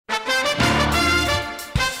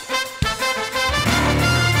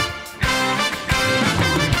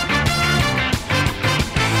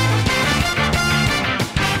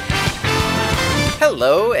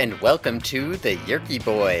welcome to the Yerky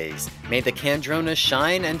Boys. May the Kandrona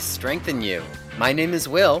shine and strengthen you. My name is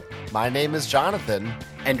Will. My name is Jonathan.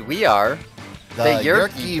 And we are the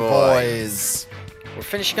Yerky Boys. We're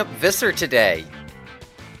finishing up Visser today.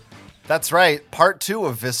 That's right, part 2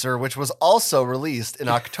 of Visser, which was also released in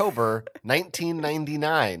October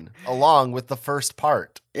 1999, along with the first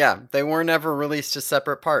part. Yeah, they weren't ever released as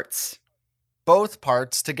separate parts. Both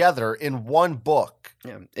parts together in one book.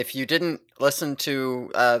 Yeah. If you didn't listen to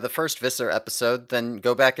the first Visser episode, then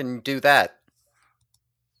go back and do that.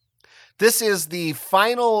 This is the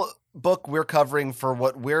final book we're covering for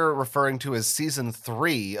what we're referring to as Season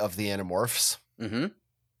 3 of the Animorphs. Mm-hmm.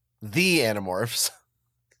 The Animorphs.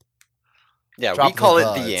 Yeah, Drop we call the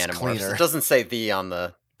it the it's Animorphs. cleaner. It doesn't say the on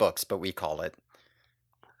the books, but we call it.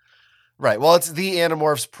 Right, well, it's the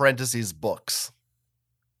Animorphs parentheses books.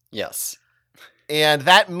 Yes. And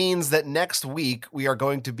that means that next week we are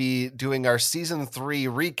going to be doing our Season 3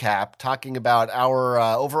 recap, talking about our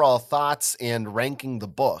overall thoughts and ranking the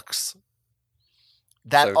books.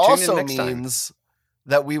 That So tune in also next time. means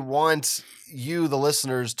that we want you, the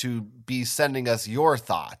listeners, to be sending us your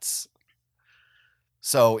thoughts.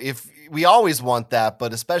 So if we always want that,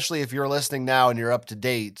 but especially if you're listening now and you're up to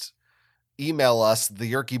date, email us,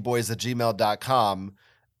 theyerkyboys@gmail.com,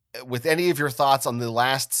 with any of your thoughts on the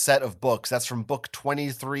last set of books. That's from book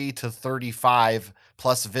 23 to 35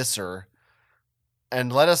 plus Visser.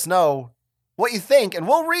 And let us know what you think, and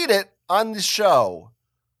we'll read it on the show.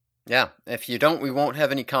 Yeah, if you don't, we won't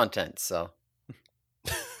have any content, so.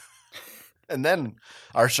 And then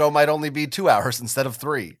our show might only be 2 hours instead of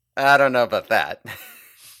 3. I don't know about that.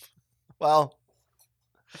 Well,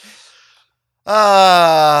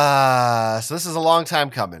 so this is a long time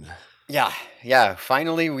coming. Yeah.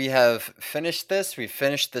 Finally, we have finished this. We've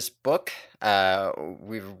finished this book.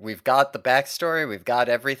 We've got the backstory. We've got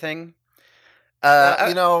everything.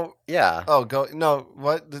 Yeah. Oh, go. No,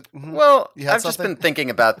 what? Well, You had I've just something? been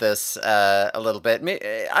thinking about this a little bit.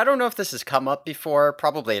 I don't know if this has come up before.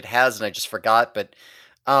 Probably it has, and I just forgot. But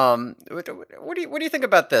what do you think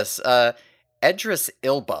about this? Edris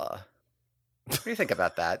Ilba. What do you think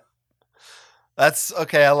about that? That's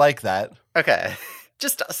okay. I like that. Okay,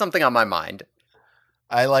 just something on my mind.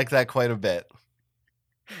 I like that quite a bit.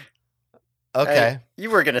 Okay. You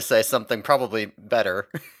were gonna say something probably better.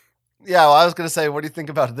 Yeah, well, I was going to say, what do you think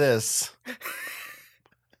about this?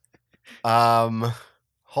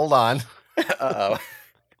 Hold on.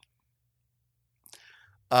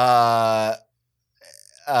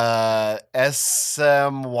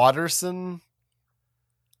 S.M. Watterson?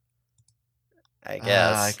 I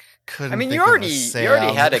guess. I couldn't. I mean, think you of a already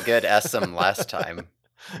Sam. had a good SM last time.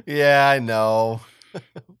 Yeah, I know.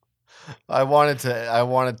 I wanted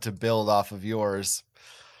to build off of yours.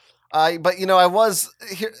 But I was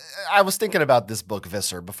thinking about this book,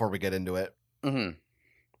 Visser, before we get into it. Mm-hmm.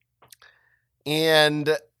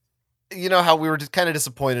 And you know how we were kind of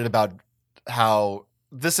disappointed about how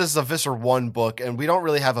this is a Visser 1 book and we don't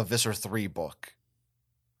really have a Visser 3 book.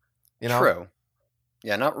 True.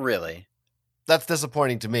 Yeah, not really. That's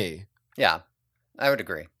disappointing to me. Yeah, I would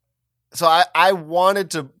agree. So I wanted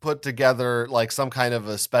to put together like some kind of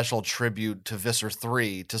a special tribute to Visser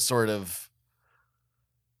 3 to sort of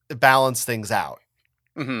balance things out.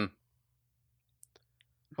 Mm-hmm.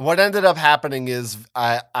 What ended up happening is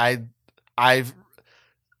I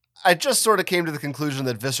just sort of came to the conclusion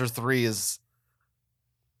that Visser 3 is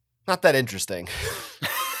not that interesting.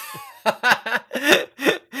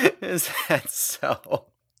 Is that so?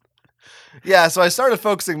 Yeah, so I started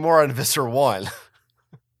focusing more on Visser 1.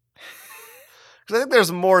 Because I think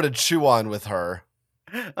there's more to chew on with her.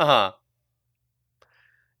 Uh-huh.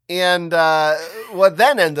 And what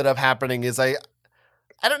then ended up happening is it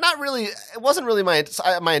wasn't really my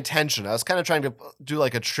intention. I was kind of trying to do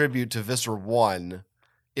like a tribute to Visser 1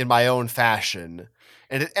 in my own fashion.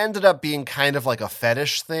 And it ended up being kind of like a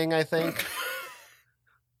fetish thing, I think.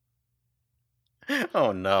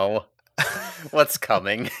 Oh no. What's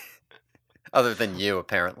coming? Other than you,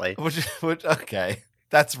 apparently. Which okay.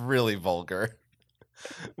 That's really vulgar.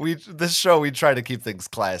 This show, we try to keep things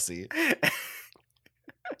classy.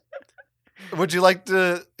 Would you like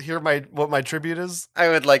to hear what my tribute is? I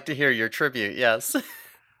would like to hear your tribute, yes.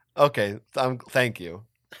 Okay, thank you.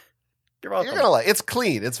 You're welcome. You're gonna like it's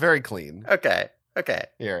clean. It's very clean. Okay.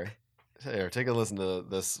 Here, take a listen to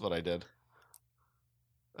this. What I did.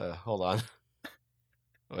 Hold on.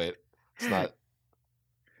 Wait, it's not.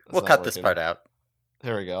 We'll cut this part out.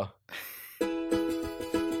 Here we go.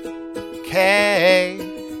 K.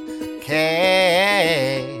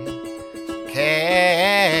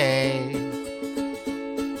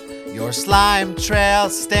 Your slime trail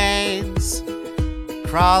stains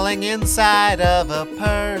crawling inside of a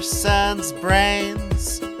person's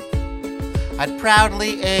brains. I'd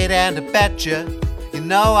proudly aid and abet you. You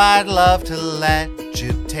know I'd love to let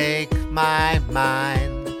you take my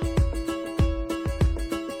mind.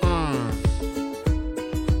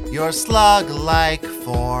 Your slug-like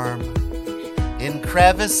form in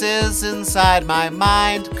crevices inside my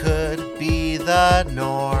mind could be the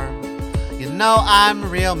norm. You know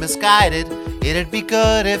I'm real misguided. It'd be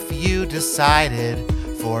good if you decided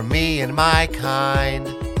for me and my kind.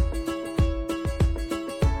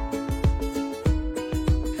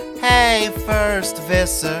 Hey, first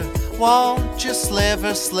Visser, won't you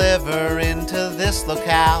sliver into this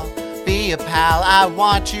locale? Be a pal, I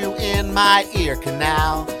want you in my ear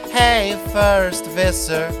canal. Hey, first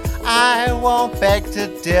Visser, I won't beg to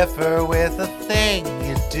differ with a thing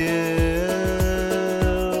you do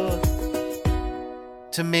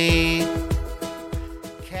to me.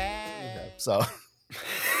 Okay, so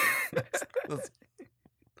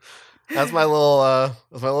that's my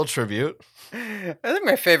little tribute. I think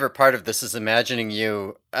my favorite part of this is imagining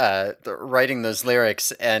you writing those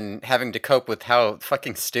lyrics and having to cope with how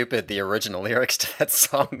fucking stupid the original lyrics to that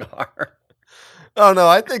song are. Oh no,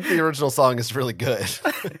 I think the original song is really good.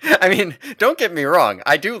 I mean, don't get me wrong,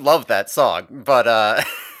 I do love that song, but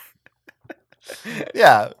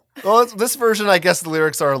yeah. Well, this version, I guess the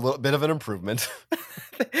lyrics are a little bit of an improvement.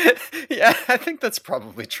 Yeah, I think that's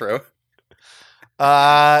probably true.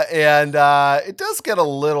 And it does get a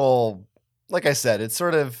little, like I said,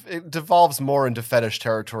 it devolves more into fetish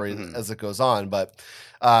territory as it goes on. But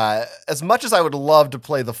as much as I would love to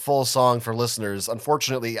play the full song for listeners,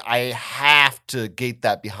 unfortunately, I have to gate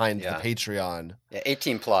that behind the Patreon. Yeah,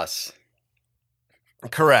 18 plus.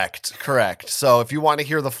 Correct. So if you want to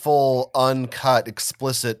hear the full, uncut,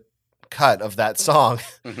 explicit cut of that song,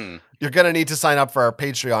 you're going to need to sign up for our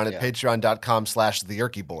Patreon at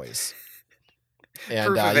patreon.com/theyerkyboys. And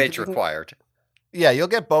proof of age required. Yeah, you'll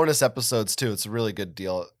get bonus episodes too. It's a really good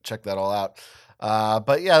deal. Check that all out.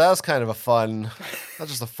 But yeah, that was kind of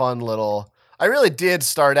just a fun little. I really did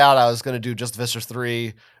start out. I was going to do just Visser 3,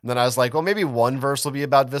 and then I was like, well, maybe one verse will be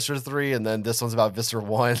about Visser 3, and then this one's about Visser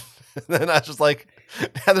 1. And then I was just like,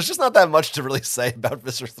 yeah, there's just not that much to really say about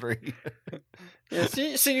Visser 3. Yeah,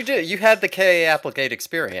 so you did. You had the K.A. Applegate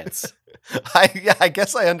experience. I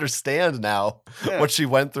guess I understand now what she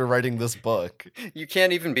went through writing this book. You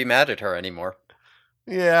can't even be mad at her anymore.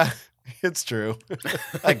 Yeah, it's true.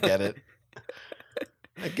 I get it.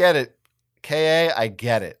 K.A., I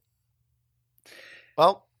get it.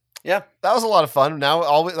 Well, yeah, that was a lot of fun. Now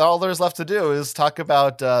all there's left to do is talk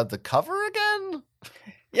about the cover again.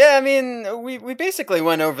 Yeah, I mean, we basically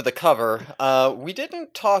went over the cover. We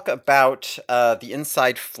didn't talk about the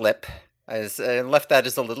inside flip. I left that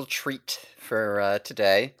as a little treat for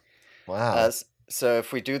today. Wow. So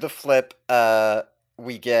if we do the flip,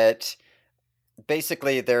 we get...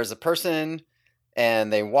 Basically, there's a person,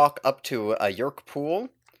 and they walk up to a Yerk pool.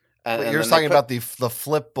 And you're talking about the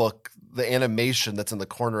flip book, the animation that's in the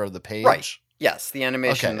corner of the page? Right. Yes, the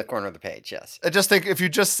animation in the corner of the page, yes. I just think if you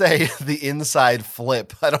just say the inside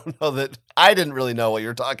flip, I don't know that... I didn't really know what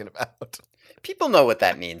you're talking about. People know what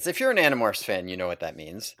that means. If you're an Animorphs fan, you know what that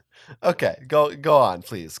means. Okay, go on,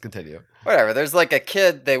 please, continue. Whatever, there's like a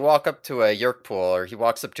kid, they walk up to a Yerk pool, or he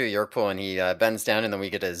walks up to a Yerk pool, and he bends down, and then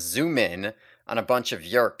we get a zoom in on a bunch of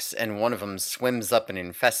Yerks, and one of them swims up and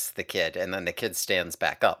infests the kid, and then the kid stands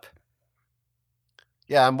back up.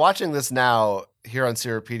 Yeah, I'm watching this now here on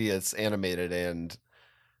Seropedia. It's animated, and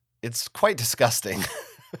it's quite disgusting.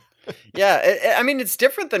 Yeah, I mean, it's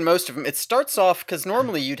different than most of them. It starts off, because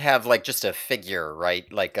normally you'd have, like, just a figure,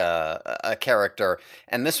 right? Like a character.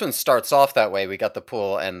 And this one starts off that way. We got the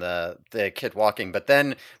pool and the kid walking. But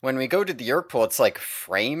then when we go to the Yerk pool, it's, like,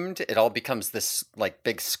 framed. It all becomes this, like,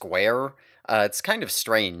 big square. It's kind of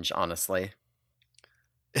strange, honestly.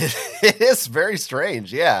 It is very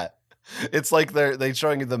strange, yeah. It's like they're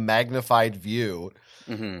showing you the magnified view.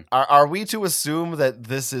 Mm-hmm. Are we to assume that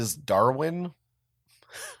this is Darwin?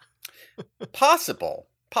 Possible.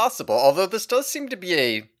 Although this does seem to be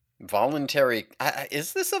a voluntary...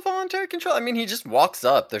 is this a voluntary control? I mean, he just walks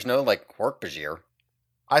up. There's no, like, Hork-Bajir.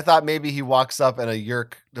 I thought maybe he walks up and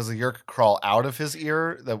does a Yerk crawl out of his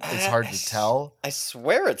ear? It's hard to tell. I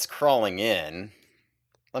swear it's crawling in.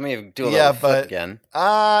 Let me do a little flip again.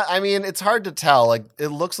 I mean, it's hard to tell. Like, it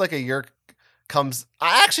looks like a Yerk comes...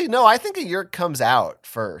 Actually, no, I think a Yerk comes out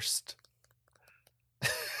first.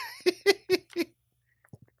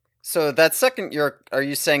 So that second Yerk, are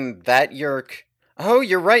you saying that Yerk... Oh,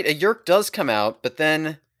 you're right. A Yerk does come out, but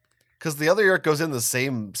then... Because the other Yerk goes in the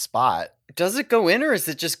same spot. Does it go in, or is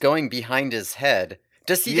it just going behind his head?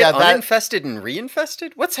 Does he get Yeah, that uninfested and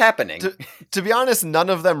reinfested? What's happening? to, to be honest, none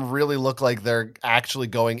of them really look like they're actually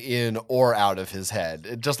going in or out of his head.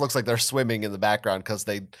 It just looks like they're swimming in the background because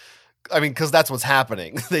that's what's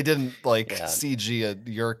happening. They didn't like Yeah. CG a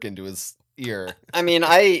yerk into his ear. I mean,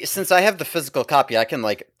 since I have the physical copy, I can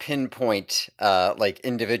like pinpoint like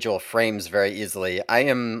individual frames very easily.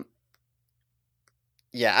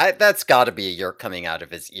 That's got to be a yerk coming out of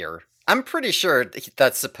his ear. I'm pretty sure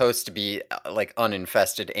that's supposed to be like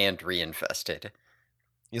uninfested and reinfested.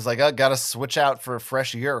 He's like, I gotta switch out for a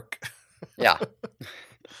fresh yerk. Yeah.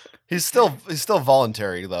 He's still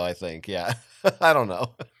voluntary though, I think. Yeah. I don't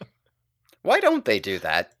know. Why don't they do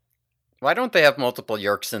that? Why don't they have multiple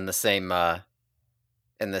yerks in the same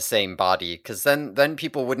body? Because then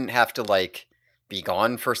people wouldn't have to like be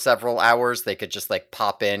gone for several hours. They could just like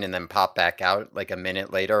pop in and then pop back out like a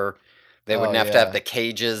minute later. They Oh wouldn't have to have yeah. the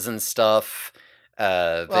cages and stuff.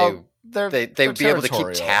 Uh, they Well, they're they they're would be able to keep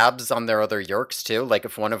territorial. tabs on their other yerks too. Like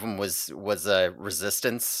if one of them was a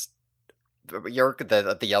resistance yerk,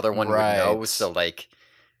 the other one would know. Right. So like,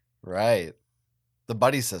 Right. The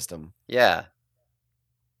buddy system. yeah,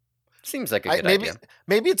 seems like a I good maybe idea.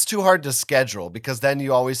 maybe it's too hard to schedule because then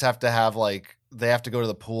you always have to have like they have to go to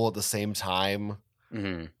the pool at the same time,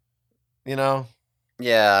 Hmm. you know?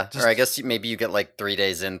 Yeah, or I Just guess maybe you get like 3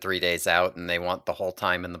 days in, 3 days out, and they want the whole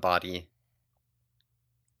time in the body.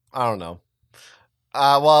 I don't know.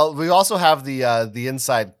 Well, we also have the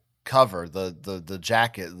inside cover, the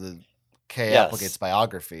jacket, the K Applegate's Yes.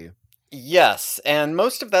 biography. Yes, and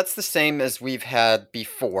most of that's the same as we've had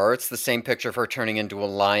before. It's the same picture of her turning into a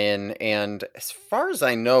lion, and as far as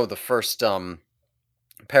I know, the first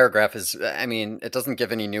paragraph is, I mean, it doesn't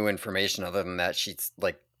give any new information other than that she's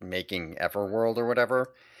like making Everworld or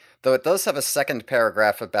whatever. Though it does have a second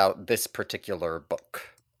paragraph about this particular book.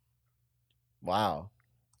 Wow.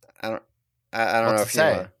 I don't I don't know What's it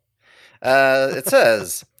if you say? it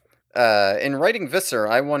says, in writing Visser,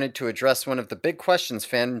 I wanted to address one of the big questions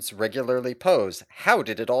fans regularly pose. How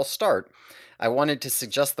did it all start? I wanted to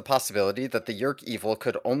suggest the possibility that the Yerk evil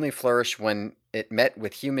could only flourish when it met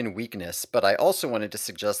with human weakness, but I also wanted to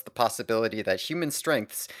suggest the possibility that human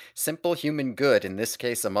strengths, simple human good, in this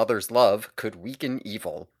case a mother's love, could weaken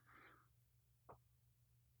evil.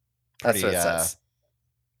 That's what Pretty it says.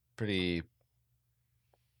 pretty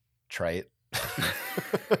trite.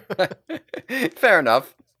 Fair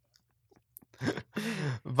enough.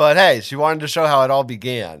 But hey, she wanted to show how it all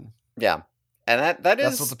began. Yeah. And that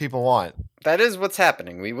That's what is the people want. that is what's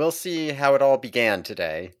happening. We will see how it all began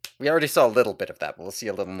today. We already saw a little bit of that, but we'll see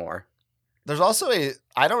a little more. There's also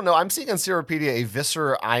I don't know, I'm seeing on Seropedia a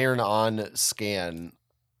Visser iron-on scan,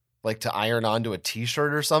 like to iron onto a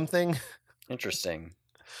t-shirt or something. Interesting.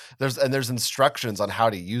 There's instructions on how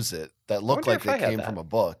to use it that I look wonder like if they I had came from that. a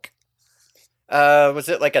book. Was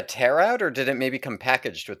it like a tear out, or did it maybe come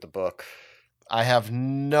packaged with the book? I have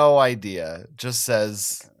no idea. Just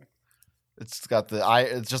says it's got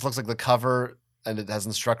it just looks like the cover and it has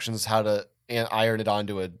instructions how to iron it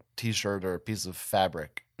onto a t-shirt or a piece of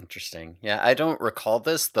fabric. Interesting. Yeah, I don't recall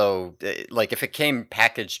this though. Like if it came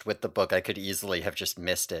packaged with the book, I could easily have just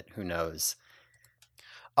missed it. Who knows?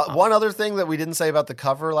 One other thing that we didn't say about the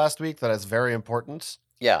cover last week that is very important.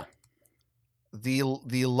 Yeah. The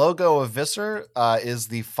logo of Visser is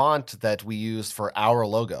the font that we used for our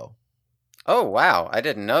logo. Oh wow, I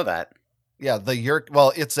didn't know that. Yeah, the Yerk.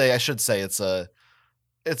 Well, I should say it's a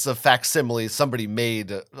facsimile. Somebody made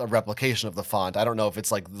a replication of the font. I don't know if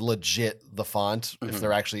it's like legit the font. If Mhm.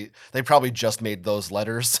 they're they probably just made those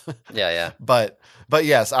letters. Yeah, yeah. but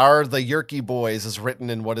yes, the Yerky Boys is written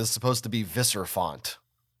in what is supposed to be Visser font.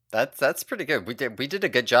 That's pretty good. We did a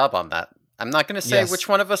good job on that. I'm not going to say Yes, which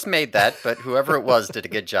one of us made that, but whoever it was did a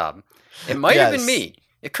good job. It might have been yes. me.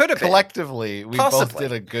 It could have been. Collectively, we both did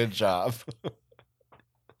Possibly. a good job.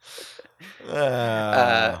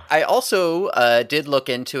 Uh, I also did look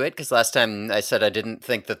into it because last time I said I didn't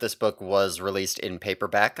think that this book was released in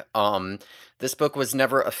paperback. This book was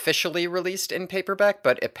never officially released in paperback,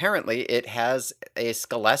 but apparently it has a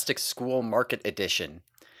Scholastic School Market edition.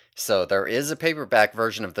 So there is a paperback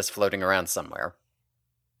version of this floating around somewhere.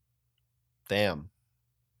 damn.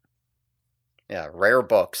 Yeah, rare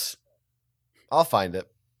books. I'll find it.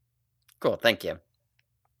 Cool, thank you.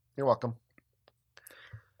 You're welcome.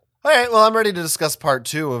 All right, well, I'm ready to discuss part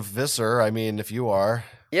 2 of Visser. I mean, if you are.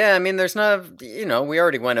 Yeah, I mean, there's not, we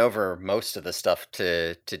already went over most of the stuff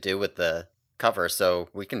to do with the cover, so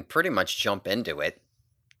we can pretty much jump into it.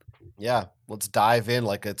 Yeah, let's dive in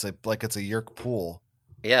like it's a Yerk pool.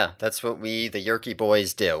 Yeah, that's what we, the Yerky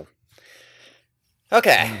boys, do.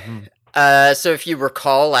 Okay. Mm-hmm. So if you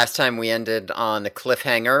recall, last time we ended on a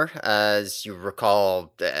cliffhanger. As you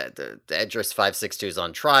recall, the Edris 562 is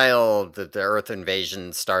on trial. The Earth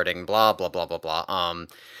invasion starting. Blah blah blah blah blah.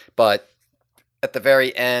 But at the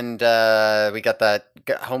very end, we got that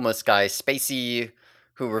homeless guy, Spacey,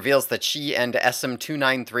 who reveals that she and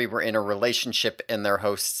SM-293 were in a relationship in their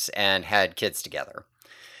hosts and had kids together.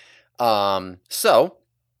 So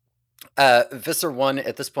Visser 1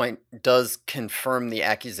 at this point does confirm the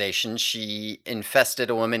accusation. She infested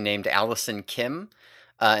a woman named Allison Kim,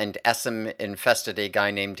 and SM infested a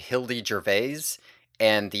guy named Hildy Gervais,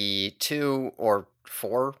 and the two or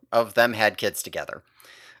four of them had kids together.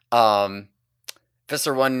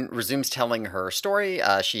 Visser 1 resumes telling her story.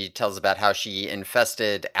 She tells about how she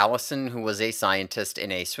infested Allison, who was a scientist,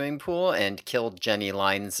 in a swimming pool and killed Jenny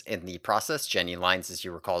Lines in the process. Jenny Lines, as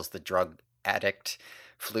you recall, is the drug addict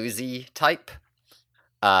floozy type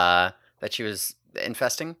that she was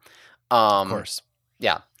infesting. Of course.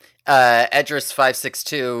 Yeah. Edris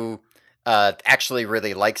 562 actually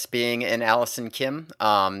really likes being in Allison Kim.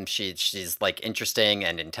 She's like interesting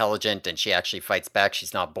and intelligent, and she actually fights back.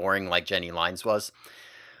 She's not boring like Jenny Lines was.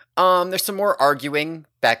 There's some more arguing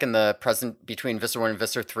back in the present between Visser 1 and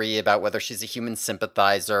Visser 3 about whether she's a human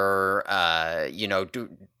sympathizer.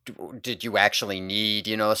 Did you actually need,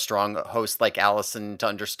 a strong host like Allison to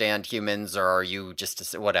understand humans, or are you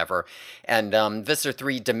just whatever? And Visser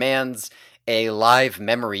 3 demands a live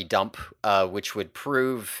memory dump, which would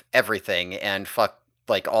prove everything and fuck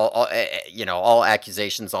like all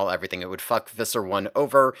accusations, all everything. It would fuck Visser 1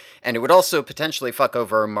 over, and it would also potentially fuck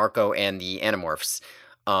over Marco and the Animorphs.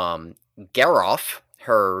 Garoff,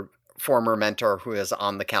 her former mentor who is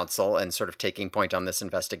on the council and sort of taking point on this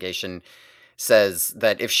investigation, says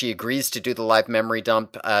that if she agrees to do the live memory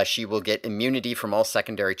dump, she will get immunity from all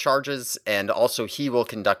secondary charges, and also he will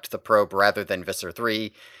conduct the probe rather than Visser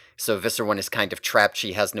 3. So Visser 1 is kind of trapped.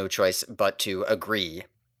 She has no choice but to agree.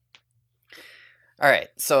 All right,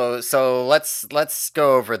 so let's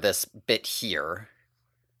go over this bit here.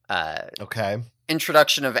 Okay.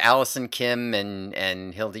 Introduction of Allison Kim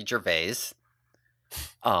and Hildy Gervais.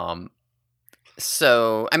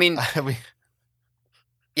 So I mean,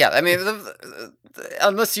 yeah, I mean,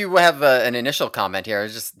 unless you have an initial comment here,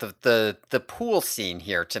 it's just the pool scene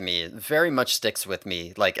here to me very much sticks with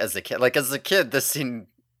me. Like as a kid, this scene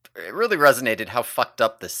it really resonated. How fucked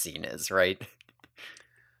up this scene is, right?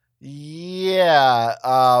 Yeah.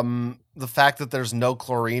 The fact that there's no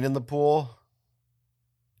chlorine in the pool.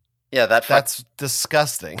 Yeah, that's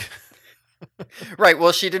disgusting. Right,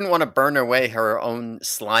 well, she didn't want to burn away her own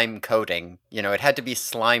slime coating. It had to be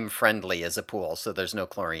slime friendly as a pool, so there's no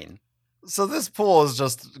chlorine. So this pool is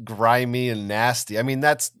just grimy and nasty. I mean,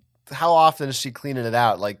 that's how often is she cleaning it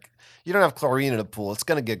out? Like, you don't have chlorine in a pool; it's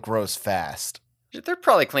gonna get gross fast. They're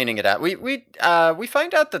probably cleaning it out. We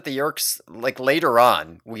find out that the Yerks, like later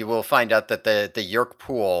on, we will find out that the Yerk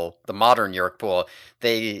pool, the modern Yerk pool,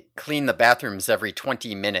 they clean the bathrooms every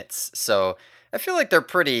 20 minutes. So I feel like they're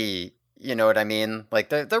pretty, you know what I mean? Like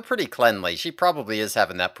they're pretty cleanly. She probably is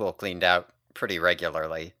having that pool cleaned out pretty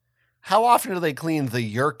regularly. How often do they clean the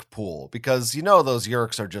Yerk pool? Because those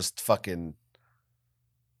Yerks are just fucking.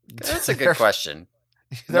 That's a good question.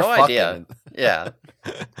 No idea. Yeah.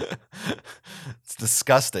 It's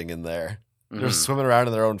disgusting in there. They're swimming around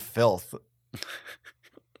in their own filth.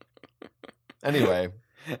 Anyway,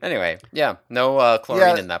 yeah, no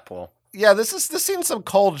chlorine in that pool. Yeah, this seems some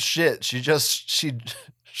cold shit. She goes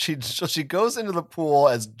into the pool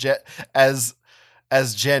as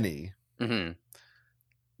Jenny. Mm-hmm.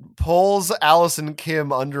 Pulls Allison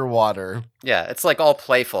Kim underwater. Yeah, it's like all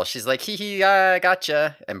playful. She's like, hee,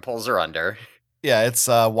 gotcha, and pulls her under. Yeah, it's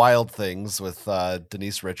Wild Things with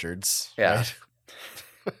Denise Richards. Yeah. Right?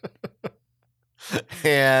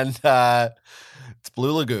 And it's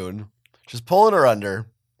Blue Lagoon. She's pulling her under.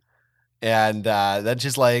 And then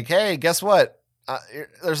she's like, hey, guess what?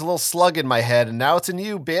 There's a little slug in my head, and now it's in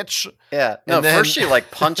you, bitch. Yeah. No, first she like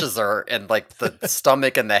punches her in like the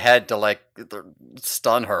stomach and the head to like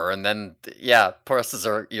stun her, and then presses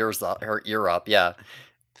her ear up. Yeah.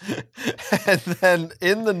 And then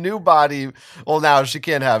in the new body, well, now she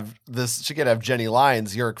can't have Jenny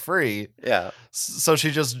Lines Yerk free. Yeah. So she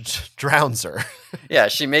just drowns her. Yeah,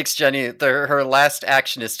 she makes Jenny, her last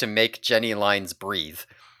action is to make Jenny Lines breathe.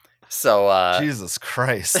 So Jesus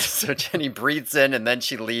Christ. So Jenny breathes in, and then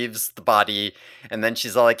she leaves the body, and then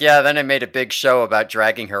she's all like, yeah, then I made a big show about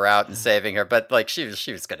dragging her out and saving her, but like she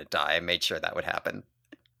was gonna die. I made sure that would happen.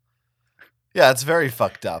 Yeah, it's very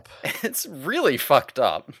fucked up. It's really fucked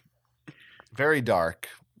up. Very dark.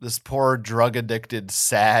 This poor drug addicted,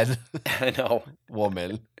 sad I know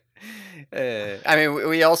woman. I mean,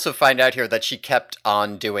 we also find out here that she kept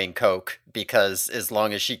on doing coke because as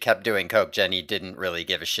long as she kept doing coke, Jenny didn't really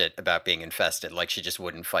give a shit about being infested. Like, she just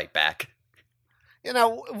wouldn't fight back. You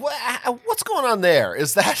know, what's going on there?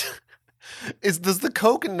 Is that does the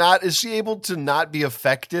coke not, is she able to not be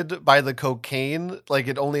affected by the cocaine? Like,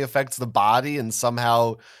 it only affects the body, and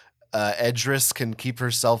somehow Edris can keep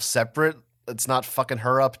herself separate. It's not fucking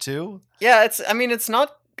her up too. Yeah, I mean, it's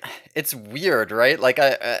not. It's weird, right? Like,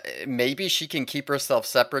 maybe she can keep herself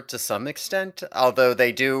separate to some extent. Although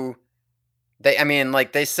they do, I mean,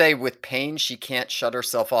 like they say, with pain, she can't shut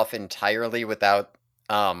herself off entirely without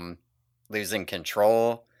losing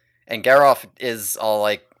control. And Garoff is all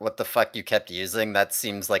like, "What the fuck you kept using? That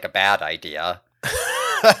seems like a bad idea."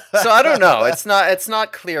 So I don't know. It's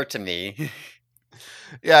not clear to me.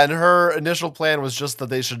 Yeah, and her initial plan was just that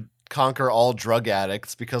they should conquer all drug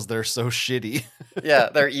addicts because they're so shitty. Yeah,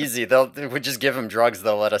 they're easy. We just give them drugs.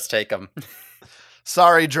 They'll let us take them.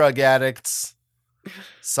 Sorry, drug addicts.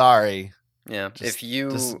 Sorry. Yeah, if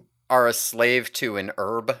you are a slave to an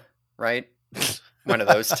herb, right? One of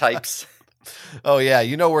those types. Oh yeah,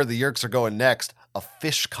 you know where the Yerks are going next? A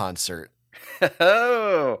fish concert.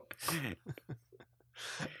 Oh.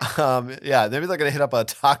 Yeah, maybe they're gonna hit up a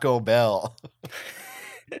Taco Bell.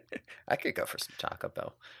 I could go for some Taco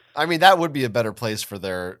Bell. I mean, that would be a better place for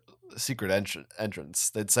their secret entrance.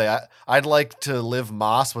 They'd say, I'd like to live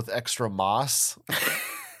moss with extra moss.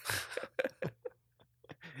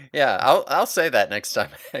 Yeah, I'll say that next time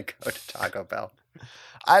I go to Taco Bell.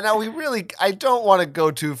 I know I don't want to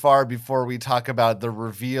go too far before we talk about the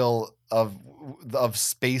reveal of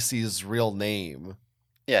Spacey's real name.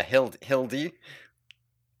 Yeah, Hildy.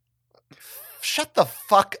 Shut the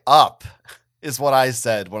fuck up, is what I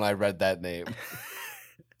said when I read that name.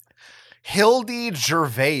 Hildy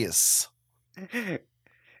Gervais.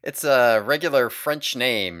 It's a regular French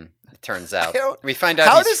name, it turns out. We find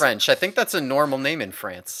how out he's French. I think that's a normal name in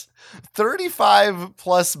France. 35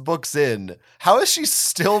 plus books in, how is she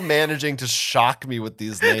still managing to shock me with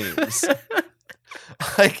these names?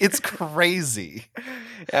 Like, it's crazy.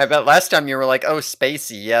 Yeah, I bet last time you were like, oh,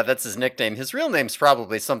 Spacey, yeah, that's his nickname. His real name's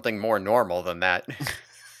probably something more normal than that.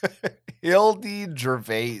 Hildy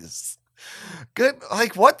Gervais. Good,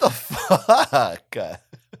 like, what the fuck?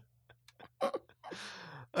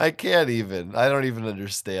 I don't even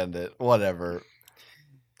understand it. Whatever.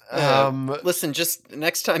 Listen, just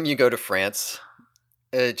next time you go to France,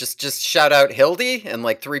 just shout out Hildy, and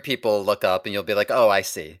like 3 people look up, and you'll be like, "Oh, I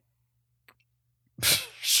see."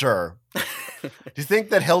 Sure. Do you think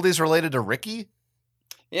that Hildy's related to Ricky?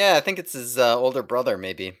 Yeah, I think it's his older brother,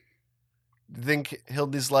 maybe. Do you think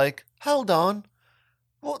Hildy's like, hold on,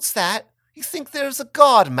 what's that? You think there's a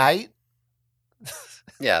god, mate?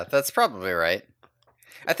 Yeah, that's probably right.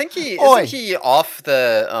 I think isn't he off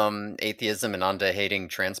the atheism and onto hating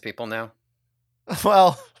trans people now?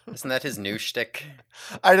 Well, isn't that his new shtick?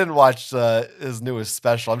 I didn't watch his newest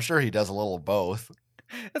special. I'm sure he does a little of both.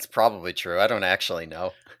 That's probably true. I don't actually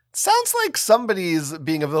know. Sounds like somebody's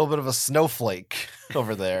being a little bit of a snowflake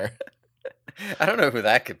over there. I don't know who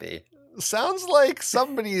that could be. Sounds like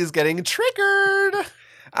somebody is getting triggered.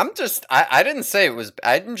 I didn't say it was.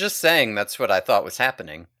 I'm just saying that's what I thought was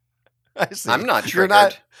happening. I see. I'm not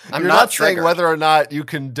triggered. You're not saying whether or not you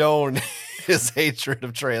condone his hatred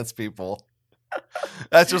of trans people.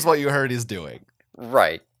 That's just what you heard he's doing.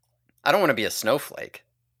 Right. I don't want to be a snowflake.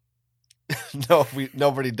 No,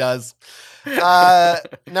 nobody does. Now,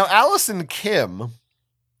 Allison Kim.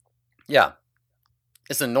 Yeah.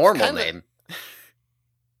 It's a normal name.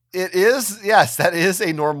 It is. Yes, that is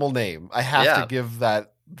a normal name. I have to give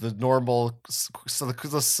that the normal, so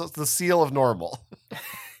the seal of normal.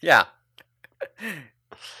 Yeah.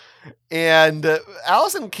 And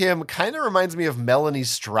Allison Kim kind of reminds me of Melanie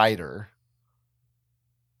Strider.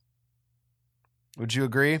 Would you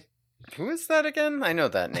agree? Who is that again? I know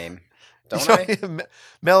that name. Don't I?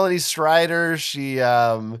 Melanie Strider. She's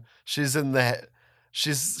in the.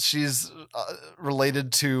 She's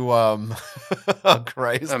related to oh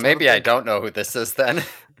Christ. Oh, maybe I don't know who this is then.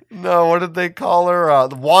 No, what did they call her?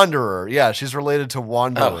 The Wanderer. Yeah, she's related to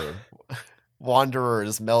Wanderer. Oh. Wanderer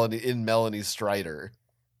is Melanie Strider.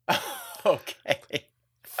 Okay.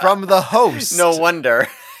 From The Host. No wonder.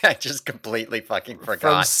 I just completely fucking forgot.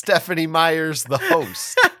 From Stephanie Meyer's The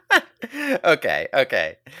Host. Okay.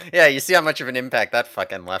 Yeah, you see how much of an impact that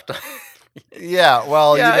fucking left on. Yeah,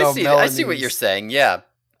 well, yeah, I see what you're saying. Yeah.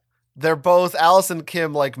 They're both, Allison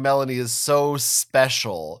Kim, like Melanie, is so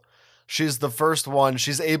special. She's the first one.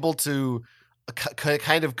 She's able to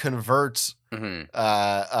kind of convert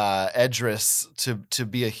Edris to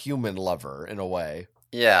be a human lover in a way.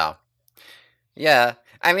 Yeah. Yeah.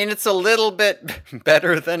 I mean, it's a little bit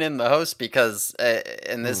better than in the host because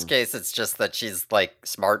in this Hmm. case, it's just that she's like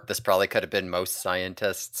smart. This probably could have been most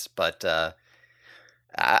scientists, but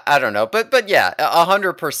I don't know. But yeah,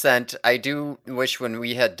 100%. I do wish when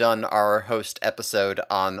we had done our host episode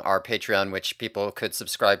on our Patreon, which people could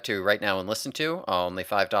subscribe to right now and listen to, only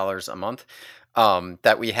 $5 a month,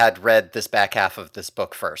 that we had read this back half of this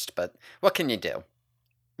book first. But what can you do?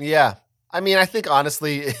 Yeah. I mean, I think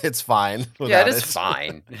honestly, it's fine Yeah, it without is it.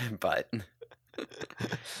 fine, but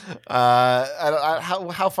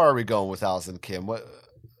How far are we going with Allison Kim? What?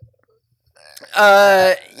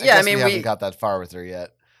 I yeah, I guess we mean haven't we got that far with her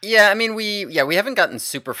yet. yeah, I mean we haven't gotten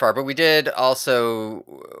super far, but we did also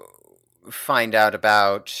find out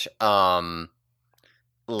about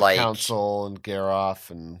The like council and Garoff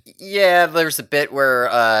and yeah, there's a bit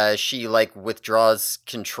where she like withdraws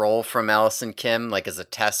control from Allison Kim like as a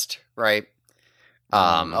test, right?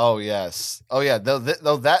 Um oh yes, oh yeah. Though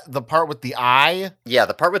that the part with the eye, yeah,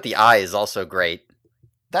 the part with the eye is also great.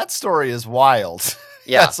 that story is wild.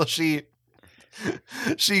 Yeah, Yeah. so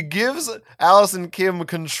she gives Allison Kim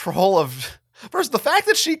control of first the fact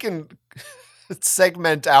that she can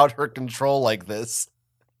segment out her control like this.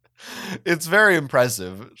 It's very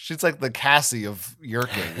impressive. She's like the Cassie of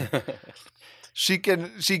Yerking. She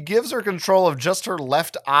gives her control of just her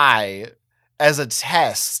left eye as a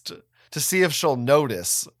test to see if she'll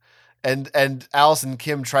notice. And Allison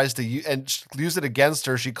Kim tries to use it against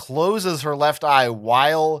her. She closes her left eye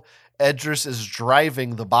while Edris is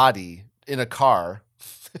driving the body in a car.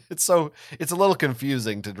 It's a little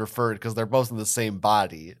confusing to refer because they're both in the same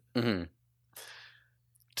body. hmm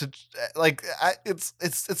To like,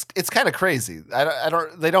 it's kind of crazy. I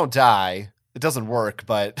don't. They don't die. It doesn't work,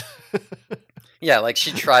 but Yeah, like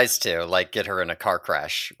she tries to like get her in a car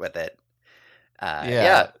crash with it. Yeah.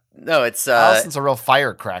 yeah, No, it's Allison's a real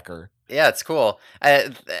firecracker. yeah, it's cool.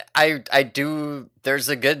 I do. There's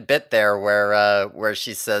a good bit there where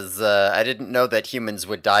she says, "I didn't know that humans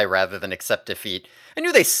would die rather than accept defeat. I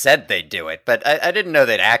knew they said they'd do it, but I didn't know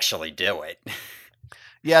they'd actually do it."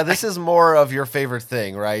 Yeah, this is more of your favorite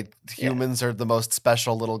thing, right? Yeah, Humans are the most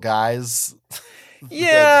special little guys. That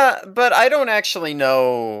yeah, but I don't actually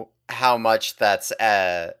know how much that's.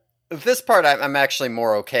 This part I'm actually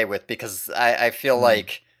more okay with because I feel mm,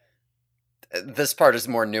 like this part is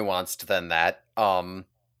more nuanced than that.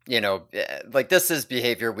 Like this is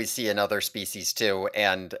behavior we see in other species too,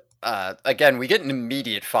 and again, we get an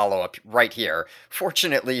immediate follow up right here.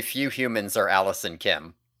 Fortunately, few humans are Allison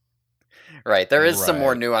Kim. Right, there is some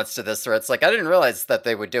more right. nuance to this, where it's like I didn't realize that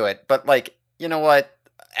they would do it, but like you know what?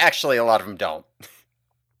 Actually, a lot of them don't.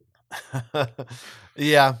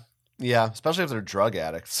 Yeah, yeah, especially if they're drug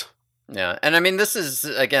addicts. Yeah, and I mean, this is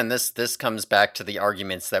again, this comes back to the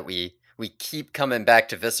arguments that we keep coming back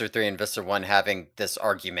to Visser 3 and Visser 1 having this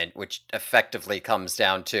argument, which effectively comes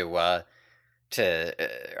down to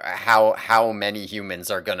how many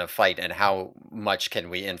humans are going to fight and how much can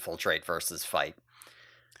we infiltrate versus fight,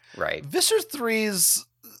 right? Visser Three's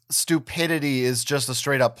stupidity is just a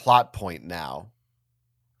straight up plot point now.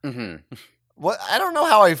 hmm What I don't know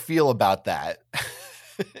how I feel about that.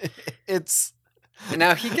 It's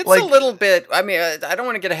Now he gets a like little bit. I mean, I don't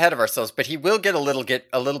want to get ahead of ourselves, but he will get a little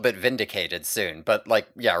bit vindicated soon. But like,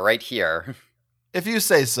 yeah, right here. if you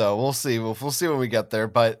say so, we'll see. We'll see when we get there.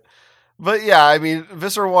 But yeah, I mean,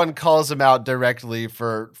 Visser One calls him out directly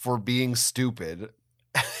for being stupid.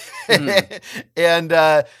 Mhm. And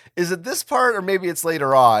is it this part or maybe it's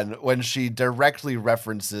later on when she directly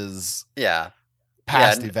references Yeah,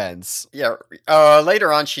 yeah, past events? yeah.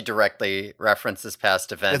 Later on, she directly references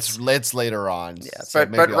past events. It's later on, Yeah, so but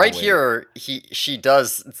maybe I'll right wait. here, she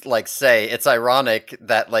does like say it's ironic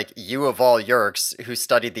that like you of all Yerks who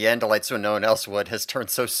studied the Andalites when no one else would has turned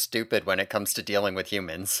so stupid when it comes to dealing with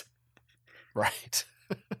humans. Right.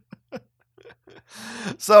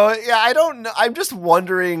 So yeah, I don't know. I'm just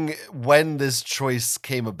wondering when this choice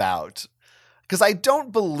came about because I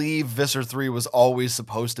don't believe Visser 3 was always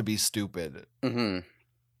supposed to be stupid. hmm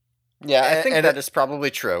Yeah, I think And that is probably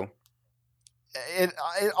true. it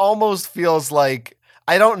it almost feels like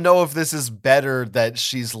I don't know if this is better that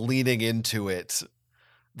she's leaning into it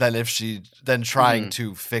than trying hmm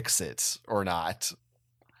to fix it or not.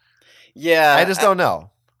 I just Yeah, don't know.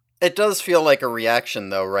 it does feel like a reaction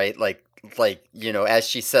though, right? Like as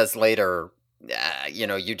she says later,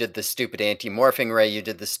 you did the stupid anti-morphing ray, you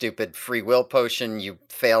did the stupid free will potion, you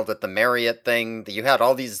failed at the Marriott thing, you had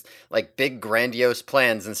all these like big grandiose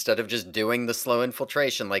plans instead of just doing the slow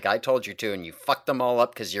infiltration like I told you to, and you fucked them all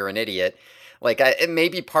up because you're an idiot.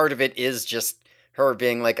 Maybe part of it is just her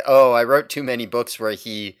being like, oh, I wrote too many books where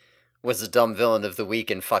he was a dumb villain of the week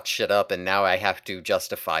and fucked shit up, and now I have to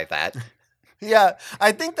justify that. Yeah,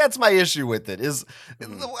 I think that's my issue with it. Is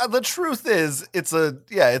Mhm. the truth is it's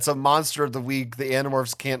a monster of the week. The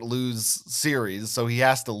Animorphs can't lose series, so he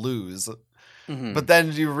has to lose. But Mhm.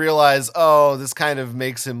 then you realize, oh, this kind of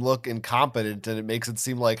makes him look incompetent, and it makes it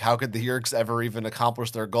seem like how could the Yeerks ever even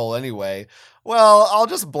accomplish their goal anyway? Well, I'll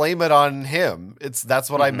just blame it on him. That's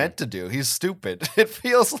what I Mhm. meant to do. He's stupid. It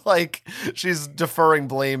feels like she's deferring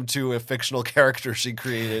blame to a fictional character she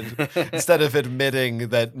created instead of admitting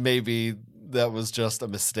that maybe that was just a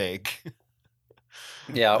mistake.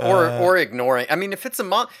 Yeah, Uh, or ignoring. I mean, if it's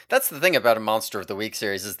a that's the thing about a Monster of the Week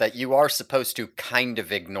series is that you are supposed to kind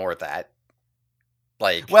of ignore that.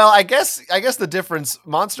 Like, Well, I guess the difference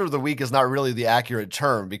monster of the week is not really the accurate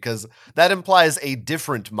term because that implies a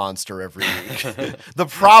different monster every week. The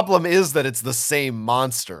problem is that it's the same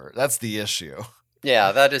monster. That's the issue.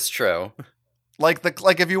 yeah, that is true. Like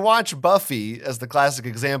if you watch Buffy as the classic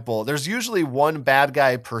example, there's usually one bad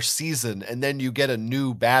guy per season and then you get a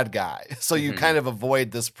new bad guy. So you Hmm. kind of avoid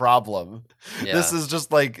this problem. This Yeah, is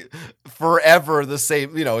just like forever the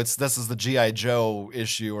same, this is the GI Joe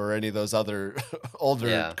issue or any of those other older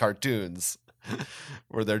yeah. cartoons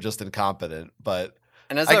where they're just incompetent. But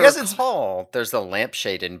And as I I guess it's recall, there's a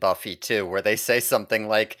lampshade in Buffy too, where they say something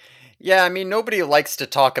like, "Yeah, I mean, nobody likes to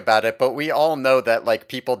talk about it, but we all know that like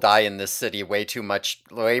people die in this city way too much,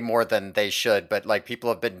 way more than they should. But like people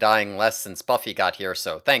have been dying less since Buffy got here,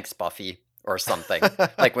 so thanks, Buffy." Or something.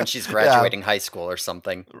 Like when she's yeah, graduating high school or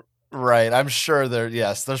something. right. I'm sure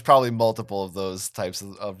there's probably multiple of those types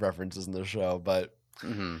of references in the show, but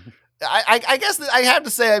Hmm. I guess that I have to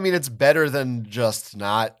say, I mean, it's better than just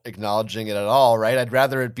not acknowledging it at all, right? I'd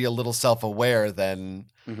rather it be a little self aware than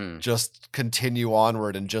Hmm. just continue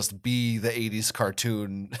onward and just be the 80s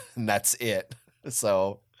cartoon and that's it.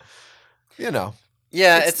 So, you know,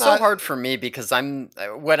 Yeah, it's it's so not, hard for me because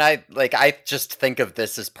when I like I just think of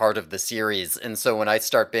this as part of the series, and so when I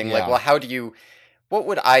start being like, yeah. well, what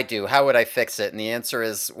would I do? How would I fix it? And the answer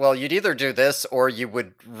is, well, you'd either do this or you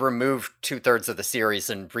would remove 2/3 of the series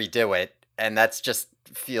and redo it, and that's just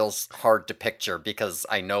feels hard to picture because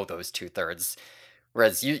I know those 2/3.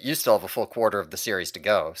 Whereas you still have a full quarter of the series to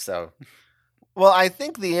go, so. Well, I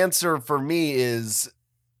think the answer for me is,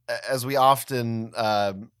 as we often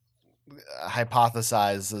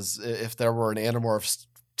hypothesize, is if there were an Animorphs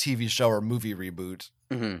TV show or movie reboot,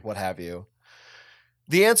 Hmm. what have you.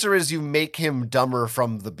 The answer is you make him dumber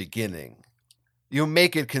from the beginning. You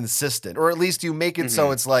make it consistent, or at least you make it so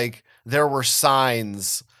Hmm. it's like there were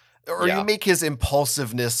signs, or you Yeah, make his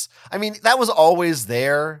impulsiveness. I mean, that was always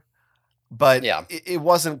there, but yeah. it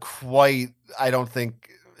wasn't quite, I don't think,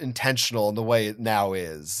 intentional in the way it now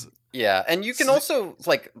is. Yeah, and you can S- also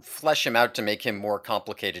like flesh him out to make him more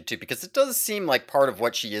complicated too, because it does seem like part of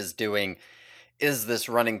what she is doing is this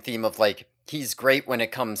running theme of like he's great when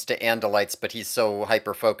it comes to Andalites, but he's so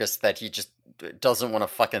hyper focused that he just doesn't want to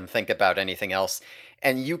fucking think about anything else.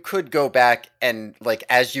 And you could go back and like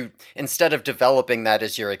as you instead of developing that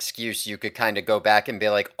as your excuse, you could kind of go back and be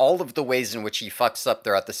like all of the ways in which he fucks up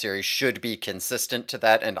throughout the series should be consistent to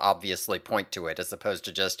that and obviously point to it as opposed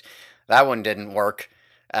to just that one didn't work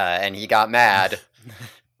and he got mad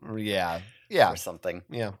yeah, or yeah, something.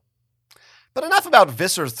 yeah. But enough about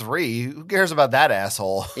Visser 3. Who cares about that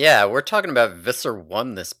asshole? Yeah, we're talking about Visser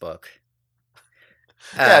 1 this book.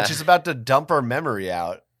 Yeah, Uh, she's about to dump her memory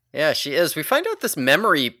out. Yeah, she is. We find out this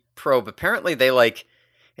memory probe. Apparently, they like.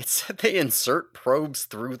 It said they insert probes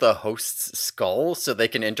through the host's skull so they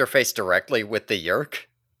can interface directly with the Yerk.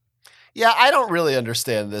 Yeah, I don't really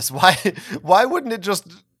understand this. Why wouldn't it just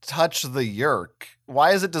touch the Yerk?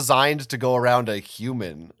 Why is it designed to go around a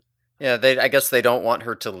human? Yeah, they. I guess they don't want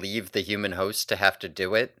her to leave the human host to have to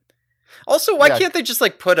do it. Also, why Yeah, can't they just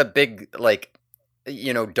like put a big like,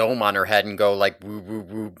 dome on her head and go like woo woo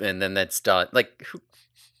woo, and then that's done? Like,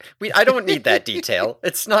 I don't need that detail.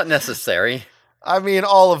 It's not necessary. I mean,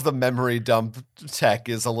 all of the memory dump tech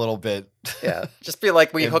is a little bit Yeah, just be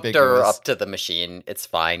like we hooked her ambiguous. up to the machine. It's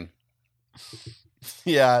fine.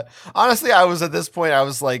 Yeah. Honestly, I was at this point, I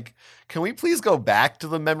was like, can we please go back to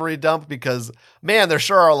the memory dump? Because, man, there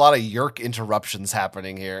sure are a lot of Yerk interruptions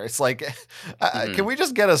happening here. It's like, Hmm. can we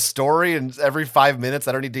just get a story and every 5 minutes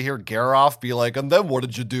I don't need to hear Garoff be like, and then what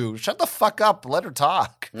did you do? Shut the fuck up. Let her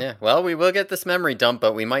talk. Yeah, well, we will get this memory dump,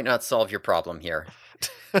 but we might not solve your problem here.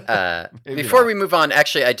 Maybe Before not. we move on,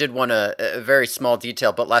 actually, I did want a very small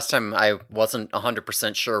detail, but last time I wasn't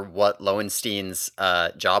 100% sure what Lowenstein's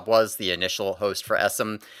job was, the initial host for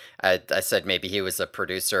SM. I said maybe he was a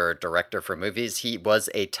producer or director for movies. He was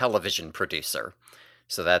a television producer,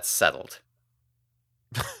 so that's settled.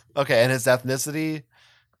 Okay. And his ethnicity?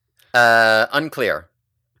 Unclear.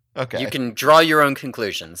 You Okay. can draw your own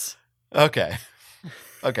conclusions. Okay.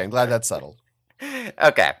 Okay, I'm glad that's settled.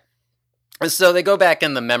 Okay. So they go back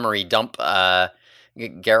in the memory dump.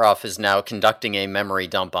 Garoff is now conducting a memory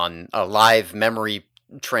dump on a live memory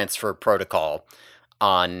transfer protocol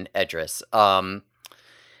on Edris.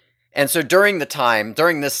 And so during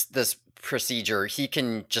this procedure, he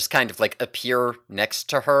can just kind of like appear next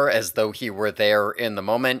to her as though he were there in the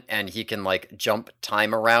moment, and he can like jump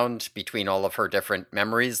time around between all of her different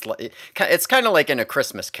memories. It's kind of like in A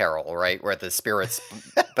Christmas Carol, right, where the spirits.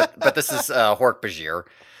 But this is Hork-Bajir.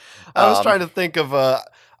 I was Um, trying to think of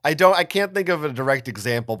I can't think of a direct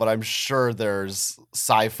example, but I'm sure there's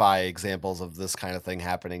sci-fi examples of this kind of thing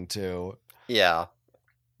happening too. yeah,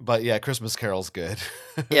 But yeah, Christmas Carol's good.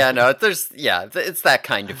 yeah, no, it's that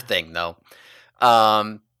kind of thing though.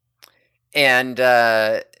 Um, and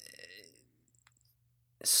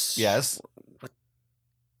Yes.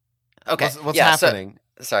 okay, What's yeah. So happening?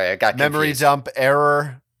 sorry, I got Memory confused. dump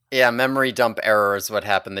error. Yeah, memory dump error is what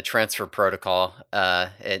happened. The transfer protocol,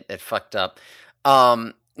 it fucked up.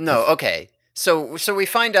 I No, okay. So we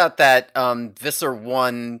find out that Visser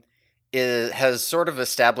One has sort of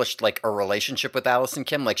established like a relationship with Allison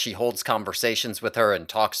Kim. Like she holds conversations with her and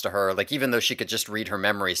talks to her. Like even though she could just read her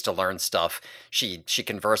memories to learn stuff, she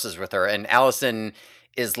converses with her. And Allison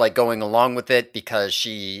is like going along with it because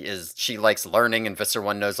she likes learning, and Visser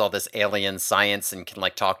One knows all this alien science and can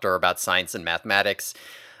like talk to her about science and mathematics.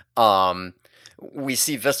 Um, we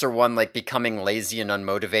see Visser One like becoming lazy and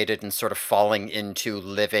unmotivated and sort of falling into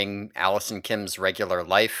living Allison Kim's regular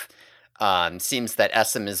life. Seems that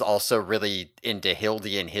Essam is also really into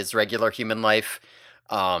Hildy in his regular human life.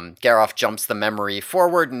 Garoff jumps the memory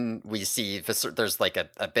forward, and we see Visser. There's like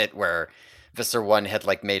a bit where Visser One had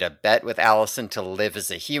like made a bet with Allison to live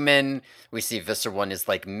as a human. We see Visser One is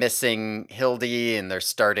like missing Hildy, and they're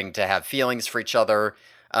starting to have feelings for each other.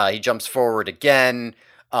 He jumps forward again,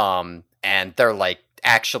 and they're like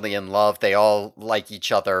actually in love. They all like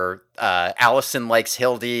each other. Allison likes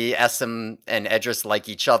Hildy. Essam and Edris like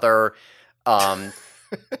each other. Um,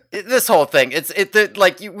 this whole thing,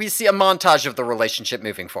 we see a montage of the relationship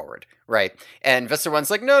moving forward, right? And Visser One's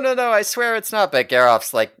like, no, no, no, I swear it's not. But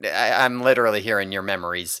Garoff's like, I'm literally hearing your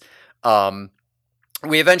memories. Um,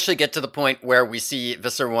 we eventually get to the point where we see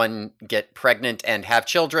Visser One get pregnant and have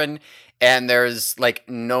children, and there's like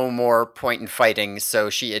no more point in fighting. So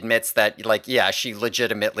she admits that, like, yeah, she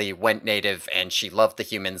legitimately went native and she loved the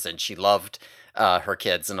humans and she loved her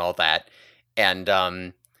kids and all that.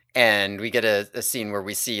 And and we get a scene where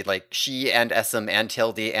we see like she and Essam and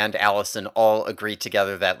Hildy and Allison all agree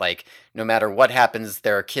together that like no matter what happens,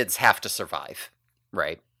 their kids have to survive,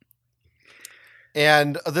 right?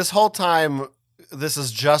 And this whole time, this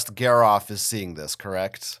is just Garoff is seeing this,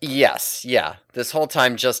 correct? Yes, yeah. This whole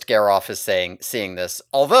time, just Garoff is seeing this.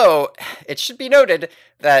 Although it should be noted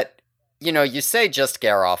that you say just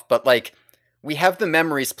Garoff, but like we have the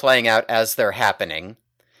memories playing out as they're happening.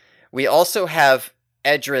 We also have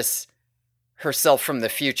Edris herself from the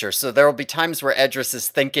future, so there will be times where Edris is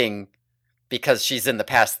thinking because she's in the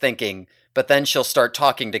past thinking, but then she'll start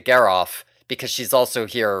talking to Garoff because she's also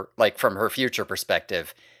here, like from her future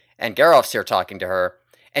perspective, and Garoff's here talking to her.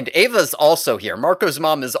 And Ava's also here. Marco's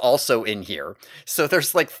mom is also in here. So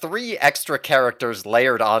there's like 3 extra characters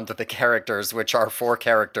layered onto the characters, which are 4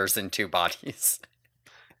 characters in 2 bodies.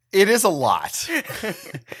 It is a lot.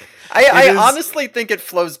 I honestly think it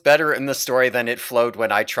flows better in the story than it flowed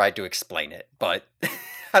when I tried to explain it, but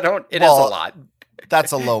I don't. It is a lot.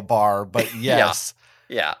 That's a low bar, but yes.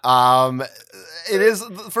 Yeah. It is,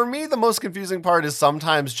 for me, the most confusing part is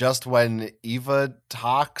sometimes just when Eva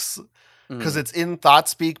talks, because it's in thought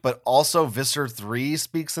speak, but also Visser 3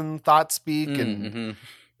 speaks in thought speak, and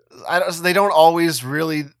they don't always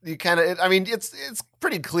really. You kind of. I mean, it's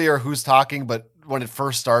pretty clear who's talking, but when it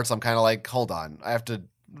first starts, I'm kind of like, hold on, I have to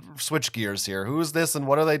switch gears here. Who is this, and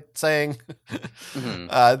what are they saying?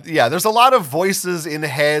 Yeah, there's a lot of voices in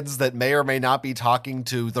heads that may or may not be talking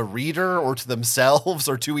to the reader or to themselves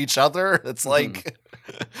or to each other. It's like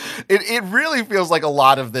it really feels like a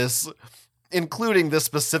lot of this, including this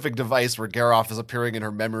specific device where Garoff is appearing in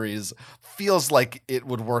her memories, feels like it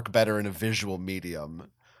would work better in a visual medium.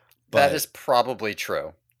 But, that is probably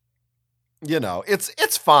true.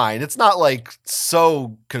 It's fine. It's not like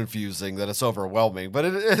so confusing that it's overwhelming, but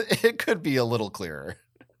it could be a little clearer.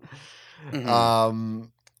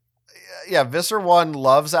 Yeah, Visser One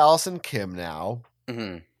loves Allison Kim now.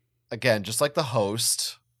 Again, just like the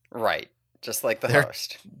host. Right. Just like the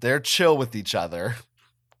host. They're chill with each other.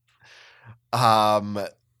 Garoff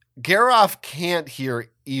can't hear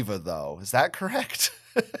Eva, though. Is that correct?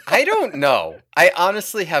 I don't know. I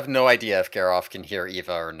honestly have no idea if Geralt can hear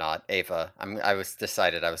Eva or not. Ava. I was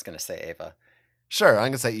decided I was going to say Ava. Sure, I'm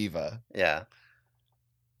gonna say Eva. Yeah.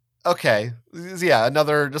 Okay, yeah,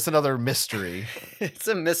 another mystery. It's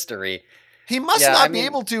a mystery. He must Yeah, I not be mean,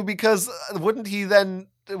 able to because wouldn't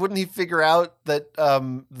he figure out that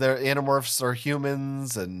their animorphs are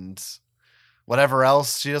humans and whatever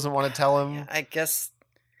else she doesn't want to tell yeah, him? I guess.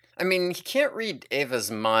 I mean, he can't read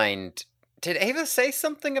Ava's mind. Did Ava say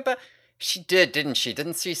something about? She did, didn't she?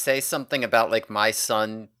 Didn't she say something about like my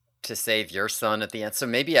son to save your son at the end? So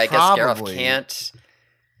maybe I guess Geralt Probably. can't.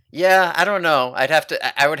 Yeah, I don't know.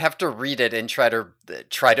 I would have to read it and try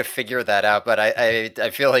to figure that out. But I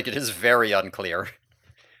feel like it is very unclear.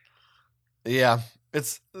 Yeah.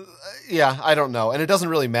 It's yeah, I don't know. And it doesn't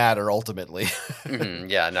really matter ultimately.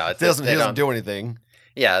 Yeah, no, He they doesn't don't. do anything.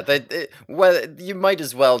 Yeah, well, you might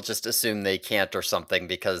as well just assume they can't or something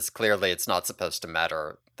because clearly it's not supposed to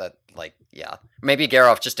matter. That like, yeah, maybe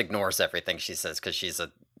Geralt just ignores everything she says because she's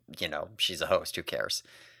a host. Who cares?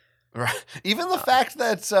 Right. Even the Uh, fact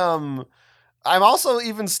that I'm also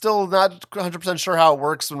even still not 100% sure how it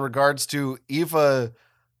works in regards to Eva.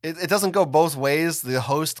 It doesn't go both ways. The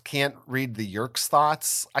host can't read the Yerk's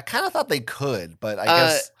thoughts. I kind of thought they could, but I Uh,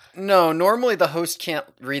 guess. no, normally the host can't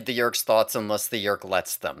read the Yerk's thoughts unless the Yerk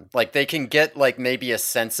lets them. Like they can get like maybe a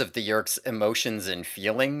sense of the Yerk's emotions and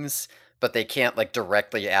feelings, but they can't like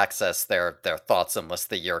directly access their thoughts unless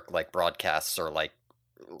the Yerk like broadcasts or like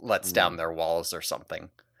lets Hmm, down their walls or something.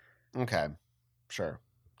 okay, sure.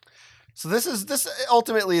 So this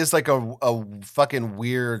ultimately is like a fucking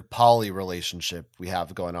weird poly relationship we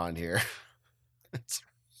have going on here. It's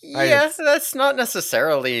right. Yeah, that's not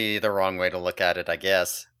necessarily the wrong way to look at it, I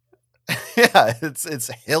guess. Yeah, it's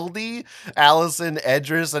Hildy, Allison,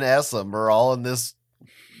 Edris, and Essam are all in this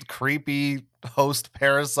creepy host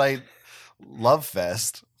parasite love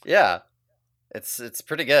fest. Yeah, it's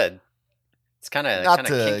pretty good. It's kind of Not kind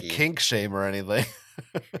of to kinky. kink shame or anything.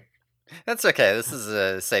 That's okay. This is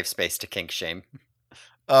a safe space to kink shame.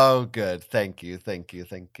 Oh, good. Thank you. Thank you.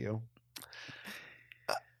 Thank you.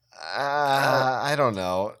 Uh, I don't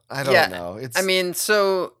know. I don't yeah, know. I It's mean,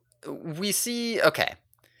 so we see. Okay,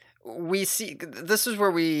 we see. This is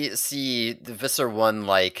where we see the Visser one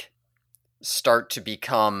like start to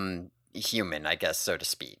become human, I guess, so to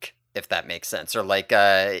speak, if that makes sense, or like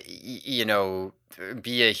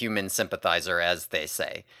be a human sympathizer, as they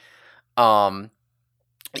say. Um,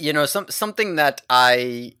 something that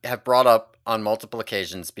I have brought up on multiple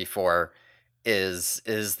occasions before is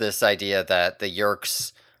this idea that the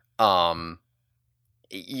Yerks, um,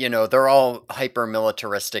 they're all hyper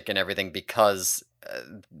militaristic and everything because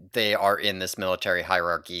they are in this military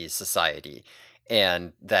hierarchy society,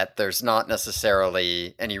 and that there's not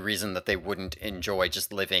necessarily any reason that they wouldn't enjoy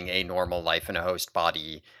just living a normal life in a host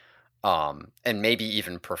body, and maybe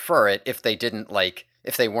even prefer it if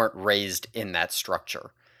they weren't raised in that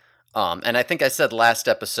structure. And I think I said last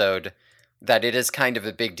episode that it is kind of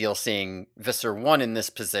a big deal seeing Visser 1 in this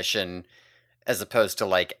position as opposed to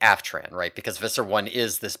like Aftran, right? Because Visser 1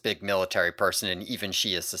 is this big military person and even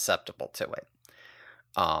she is susceptible to it.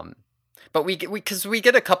 Um, but because we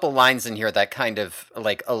get a couple lines in here that kind of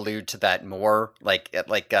like allude to that more,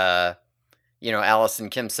 Alice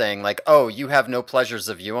and Kim saying like, "Oh, you have no pleasures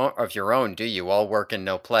of your own, do you? All work and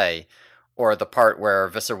no play." Or the part where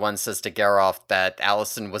Visser One says to Geralt that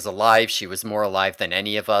Allison was alive, she was more alive than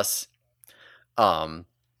any of us. Um,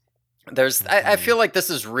 I Mhm. feel like this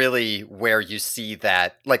is really where you see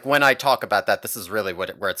that. Like when I talk about that, this is really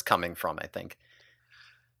where it's coming from. I think.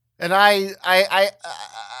 And I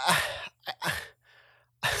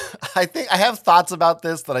I think I have thoughts about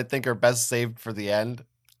this that I think are best saved for the end,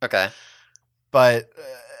 Okay. but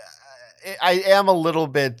I am a little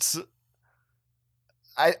bit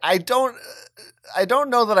I don't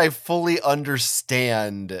know that I fully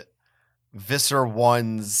understand Visser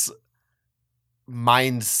One's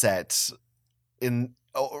mindset in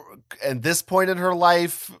at this point in her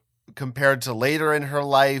life compared to later in her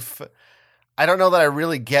life. I don't know that I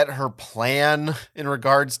really get her plan in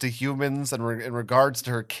regards to humans and in regards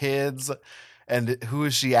to her kids and who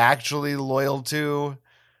is she actually loyal to.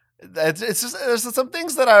 It's just there's some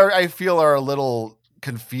things that I feel are a little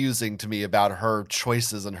confusing to me about her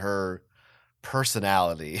choices and her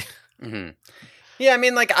personality. Hmm. Yeah, I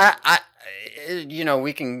mean, like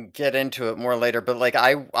we can get into it more later, but like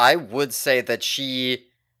I would say that she's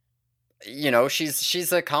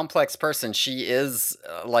a complex person. She is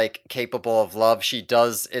like capable of love. She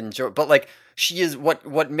does enjoy, but like she is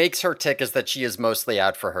what makes her tick is that she is mostly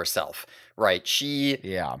out for herself, right?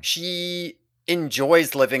 Yeah. She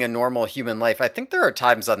enjoys living a normal human life. I think there are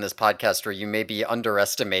times on this podcast where you maybe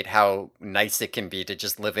underestimate how nice it can be to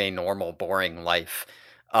just live a normal, boring life.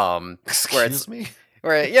 Where it's Excuse me?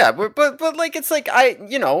 where yeah, but like it's like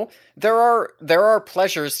there are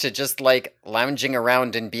pleasures to just like lounging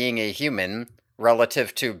around and being a human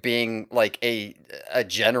relative to being like a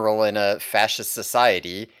general in a fascist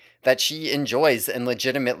society that she enjoys and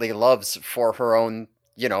legitimately loves for her own,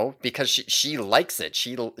 because she likes it.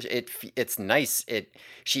 It's nice.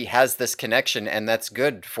 She has this connection and that's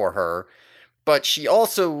good for her. But she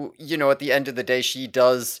also, at the end of the day, she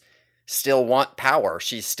does still want power.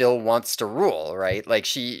 She still wants to rule, right? Like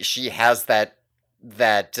she has that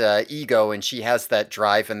ego, and she has that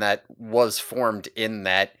drive, and that was formed in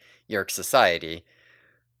that York society.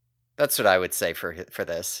 That's what I would say for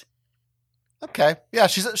this. Okay. Yeah,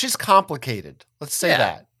 she's complicated. Let's say Yeah.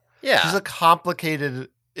 that. She's Yeah. a complicated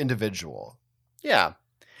individual. Yeah.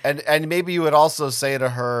 And maybe you would also say to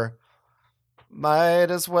her,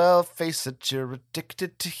 might as well face it, you're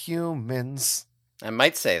addicted to humans. I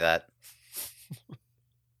might say that.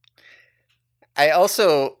 I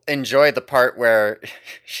also enjoy the part where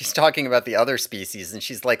she's talking about the other species, and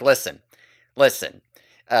she's like, listen,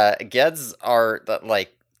 Geds are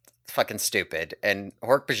like fucking stupid, and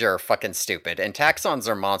Hork-Bajir are fucking stupid, and taxons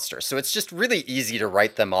are monsters. So it's just really easy to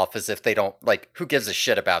write them off as if they don't, like, who gives a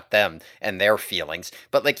shit about them and their feelings.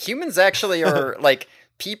 But like humans actually are like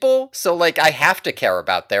people, so like I have to care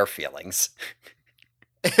about their feelings.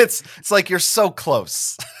 It's like you're so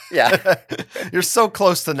close. Yeah. You're so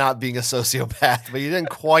close to not being a sociopath, but you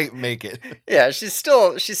didn't quite make it. Yeah, she's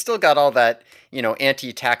still got all that,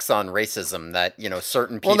 anti-taxon racism that,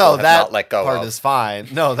 certain Well, people no, have not that let go part of. is fine.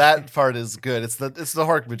 No, that part is good. It's the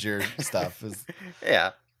Hork-Bajir stuff.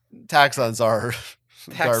 Yeah. Taxons are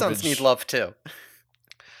Taxons need garbage. love too.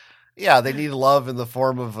 Yeah, they need love in the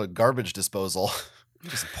form of a garbage disposal.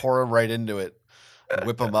 Just pour them right into it,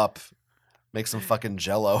 whip them up, make some fucking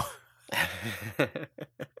jello.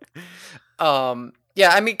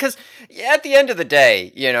 Yeah, I mean, because at the end of the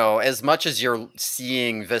day, as much as you're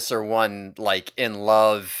seeing Visser 1, like, in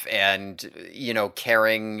love and,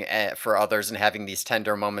 caring for others and having these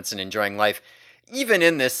tender moments and enjoying life, even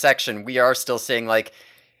in this section, we are still seeing, like,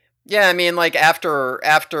 yeah, I mean, like,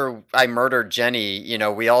 after I murdered Jenny,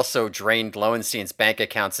 we also drained Lowenstein's bank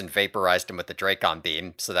accounts and vaporized him with the Dracon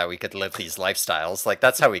beam so that we could live these lifestyles. Like,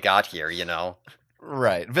 that's how we got here.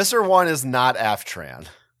 Right. Visser 1 is not Aftran.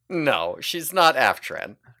 No, she's not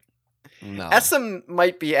Aftran. No. Essam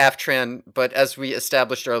might be Aftran, but as we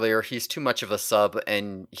established earlier, he's too much of a sub,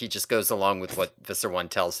 and he just goes along with what Visser 1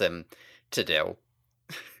 tells him to do.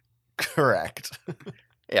 Correct.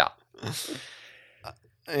 Yeah.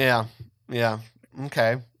 Yeah. Yeah.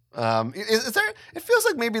 Okay. Is there? It feels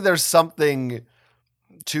like maybe there's something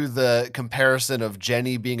to the comparison of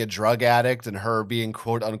Jenny being a drug addict and her being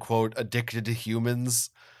quote unquote addicted to humans.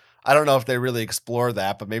 I don't know if they really explore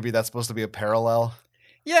that, but maybe that's supposed to be a parallel.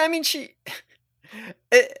 Yeah, I mean,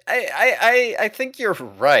 I think you're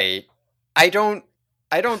right. I don't.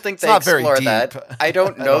 I don't think It's they not very explore deep. that. I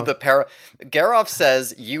don't I know don't. the Garoff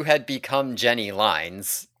says you had become Jenny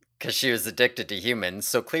Lines because she was addicted to humans.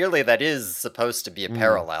 So clearly, that is supposed to be a Mm.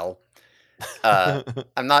 parallel.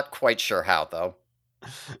 I'm not quite sure how though.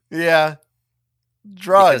 Yeah.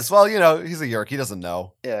 Drugs. Because Well, he's a Yerk. He doesn't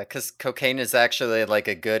know. Yeah, because cocaine is actually like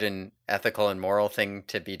a good and ethical and moral thing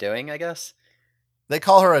to be doing, I guess. They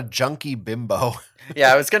call her a junkie bimbo.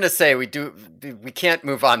 Yeah, I was gonna say we can't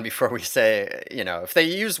move on before we say, if they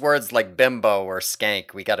use words like bimbo or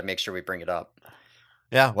skank, we got to make sure we bring it up.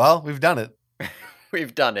 Yeah, well, we've done it.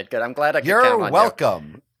 We've done it. Good. I'm glad I could You're count on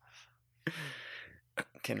welcome. you.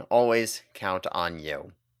 Can always count on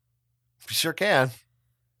you. Sure can.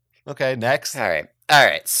 Okay, next. All right. All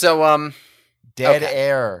right. So Dead okay.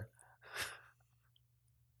 air.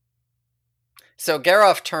 So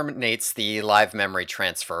Garoff terminates the live memory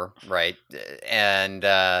transfer, right? And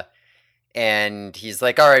he's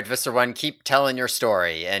like, "All right, Visser 1, keep telling your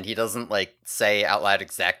story." And he doesn't like say out loud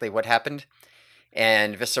exactly what happened.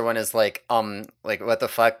 And Visser 1 is like, what the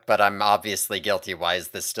fuck? But I'm obviously guilty. Why is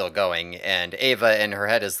this still going? And Ava in her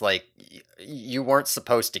head is like, you weren't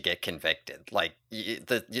supposed to get convicted. Like,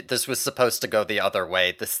 this was supposed to go the other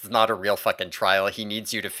way. This is not a real fucking trial. He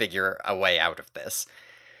needs you to figure a way out of this.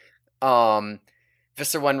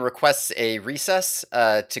 Visser 1 requests a recess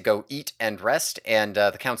to go eat and rest, and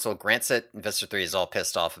the council grants it. Visser 3 is all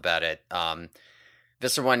pissed off about it.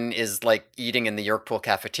 Visser 1 is like eating in the Yorkpool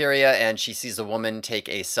cafeteria, and she sees a woman take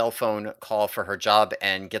a cell phone call for her job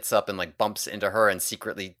and gets up and like bumps into her and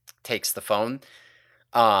secretly takes the phone.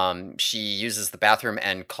 She uses the bathroom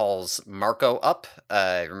and calls Marco up.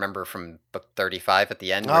 Remember from book 35 at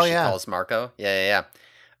the end where Oh she yeah. calls Marco? Yeah.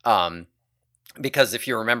 Because if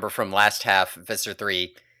you remember from last half, Visser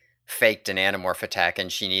 3 faked an Animorph attack, and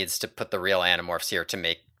she needs to put the real Animorphs here to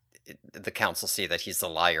make the council see that he's a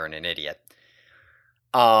liar and an idiot.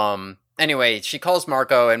 Anyway, she calls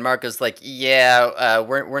Marco, and Marco's like, "Yeah,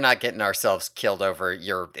 we're not getting ourselves killed over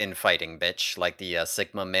your infighting, bitch, like the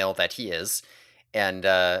Sigma male that he is." And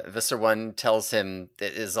Visser One tells him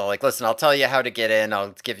is all like, "Listen, I'll tell you how to get in.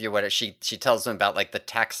 I'll give you what she tells him about like the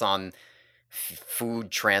tax on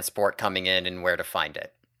food transport coming in and where to find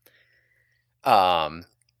it." Um,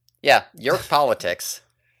 yeah, York politics.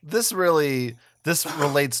 This really this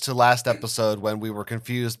relates to last episode when we were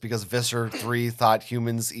confused because Visser 3 thought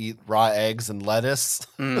humans eat raw eggs and lettuce.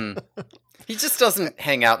 Mm. He just doesn't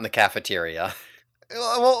hang out in the cafeteria.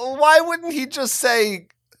 Well, why wouldn't he just say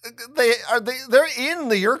they're in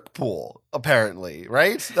the Yerk pool apparently,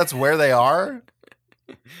 right? That's where they are.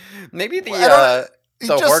 Maybe He the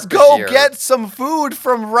just go Hork-Bajir. get some food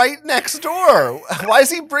from right next door. Why is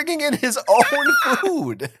he bringing in his own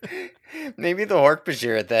food? Maybe the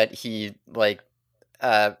Hork-Bajir that he like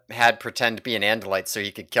had pretend to be an Andalite so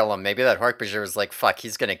he could kill him. Maybe that Hork-Bajir was like, "Fuck,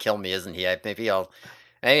 he's gonna kill me, isn't he?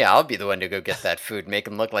 I'll be the one to go get that food, make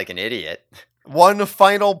him look like an idiot." One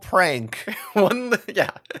final prank. Yeah,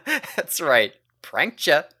 that's right. Pranked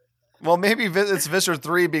ya. Well, maybe it's Visser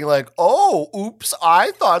 3 being like, oh, oops, I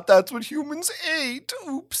thought that's what humans ate.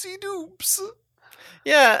 Oopsie doops.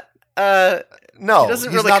 Yeah, No, he doesn't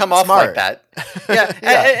he's really not come off smart. like that. Yeah,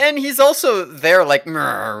 Yeah. and he's also there like when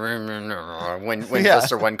Yeah.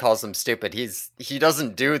 Visser One calls him stupid. He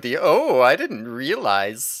doesn't do the "oh, I didn't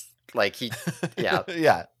realize" like he. Yeah,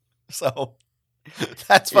 Yeah. So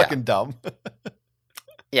that's yeah, fucking dumb.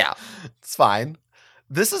 yeah. It's fine.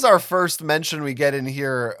 This is our first mention we get in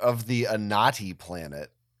here of the Anati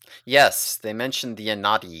planet. Yes, they mentioned the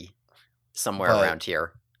Anati somewhere But- around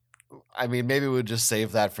here. I mean, maybe we'd just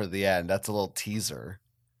save that for the end. That's a little teaser.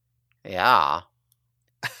 Yeah.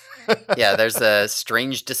 Yeah, there's a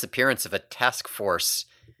strange disappearance of a task force,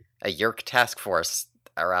 a Yerk task force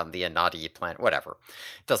around the Anati planet. Whatever.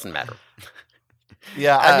 Doesn't matter.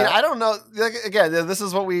 Yeah, I mean, I don't know. Like, again, this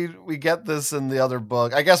is what we get this in the other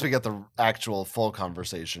book. I guess we get the actual full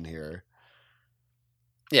conversation here.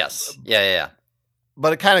 Yes. Yeah.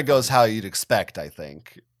 But it kind of goes how you'd expect, I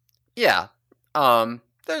think. Yeah.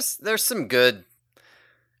 There's some good.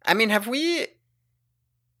 I mean, have we?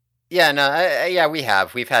 Yeah, no, yeah, we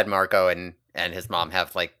have. We've had Marco and his mom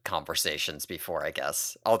have like conversations before, I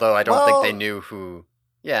guess. Although I don't think they Well- knew who.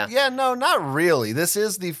 Yeah. Yeah, no, not really. This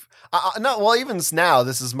is the no. Well, even now,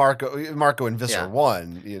 this is Marco and Visser Yeah.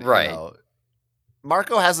 1. You Right. know.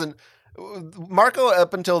 Marco hasn't. Marco,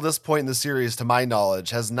 up until this point in the series, to my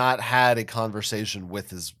knowledge, has not had a conversation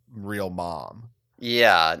with his real mom.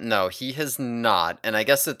 Yeah, no, he has not. And I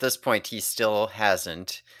guess at this point he still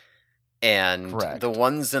hasn't. And Correct. the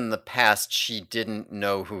ones in the past, she didn't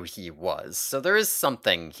know who he was. So there is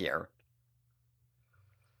something here.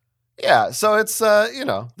 Yeah, so it's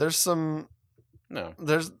there's some No.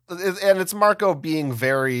 and it's Marco being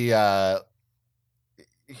very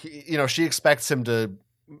she expects him to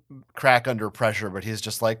crack under pressure, but he's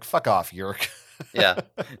just like, fuck off, Yerk. Yeah.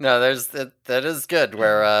 No, that is good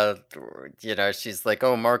where she's like,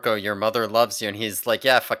 "Oh, Marco, your mother loves you." And he's like,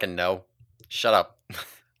 "Yeah, fucking no. Shut up."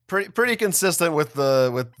 Pretty consistent with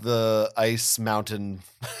the ice mountain.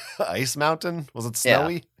 Ice mountain? Was it Yeah.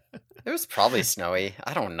 snowy? It was probably snowy.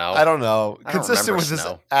 I don't know. I don't know. I don't Consistent remember with his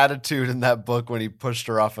snow. attitude in that book when he pushed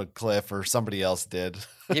her off a cliff, or somebody else did.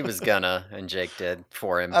 He was gonna, and Jake did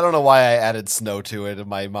for him. I don't know why I added snow to it in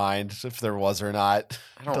my mind, if there was or not.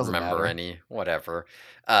 I don't Doesn't remember matter. any. Whatever.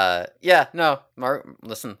 Yeah, no.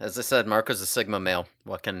 Listen, as I said, Marco's a Sigma male.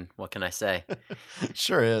 What can I say?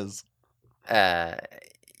 Sure is.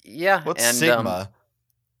 Yeah. What's and, Sigma?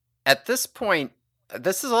 At this point,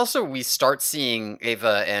 this is also we start seeing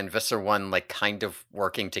Ava and Visser One like kind of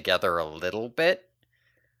working together a little bit.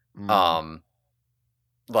 Mm.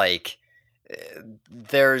 Like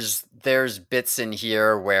there's bits in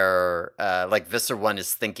here where like Visser 1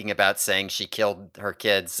 is thinking about saying she killed her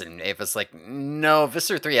kids, and Ava's like, "No,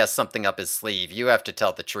 Visser 3 has something up his sleeve. You have to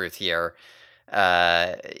tell the truth here."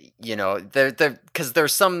 Because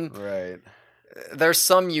there's some Right.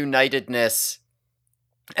 unitedness,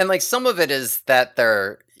 and like some of it is that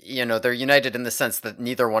they're united in the sense that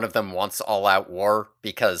neither one of them wants all out war,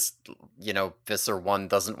 because Visser 1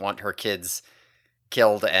 doesn't want her kids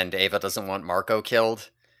killed and Ava doesn't want Marco killed.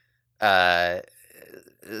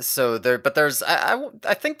 So there, but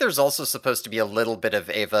I think there's also supposed to be a little bit of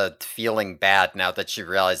Ava feeling bad now that she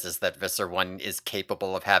realizes that Visser One is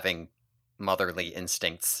capable of having motherly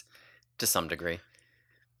instincts to some degree.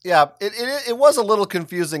 Yeah, it was a little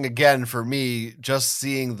confusing again for me, just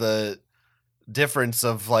seeing the difference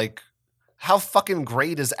of like how fucking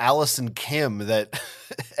great is Allison Kim that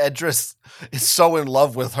Edris is so in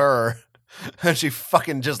love with her and she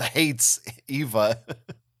fucking just hates Eva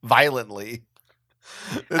violently.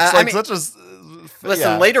 It's I like mean, such a listen.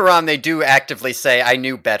 yeah, Later on, they do actively say, "I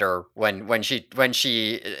knew better." When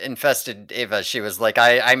she infested Ava, she was like,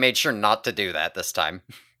 "I made sure not to do that this time."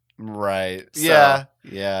 right. So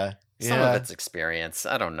Yeah. some of it's experience.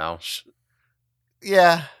 I don't know.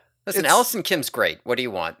 Yeah. Listen, It's Allison Kim's great. What do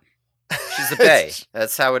you want? She's a bae. it's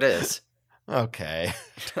That's how it is. okay.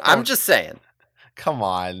 I'm Don't just saying. come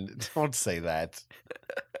on. Don't say that.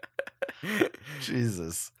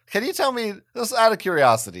 Jesus. Can you tell me, just out of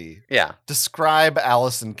curiosity, Yeah. describe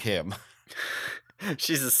Allison Kim?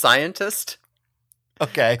 She's a scientist.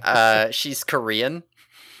 Okay. She's Korean.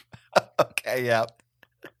 Okay, yeah.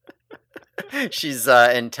 She's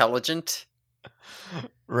intelligent.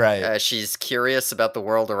 Right. She's curious about the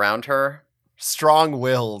world around her.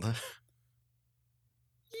 Strong-willed.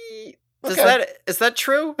 Okay. Is that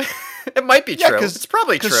true? It might be Yeah, true. It's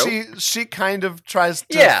probably because true. she kind of tries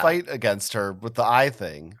to Yeah. fight against her with the eye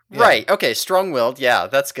thing. Yeah. Right. Okay. Strong-willed. Yeah,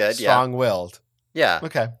 that's good. Strong-willed. Yeah.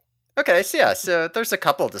 Okay. Okay. So yeah. So there's a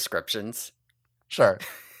couple descriptions. Sure.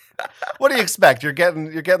 What do you expect? You're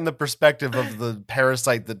getting the perspective of the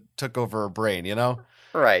parasite that took over her brain, you know?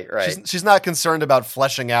 Right. She's not concerned about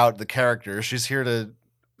fleshing out the character. She's here to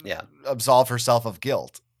absolve herself of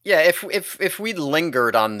guilt. Yeah, if we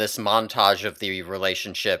lingered on this montage of the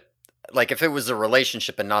relationship, like if it was a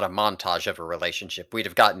relationship and not a montage of a relationship, we'd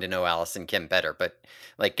have gotten to know Allison Kim better. But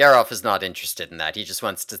like Garoff is not interested in that. He just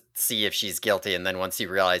wants to see if she's guilty, and then once he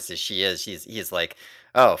realizes she is, he's like,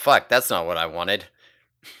 oh fuck, that's not what I wanted.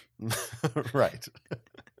 Right.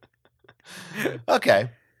 Okay.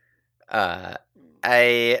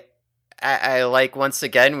 I like once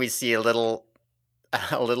again we see a little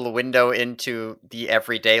window into the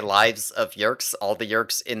everyday lives of Yerks. All the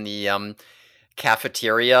Yerks in the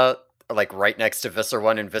cafeteria, like right next to Visser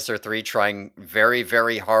 1 and Visser 3, trying very,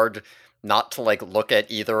 very hard not to like look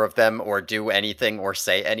at either of them or do anything or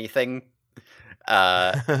say anything.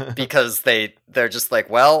 Because they're just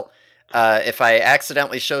like, well, if I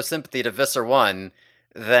accidentally show sympathy to Visser 1,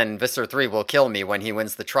 then Visser 3 will kill me when he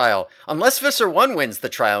wins the trial. Unless Visser 1 wins the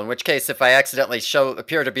trial, in which case, if I accidentally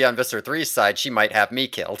appear to be on Visser 3's side, she might have me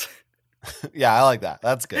killed. Yeah, I like that.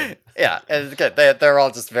 That's good. Yeah, it's good. They're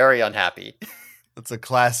all just very unhappy. It's a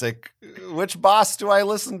classic. Which boss do I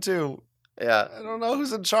listen to? Yeah. I don't know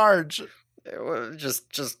who's in charge.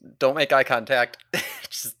 Just don't make eye contact.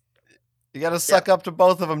 Just, you gotta suck up to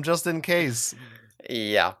both of them just in case.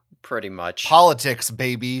 Yeah, pretty much. Politics,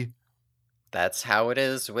 baby. That's how it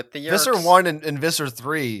is with the Yerks. Visser 1 and Visser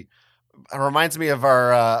 3 reminds me of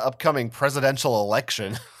our upcoming presidential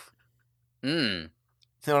election. Hmm. You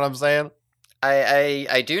know what I'm saying?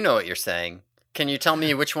 I do know what you're saying. Can you tell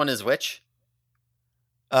me which one is which?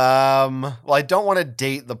 Well, I don't want to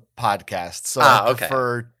date the podcast, so I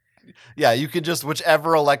prefer. Okay. Yeah, you can just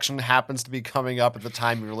whichever election happens to be coming up at the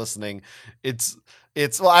time you're listening. It's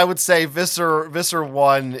well, I would say Visser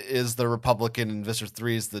 1 is the Republican and Visser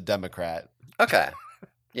 3 is the Democrat. Okay.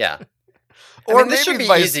 Yeah. Or this should be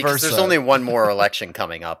easy because there's only one more election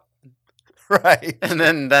coming up. Right. And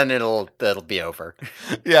then it'll be over.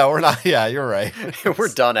 Yeah, we're not. Yeah, you're right. We're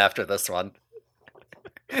done after this one.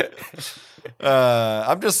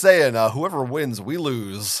 I'm just saying, whoever wins, we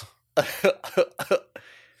lose.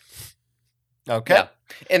 Okay. Yeah.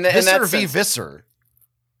 Visser v. Visser.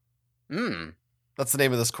 Hmm. That's the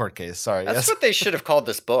name of this court case. Sorry. That's what they should have called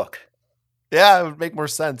this book. Yeah, it would make more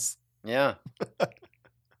sense. Yeah.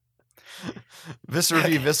 Visser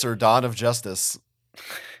v. Visser, Dawn of Justice.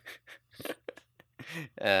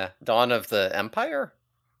 Dawn of the Empire?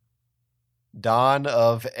 Dawn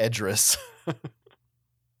of Edris.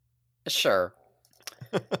 Sure.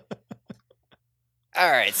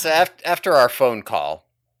 All right, so after our phone call,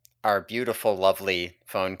 our beautiful, lovely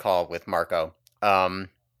phone call with Marco,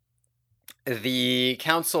 the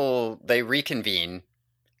council, they reconvene,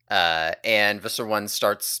 and Visser 1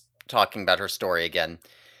 starts talking about her story again.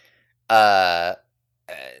 All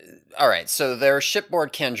right, so their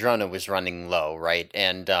shipboard Kandrona was running low, right?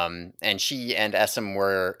 And she and Essem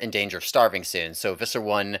were in danger of starving soon. So Visser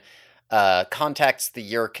 1 contacts the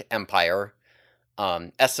Yerk Empire.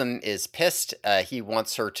 Essem is pissed. He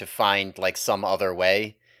wants her to find like some other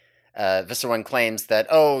way. Visser One claims that,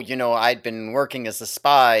 oh, I'd been working as a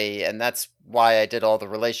spy, and that's why I did all the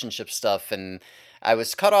relationship stuff, and I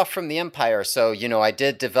was cut off from the Empire, so, I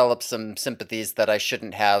did develop some sympathies that I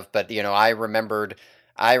shouldn't have, but, I remembered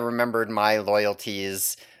my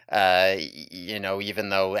loyalties, even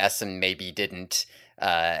though Essen maybe didn't.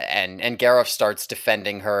 And Gareth starts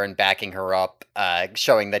defending her and backing her up,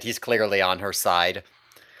 showing that he's clearly on her side.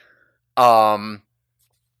 Um,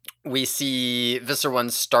 we see Visser One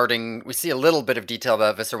starting. We see a little bit of detail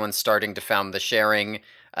about Visser One starting to found the sharing.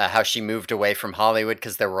 How she moved away from Hollywood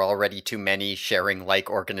because there were already too many sharing-like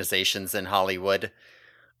organizations in Hollywood.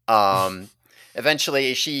 Um,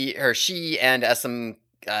 Eventually, she and Essam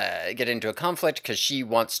get into a conflict because she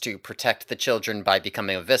wants to protect the children by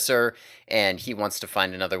becoming a Visser, and he wants to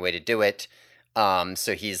find another way to do it.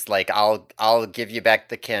 So he's like, "I'll give you back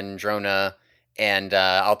the Kendrona, and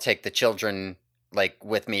I'll take the children like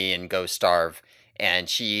with me and go starve." And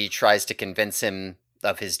she tries to convince him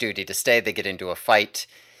of his duty to stay. They get into a fight,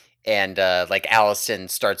 and like Allison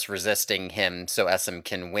starts resisting him so Essam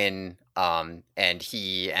can win. And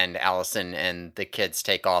he and Allison and the kids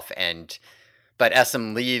take off, but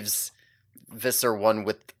Essam leaves Visser One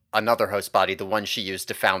with another host body, the one she used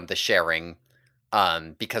to found the sharing,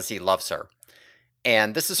 because he loves her.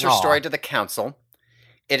 And this is her Aw. story to the council.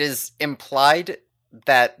 It is implied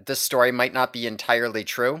that this story might not be entirely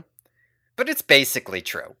true, but it's basically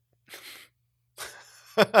true.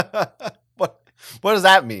 What does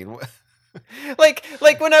that mean? Like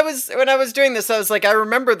when I was doing this, I was like, I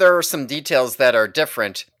remember there are some details that are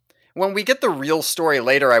different. When we get the real story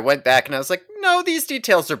later, I went back and I was like, no, these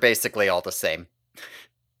details are basically all the same.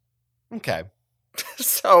 Okay.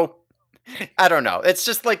 So, I don't know. It's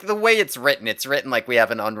just like the way it's written. It's written like we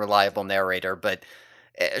have an unreliable narrator, but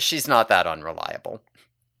she's not that unreliable.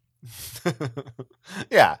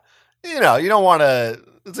 Yeah. You don't want to.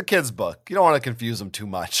 It's a kid's book. You don't want to confuse them too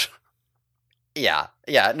much. Yeah,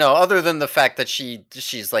 yeah. No, other than the fact that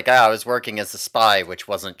she's like, I was working as a spy, which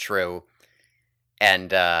wasn't true,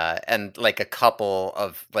 and like a couple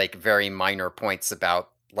of like very minor points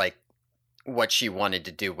about like what she wanted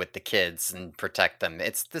to do with the kids and protect them.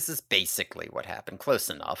 This is basically what happened. Close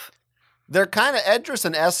enough. They're kind of Edris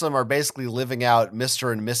and Essam are basically living out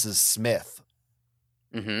Mr. and Mrs. Smith.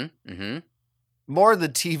 Mm-hmm. Mm-hmm. More the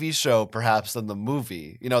TV show perhaps than the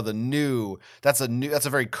movie. That's a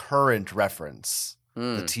very current reference. The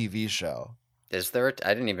Hmm. TV show. Is there?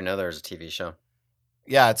 I didn't even know there was a TV show.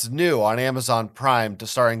 Yeah, it's new on Amazon Prime,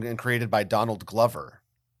 starring and created by Donald Glover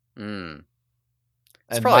Hmm.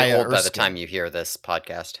 It's and probably Maya old by the Erskine. time you hear this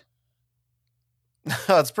podcast.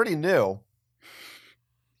 It's pretty new.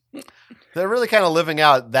 They're really kind of living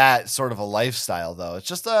out that sort of a lifestyle, though. It's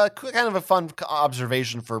just kind of a fun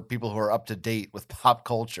observation for people who are up to date with pop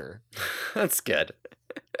culture. That's good.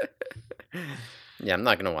 Yeah, I'm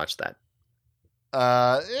not gonna watch that.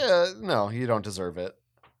 Yeah, no, you don't deserve it.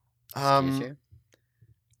 Excuse you.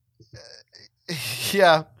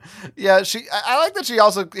 Yeah, yeah. I like that she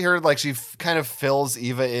also here, like she kind of fills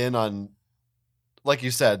Eva in on, like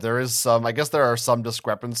you said, there is some. I guess there are some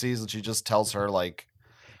discrepancies, and she just tells her like,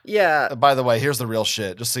 Yeah, by the way, here's the real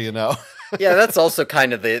shit, just so you know. yeah. That's also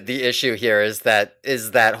kind of the issue here is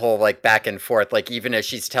that whole like back and forth. Like even as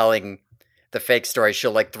she's telling the fake story,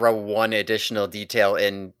 she'll like throw one additional detail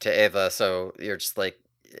into Eva, so you're just like,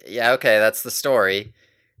 yeah, okay, that's the story,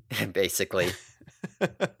 basically.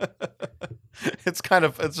 It's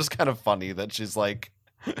just kind of funny that she's like,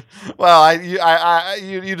 well,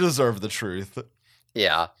 you deserve the truth.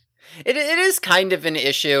 Yeah, it is kind of an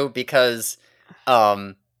issue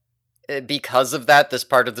um, because of that, this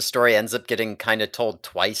part of the story ends up getting kind of told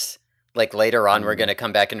twice. Like later on, we're Mm, gonna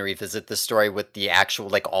come back and revisit this story with the actual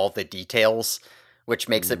like all the details, which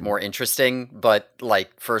makes it mm. more interesting. But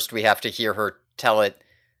like first, we have to hear her tell it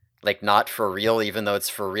like not for real, even though it's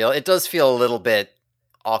for real. It does feel a little bit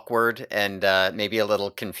awkward and maybe a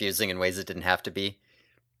little confusing in ways it didn't have to be.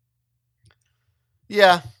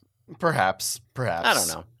 Yeah, perhaps, I don't perhaps.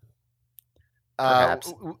 know.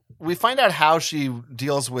 Perhaps. We find out how she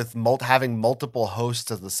deals with having multiple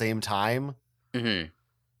hosts at the same time, Hmm.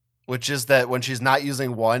 which is that when she's not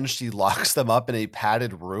using one, she locks them up in a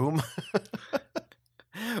padded room.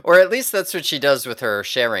 Or at least that's what she does with her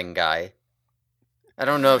sharing guy. I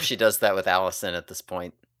don't know if she does that with Allison at this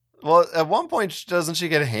point. Well, at one point, doesn't she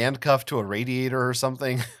get handcuffed to a radiator or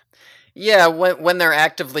something? Yeah, when they're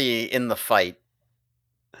actively in the fight,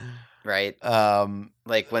 right? Um,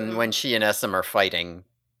 Like when she and Essam are fighting,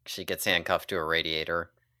 she gets handcuffed to a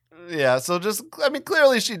radiator. yeah, so I mean,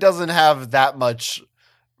 clearly she doesn't have that much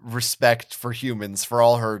respect for humans for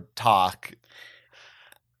all her talk.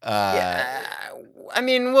 Uh, Yeah, I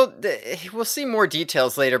mean, we'll see more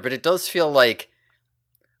details later, but it does feel like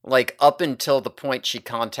up until the point she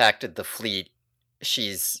contacted the fleet,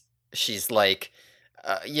 she's she's like,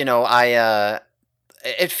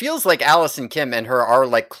 it feels like Allison Kim and her are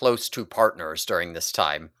like close to partners during this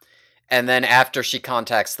time. And then after she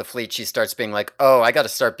contacts the fleet, she starts being like, "Oh, I got to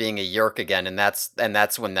start being a Yerk again," and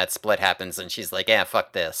that's when that split happens, and she's like, "Yeah,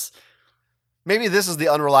 fuck this." Maybe this is the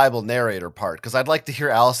unreliable narrator part, because I'd like to hear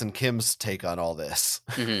Allison Kim's take on all this.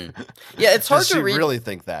 Yeah, it's hard Does to she read. really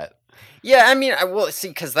think that? Yeah, I mean, I will see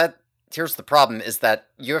because that here's the problem is that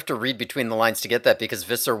you have to read between the lines to get that because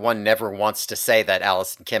Visser one never wants to say that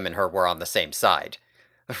Allison Kim and her were on the same side,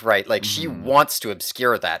 right? Like she Mhm. wants to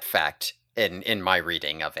obscure that fact in my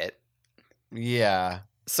reading of it. Yeah.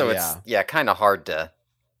 So it's Yeah. yeah, kind of hard to.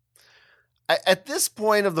 At this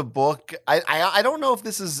point of the book, I don't know if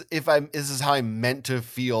this is how I'm meant to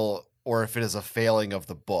feel or if it is a failing of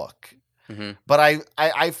the book. Mhm, But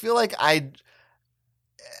I feel like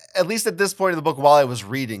at least at this point of the book while I was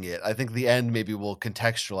reading it, I think the end maybe will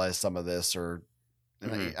contextualize some of this, or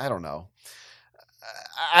mhm, I don't know.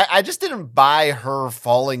 I just didn't buy her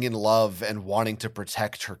falling in love and wanting to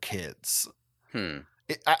protect her kids. hmm,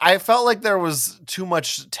 I felt like there was too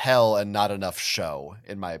much tell and not enough show,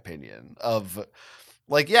 in my opinion. Of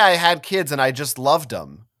like, yeah, I had kids and I just loved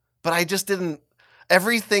them, but I just didn't.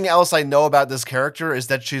 Everything else I know about this character is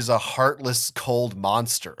that she's a heartless, cold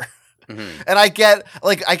monster. mhm. And I guess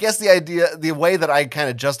the way that I kind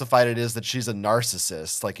of justified it is that she's a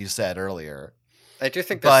narcissist, like you said earlier. I do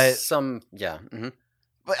think there's But some, yeah. Mhm,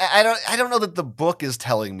 I don't know that the book is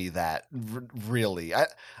telling me that really. I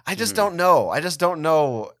just mhm, don't know. I just don't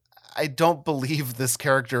know. I don't believe this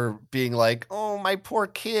character being like, "Oh, my poor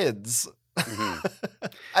kids." mhm.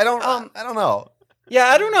 Um, I don't know. yeah,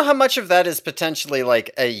 I don't know how much of that is potentially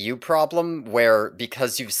like a you problem, where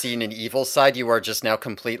because you've seen an evil side, you are just now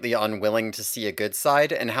completely unwilling to see a good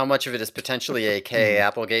side, and how much of it is potentially a K.A. Mhm.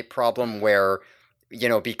 Applegate problem, where,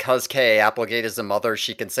 because K.A. Applegate is a mother,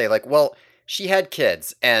 she can say, like, well, she had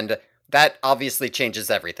kids, and that obviously changes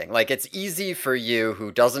everything. Like, it's easy for you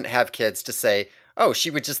who doesn't have kids to say, oh, she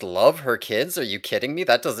would just love her kids? Are you kidding me?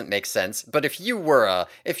 That doesn't make sense. But if you were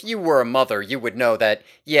a mother, you would know that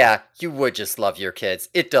yeah, you would just love your kids.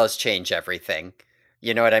 It does change everything.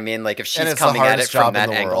 You know what I mean? Like if And she's it's the coming at it hardest from job in that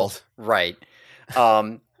the angle. world. Right.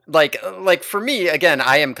 Like for me again,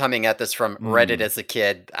 I am coming at this from Reddit Mm. as a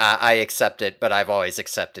kid. I accept it, but I've always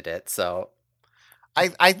accepted it. So,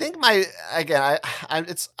 I think my again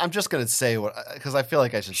I'm just gonna say what, because I feel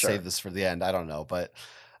like I should save sure. this for the end. I don't know, but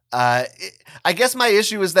I guess my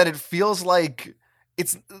issue is that it feels like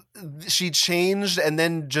it's she changed and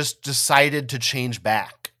then just decided to change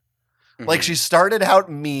back. Like she Mhm. started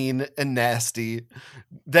out mean and nasty,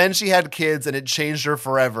 then she had kids and it changed her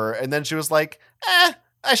forever, and then she was like,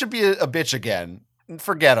 I should be a bitch again.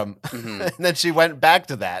 Forget them. Mhm. And then she went back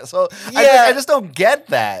to that. So I Yeah, just don't get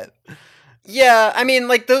that. yeah, I mean,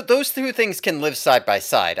 like those two things can live side by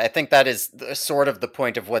side. I think that is sort of the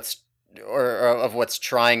point of or of what's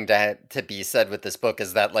trying to be said with this book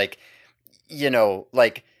is that like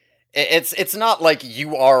like it's not like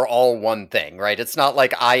you are all one thing, right? It's not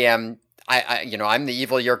like I'm the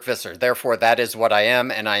evil Yerk Visser, therefore that is what I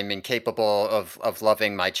am, and I'm incapable of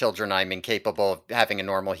loving my children. I'm incapable of having a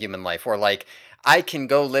normal human life, or like I can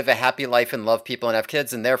go live a happy life and love people and have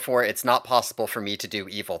kids, and therefore it's not possible for me to do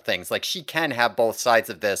evil things. Like she can have both sides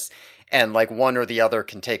of this, and like one or the other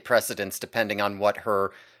can take precedence depending on what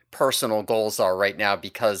her personal goals are right now,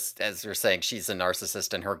 because as you're saying, she's a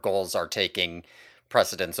narcissist and her goals are taking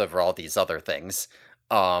precedence over all these other things.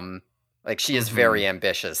 Um, like she is Hmm. very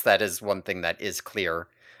ambitious. That is one thing that is clear.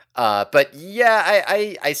 But yeah,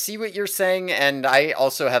 I see what you're saying, and I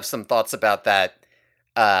also have some thoughts about that.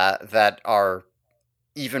 That are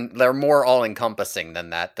they're more all encompassing than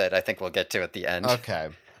that. That I think we'll get to at the end. Okay.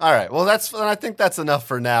 All right. Well, I think that's enough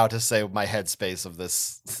for now to say my headspace of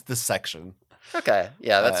this section, Okay,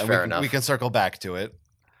 yeah, that's and fair we enough. can circle back to it.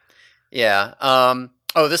 Yeah.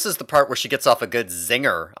 Oh, this is the part where she gets off a good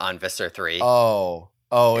zinger on Visser 3. Oh,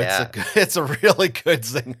 Yeah. it's a really good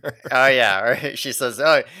zinger. Oh yeah, right. She says,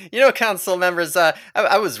 "Oh, council members, I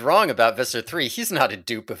was wrong about Visser 3. He's not a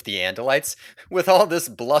dupe of the Andalites. With all this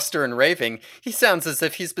bluster and raving, he sounds as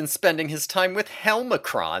if he's been spending his time with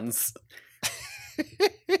Helmacrons."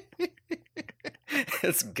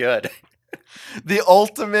 It's good. The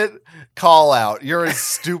ultimate call out. You're as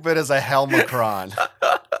stupid as a Helmacron.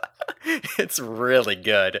 It's really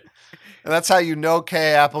good. And that's how you know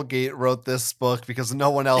Kay Applegate wrote this book, because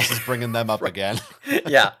no one else is bringing them up Right. again.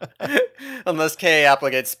 Yeah. Unless Kay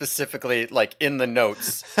Applegate specifically, like, in the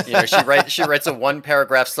notes, she writes a 1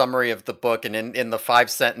 paragraph summary of the book, and in the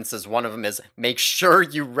 5 sentences, one of them is, make sure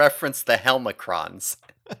you reference the Helmicrons.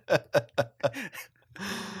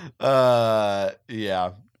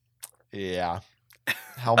 Yeah. Yeah.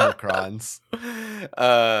 Helmicrons.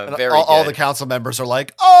 And Very all the good. council members are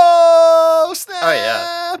like, oh, snap! Oh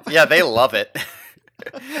yeah. Yeah, they love it.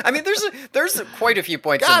 I mean, there's quite a few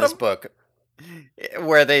points in Got this him. book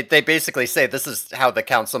where they basically say this is how the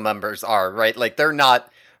council members are, right? Like they're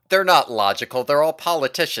not logical. They're all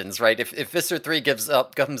politicians, right? If Visser 3 comes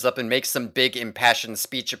up and makes some big impassioned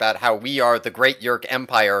speech about how we are the great Yerk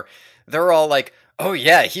Empire, they're all like, "Oh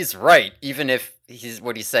yeah, he's right," even if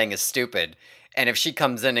what he's saying is stupid. And if she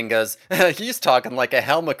comes in and goes, "He's talking like a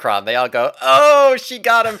Helmicron," they all go, "Oh, she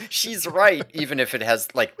got him. She's right," even if it has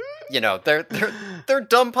like, they're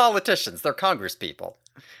dumb politicians. They're Congress people.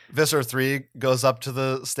 Visser 3 goes up to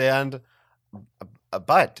the stand.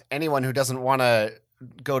 But anyone who doesn't want to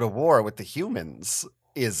go to war with the humans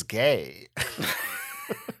is gay.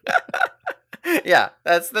 Yeah,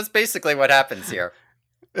 that's basically what happens here.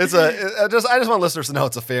 I just want listeners to know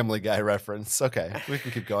it's a Family Guy reference. Okay, we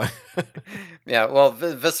can keep going. Yeah, well,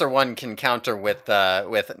 Visser 1 can counter with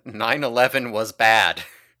 9/11 was bad.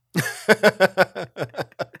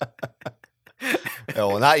 Oh,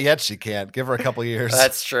 well, not yet. She can't. Give her a couple years.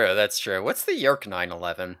 That's true. That's true. What's the Yerk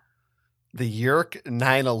 9/11? The Yerk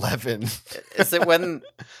 9/11. Is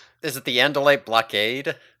it the Andalite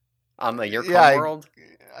blockade on the Yerk Yeah, homeworld?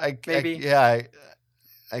 Maybe? I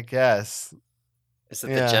guess. Is it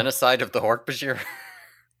the genocide of the Hork-Bajir?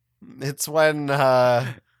 It's when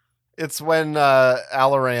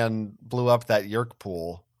Alaran blew up that Yerk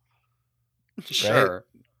pool. Sure. Right?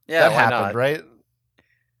 Yeah, that why happened, not? Right?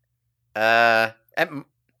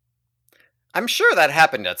 I'm sure that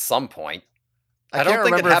happened at some point. I don't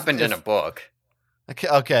think it happened in a book.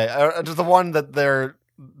 Okay. The one that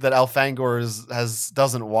Elfangor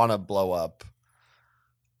doesn't want to blow up.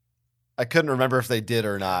 I couldn't remember if they did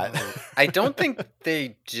or not. I don't think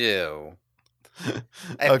they do.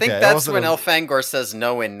 I think that's when Elfangor says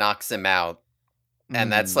no and knocks him out.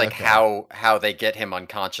 And that's like how they get him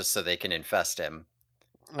unconscious so they can infest him.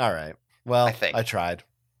 All right. Well, I tried.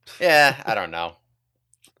 Yeah, I don't know.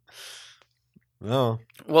 No.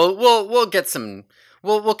 We'll get some.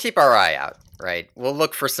 We'll keep our eye out, right? We'll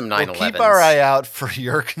look for some 9/11s. We'll keep our eye out for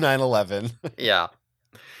Yerk 9/11. Yeah.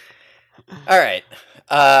 All right.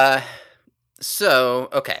 So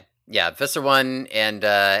okay, yeah, Visser 1 and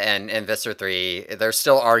Visser 3, they're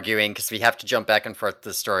still arguing because we have to jump back and forth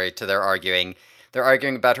the story to their arguing. They're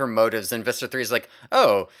arguing about her motives, and Visser 3 is like,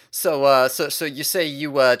 "Oh, so you say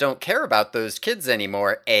you don't care about those kids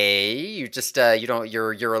anymore, eh? You just you don't.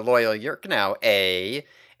 You're a loyal Yerk now, eh?"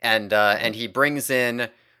 And he brings in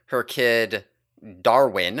her kid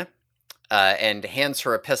Darwin, and hands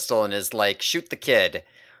her a pistol and is like, "Shoot the kid."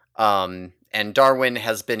 And Darwin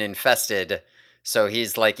has been infested, so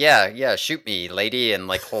he's like, "Yeah, shoot me, lady," and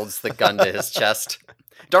like holds the gun to his chest.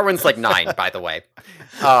 Darwin's like 9, by the way.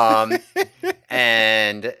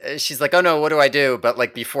 And she's like, "Oh no, what do I do?" But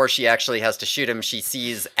like before she actually has to shoot him, she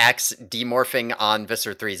sees Axe demorphing on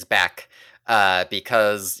Visser 3's back.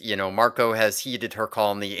 Because Marco has heeded her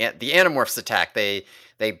call, and the Animorphs attack. They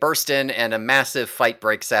burst in, and a massive fight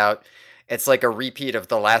breaks out. It's like a repeat of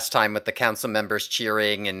the last time with the council members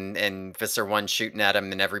cheering and Visser 1 shooting at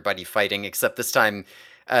him and everybody fighting, except this time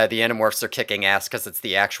the Animorphs are kicking ass because it's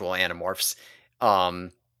the actual Animorphs.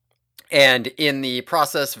 And in the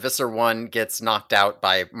process, Visser 1 gets knocked out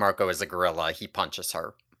by Marco as a gorilla. He punches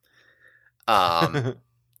her.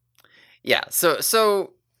 Yeah,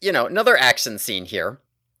 so another action scene here.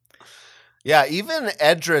 Yeah, even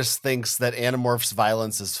Edris thinks that Animorphs'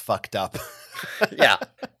 violence is fucked up. Yeah.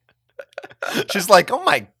 She's like, "Oh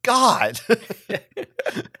my god."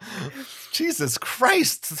 Jesus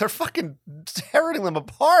Christ, they're fucking tearing them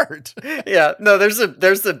apart. Yeah, no, there's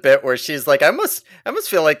a bit where she's like, I must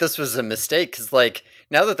feel like this was a mistake, because like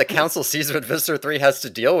now that the council sees what Visser 3 has to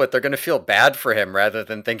deal with, they're going to feel bad for him rather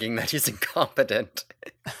than thinking that he's incompetent.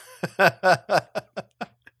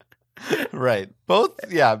 Right. Both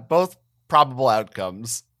probable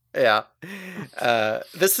outcomes. Yeah.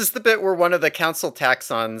 This is the bit where one of the council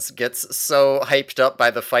taxons gets so hyped up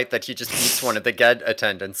by the fight that he just eats one of the Ged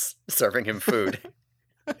attendants serving him food.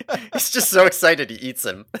 He's just so excited he eats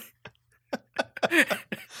him.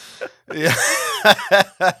 Yeah.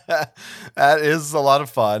 That is a lot of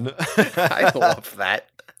fun. I love that.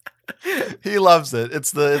 He loves it.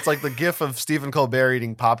 It's like the gif of Stephen Colbert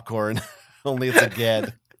eating popcorn, only it's a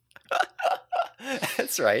Ged.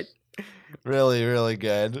 That's right. Really, really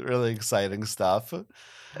good. Really exciting stuff.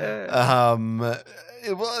 Uh,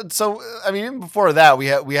 So I mean, even before that, we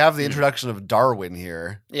have the mhm. introduction of Darwin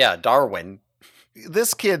here. Yeah, Darwin.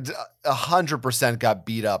 This kid 100% got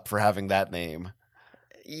beat up for having that name.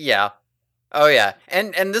 Yeah. Oh yeah.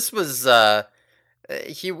 And this was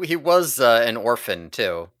he was an orphan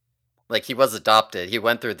too. Like he was adopted. He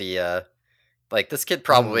went through the like this kid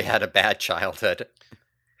probably Mm. had a bad childhood.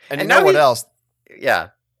 And you And know now what he else? yeah.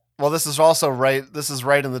 Well, this is also right. This is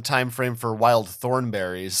right in the time frame for Wild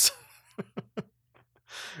Thornberries.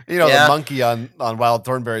 The Yeah, monkey on Wild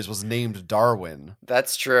Thornberries was named Darwin,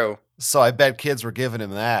 that's true. so I bet kids were giving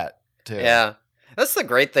him that too. Yeah. That's the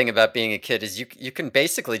great thing about being a kid is you can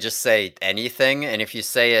basically just say anything, and if you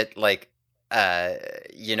say it like uh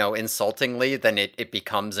insultingly, then it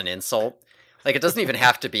becomes an insult. Like it doesn't even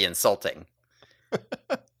have to be insulting.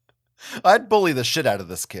 I'd bully the shit out of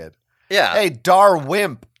this kid. Yeah. Hey, Dar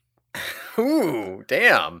Wimp. Ooh,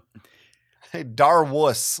 damn. Hey, Dar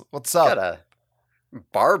Wuss. What's Got up? a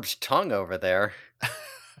barbed tongue over there.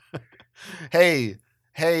 Hey,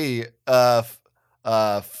 hey.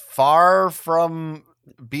 Far from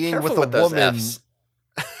being Careful with a with those woman. F's.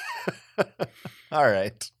 All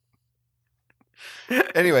right.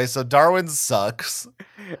 Anyway, so Darwin sucks,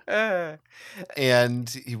 Uh, and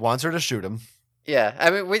he wants her to shoot him. yeah, I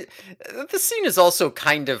mean, the scene is also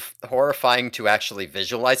kind of horrifying to actually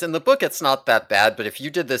visualize. In the book, it's not that bad, but if you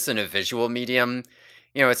did this in a visual medium,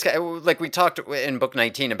 it's like we talked in book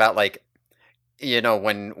 19 about like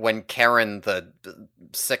when Karen the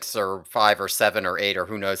 6 or 5 or 7 or 8 or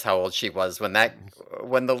who knows how old she was when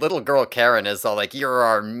the little girl Karen is all like you're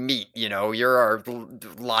our meat, you're our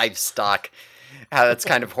livestock. How that's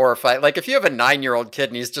kind of horrifying. Like if you have a 9-year-old kid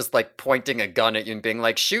and he's just like pointing a gun at you and being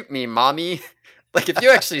like shoot me mommy, like if you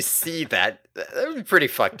actually see that would be pretty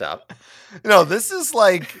fucked up. This is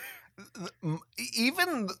like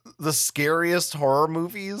even the scariest horror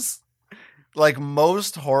movies. Like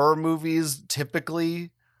most horror movies,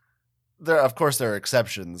 typically, of course there are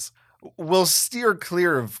exceptions, will steer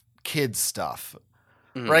clear of kids stuff,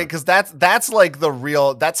 right? Mhm. Because that's like the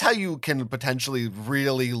real. That's how you can potentially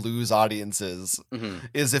really lose audiences. Mhm.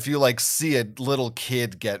 Is if you like see a little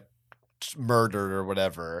kid get murdered or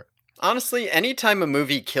whatever. Honestly, anytime a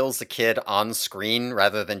movie kills a kid on screen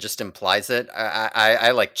rather than just implies it,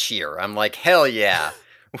 I like cheer. I'm like, hell yeah.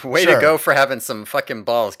 Way to Sure, go for having some fucking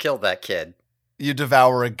balls. Kill that kid. you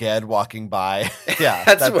devour a Ged walking by. Yeah,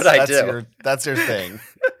 That's what that's I that's do. your thing.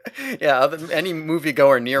 Yeah, any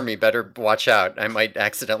moviegoer near me better watch out. I might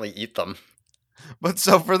accidentally eat them. But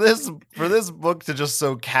so for this book to just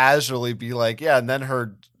so casually be like, yeah, and then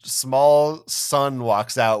her small son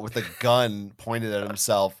walks out with a gun pointed at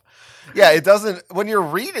himself. Yeah, it doesn't when you're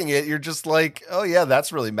reading it, you're just like, oh yeah,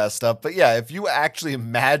 that's really messed up. But yeah, if you actually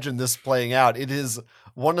imagine this playing out, it is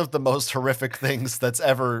one of the most horrific things that's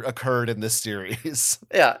ever occurred in this series.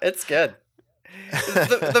 Yeah, it's good.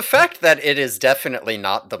 The fact that it is definitely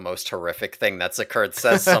not the most horrific thing that's occurred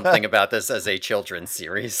says something about this as a children's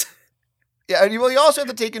series. Yeah, and you also have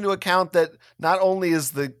to take into account that not only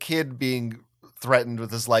is the kid being threatened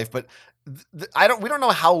with his life, but we don't know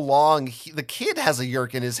how long the kid has a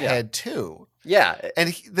yerk in his Yeah. head too, Yeah. and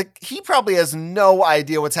he probably has no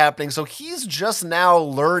idea what's happening. So he's just now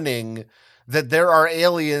learning that there are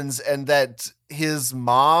aliens and that his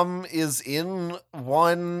mom is in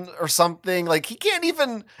one or something. Like he can't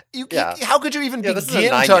even. Yeah. How could you even Yeah, this is a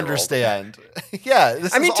begin to 9-year-old. understand? Yeah,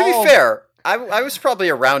 this I is mean, to be all. fair, I was probably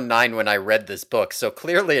around 9 when I read this book, so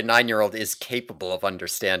clearly a 9-year-old is capable of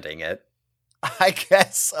understanding it. I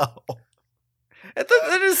guess so.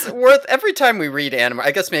 It is worth every time we read anime.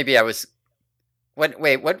 I guess maybe I was.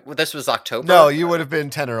 Wait, what? This was No, October? you would have been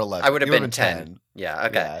 10 or 11. I would have You would been have 10. been 10. Yeah,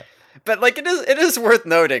 okay. Yeah. But like it is worth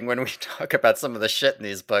noting when we talk about some of the shit in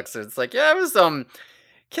these books. It's like, yeah, it was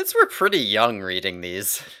kids were pretty young reading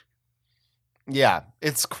these. Yeah.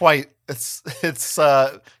 It's Kay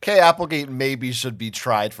Applegate maybe should be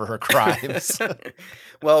tried for her crimes.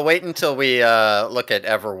 Well, wait until we look at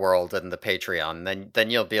Everworld and the Patreon. Then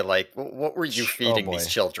you'll be like, what were you Oh feeding these boy.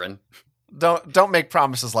 children? Don't make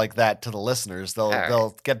promises like that to the listeners. They'll All right.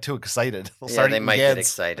 they'll get too excited. They'll Yeah, start they eating might get heads.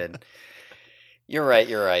 excited. You're right.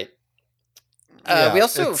 You're right. Yeah, We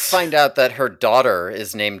also it's find out that her daughter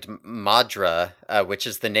is named Madra, which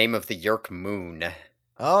is the name of the Yerk moon.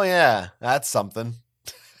 Oh yeah, that's something.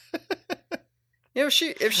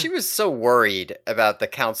 If she was so worried about the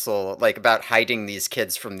council, like about hiding these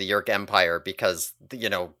kids from the Yerk Empire because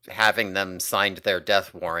having them signed their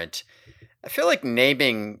death warrant, I feel like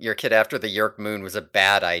naming your kid after the Yerk moon was a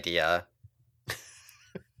bad idea.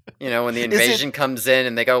 When the Is it? invasion comes in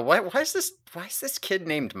and they go, why is this kid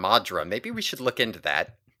named Madra? Maybe we should look into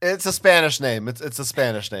that. It's a Spanish name. It's a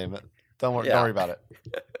Spanish name. Don't Yeah. worry about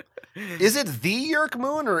it. Is it the Yerk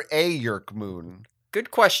Moon or a Yerk Moon?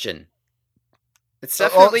 Good question. It's Oh,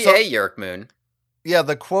 definitely so a Yerk moon. yeah,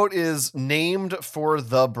 the quote is named for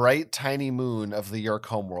the bright tiny moon of the Yerk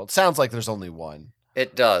homeworld. Sounds like there's only one.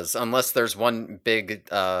 It does, unless there's one big,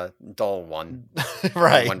 dull one and one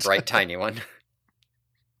Right. bright, tiny one.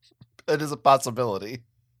 It is a possibility.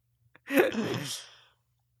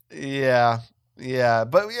 Yeah. Yeah.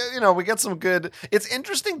 But, we get some good. It's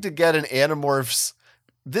interesting to get an Animorphs.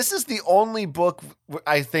 This is the only book,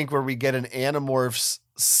 I think, where we get an Animorphs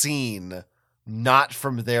scene not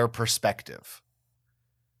from their perspective.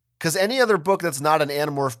 Because any other book that's not an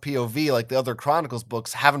Animorph POV, like the other Chronicles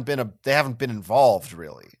books, haven't been involved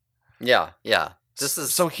really. Yeah.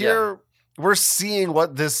 So here we're seeing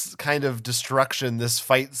what this kind of destruction, this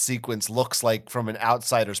fight sequence looks like from an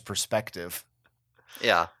outsider's perspective.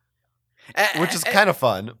 Yeah. Which is kind of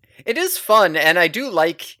fun. It is fun, and I do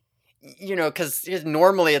like, because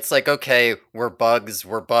normally it's like, okay, we're bugs.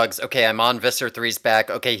 Okay, I'm on Visser 3's back.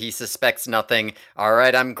 Okay, he suspects nothing. All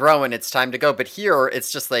right, I'm growing. It's time to go. But here,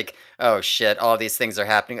 it's just like, oh shit, all these things are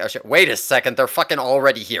happening. Oh shit, wait a second, they're fucking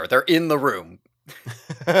already here. They're in the room.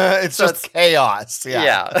 It's So just chaos.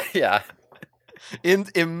 Yeah. In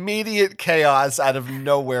immediate chaos out of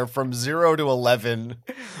nowhere from 0 to 11.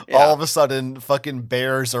 Yeah. All of a sudden, fucking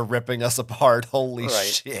bears are ripping us apart. Holy Right.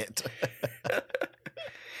 shit.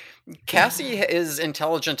 Cassie is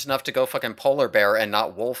intelligent enough to go fucking polar bear and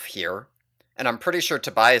not wolf here. And I'm pretty sure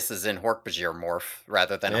Tobias is in Hork-Bajir morph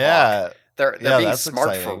rather than Hawk. They're being that's smart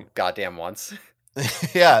exciting. for goddamn once.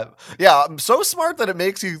 Yeah. I'm so smart that it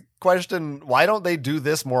makes you question, why don't they do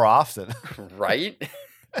this more often? Right?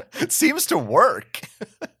 It seems to work.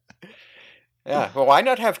 Yeah. Well, why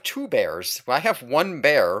not have two bears? Why have one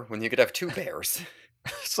bear when you could have two bears?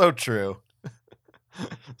 So true.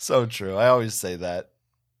 So true. I always say that.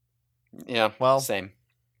 Yeah. Well. Same.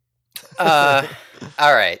 All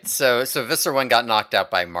right. So Visser 1 got knocked out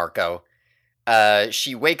by Marco.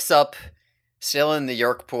 She wakes up still in the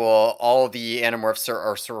York pool. All the Animorphs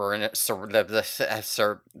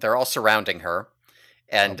they're all surrounding her.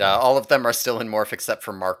 And all of them are still in morph except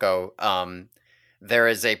for Marco. There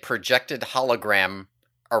is a projected hologram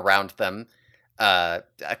around them.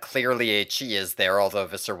 Clearly a chi is there, although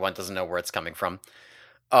Visser 1 doesn't know where it's coming from.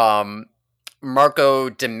 Marco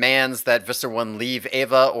demands that Visser 1 leave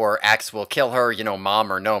Ava or Axe will kill her,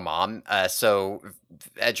 mom or no mom. So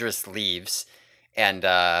Edris leaves. And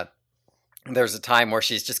there's a time where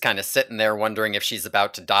she's just kind of sitting there wondering if she's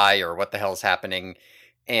about to die or what the hell's happening.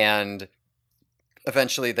 And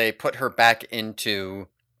eventually they put her back into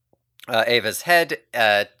Ava's head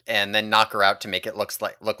and then knock her out to make it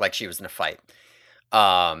look like she was in a fight.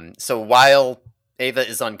 So while Ava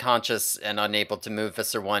is unconscious and unable to move,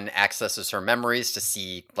 Visser 1 accesses her memories to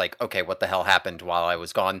see, okay, what the hell happened while I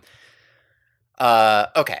was gone.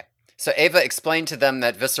 Okay. So Ava explained to them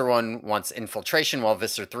that Visser 1 wants infiltration while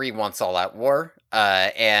Visser 3 wants all-out war,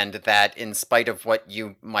 and that in spite of what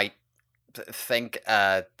you might think,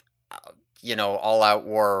 all-out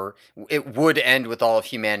war, it would end with all of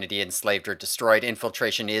humanity enslaved or destroyed.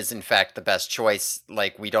 Infiltration is, in fact, the best choice.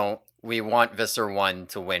 We want Visser 1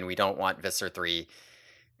 to win. We don't want Visser 3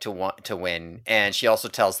 to win. And she also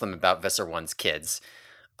tells them about Visser 1's kids.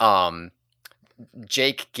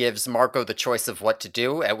 Jake gives Marco the choice of what to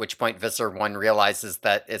do, at which point Visser 1 realizes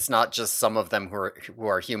that it's not just some of them who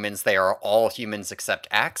are humans. They are all humans except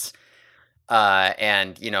Axe.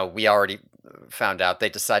 And, we already found out they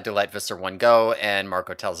decide to let Visser 1 go, and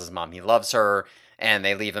Marco tells his mom he loves her, and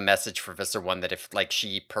they leave a message for Visser 1 that if,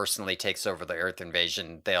 she personally takes over the Earth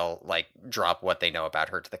invasion, they'll, drop what they know about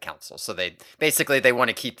her to the council. So they want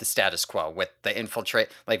to keep the status quo with the infiltrate,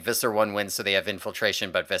 Visser 1 wins, so they have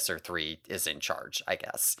infiltration, but Visser 3 is in charge, I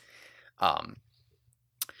guess.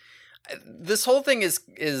 This whole thing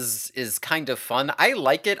is kind of fun. I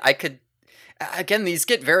like it. Again, these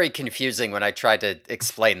get very confusing when I try to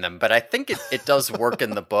explain them, but I think it does work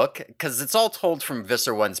in the book, because it's all told from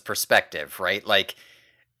Visser 1's perspective, right?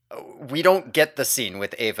 We don't get the scene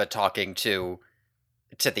with Ava talking to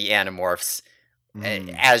the Animorphs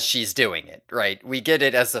as she's doing it, right? We get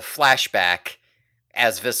it as a flashback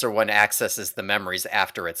as Visser 1 accesses the memories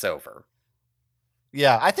after it's over.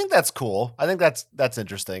 Yeah, I think that's cool. I think that's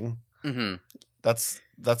interesting. Mm-hmm. That's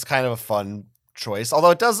kind of a fun choice,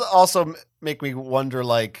 although it does also make me wonder,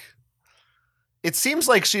 it seems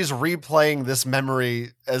like she's replaying this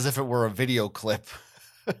memory as if it were a video clip.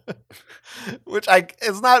 which I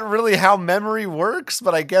it's not really how memory works,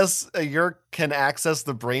 but I guess a Yeerk can access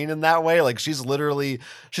the brain in that way. Like she's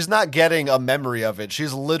not getting a memory of it.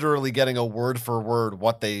 She's literally getting a word for word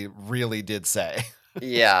what they really did say.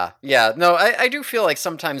 Yeah, yeah. No, I do feel like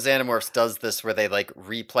sometimes Animorphs does this where they like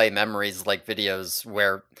replay memories like videos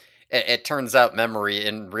where it turns out memory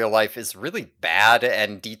in real life is really bad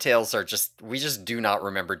and details are just, we just do not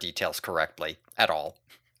remember details correctly at all.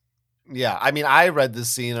 Yeah, I mean, I read this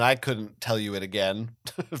scene and I couldn't tell you it again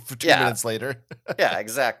for two Yeah, minutes later. yeah,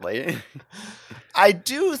 exactly. I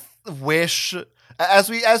do wish, as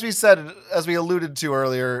we alluded to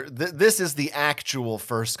earlier, this is the actual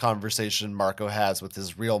first conversation Marco has with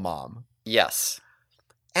his real mom, Yes.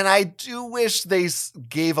 and I do wish they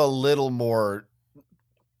gave a little more.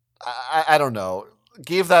 I don't know,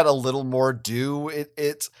 gave that a little more due.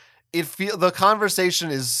 It feel the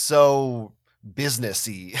conversation is so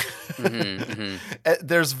businessy. Hmm.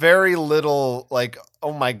 There's very little like,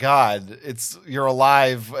 oh my god, you're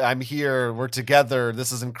alive, I'm here, we're together,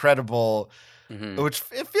 this is incredible, Hmm. which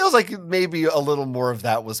it feels like maybe a little more of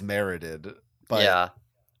that was merited, but Yeah.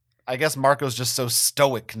 I guess Marco's just so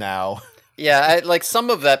stoic now. Yeah, like some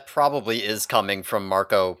of that probably is coming from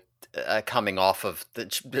Marco coming off of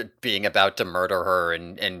being about to murder her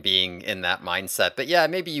and being in that mindset. But yeah,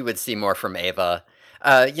 maybe you would see more from Ava.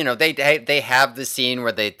 They have the scene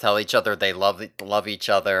where they tell each other they love each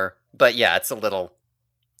other. But yeah, it's a little.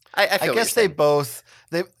 I I feel what you're guess they saying. both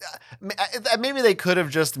they maybe they could have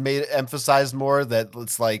just made emphasized more that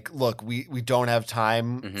it's like, look, we don't have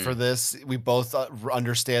time Hmm. for this. We both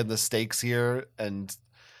understand the stakes here, and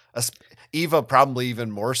es- Eva probably even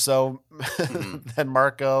more so Hmm. than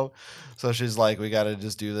Marco. So she's like, we got to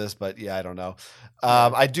just do this. But yeah, I don't know.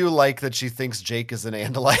 Yeah. I do like that she thinks Jake is an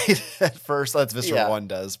Andalite at first. That's Visser Yeah. 1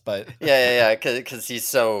 does, but Yeah. Because he's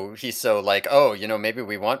so like, oh, maybe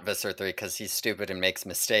we want Visser 3 because he's stupid and makes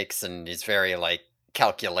mistakes and he's very like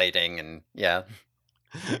calculating and yeah.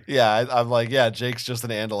 yeah, I'm like, yeah, Jake's just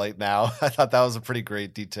an Andalite now. I thought that was a pretty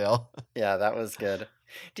great detail. Yeah, that was good.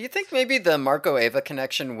 Do you think maybe the Marco Ava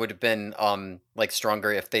connection would have been like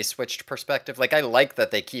stronger if they switched perspective? Like I like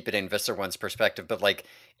that they keep it in Visser One's perspective, but like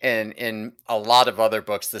in a lot of other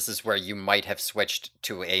books, this is where you might have switched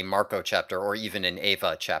to a Marco chapter or even an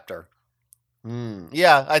Ava chapter.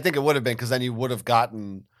 Yeah, I think it would have been because then you would have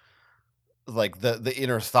gotten like the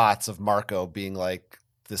inner thoughts of Marco being like,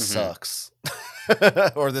 this Hmm. sucks.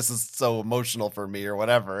 Or this is so emotional for me or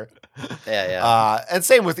whatever. Yeah. And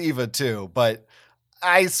same with Eva too, but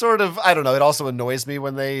I don't know, it also annoys me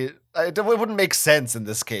when it wouldn't make sense in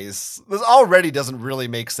this case. This already doesn't really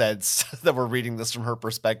make sense that we're reading this from her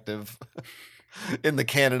perspective in the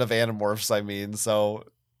canon of Animorphs, I mean, so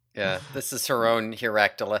Yeah, this is her own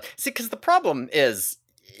Heractila. See, because the problem is,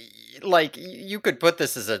 like, you could put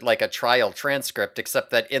this as a trial transcript, except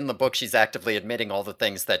that in the book she's actively admitting all the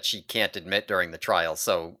things that she can't admit during the trial.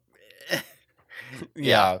 So, yeah,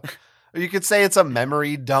 yeah. You could say it's a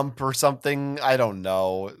memory dump or something. I don't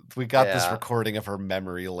know. We got this yeah, recording of her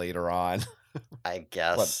memory later on. I What?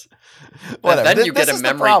 guess. Whatever. Then you get This a is the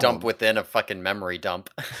memory dump problem. within a fucking memory dump.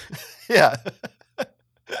 Yeah.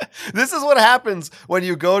 This is what happens when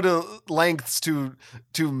you go to lengths to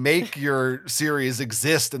make your series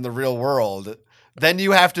exist in the real world. Then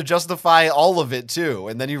you have to justify all of it too,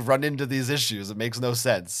 and then you run into these issues. It makes no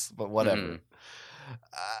sense, but Hmm. whatever.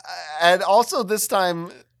 And also this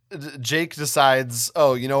time, Jake decides,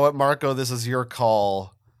 oh, you know what, Marco, this is your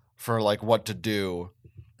call for like what to do.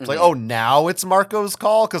 It's like, Hmm. oh, now it's Marco's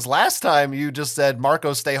call? Because last time you just said,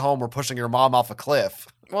 Marco, stay home. We're pushing your mom off a cliff.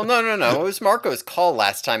 Well, no. It was Marco's call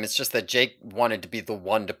last time. It's just that Jake wanted to be the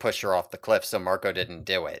one to push her off the cliff, so Marco didn't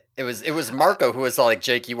do it. It was Marco who was like,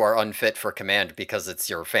 Jake, you are unfit for command because it's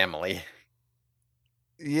your family.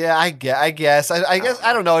 Yeah, I I guess, don't I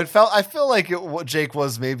know. don't know. I feel like what Jake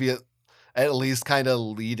was maybe at least kind of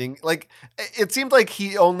leading. Like, it seemed like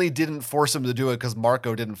he only didn't force him to do it because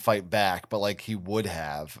Marco didn't fight back, but like he would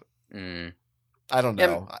have. Mm. I don't Yeah,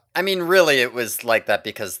 know. I mean, really, it was like that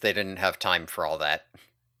because they didn't have time for all that.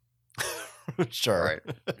 Sure.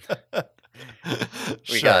 Right.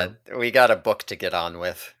 We got Sure. we got a book to get on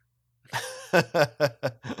with.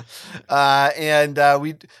 And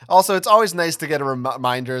we also, it's always nice to get a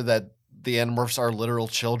reminder that the Animorphs are literal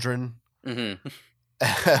children. Hmm.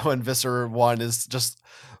 When Visser 1 is just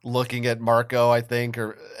looking at Marco, I think,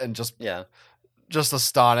 and Yeah. just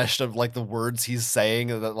astonished of like the words he's saying,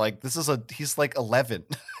 that like he's like 11.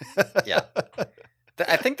 Yeah.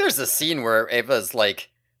 I think there's a scene where Ava's like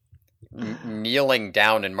kneeling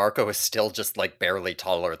down and Marco is still just like barely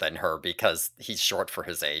taller than her because he's short for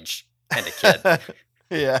his age and a kid.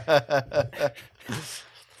 Yeah.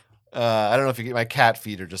 I don't know if you my cat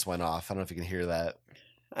feeder just went off. I don't know if you can hear that.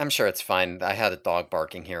 I'm sure it's fine. I had a dog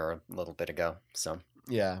barking here a little bit ago, so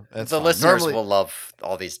Yeah, that's the fine. listeners Normally, will love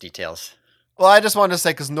all these details. well, I just wanted to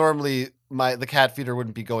say because normally the cat feeder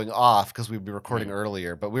wouldn't be going off because we'd be recording Mm-hmm.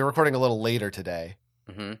 earlier, but we were recording a little later today.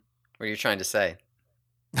 Mm-hmm. What are you trying to say?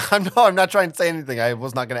 I'm not trying to say anything. I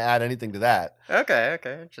was not going to add anything to that. Okay.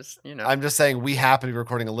 Just I'm just saying we happen to be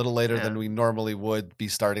recording a little later than yeah. we normally would be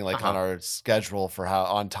starting, like on Uh-huh. our schedule for how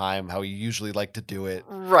on time, how we usually like to do it.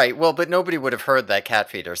 Right. Well, but nobody would have heard that cat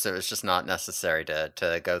feeder, so it's just not necessary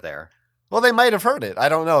to go there. Well, they might have heard it. I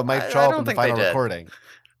don't know. It might I show up don't in the think they final did. recording.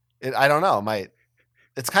 I don't know. It might.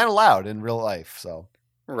 It's kind of loud in real life. So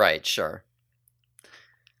Right. Sure.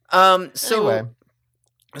 Um. anyway, So.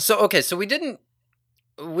 So okay. So we didn't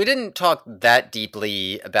talk that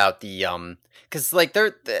deeply about the because like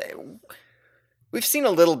we've seen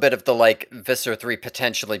a little bit of the like Visser 3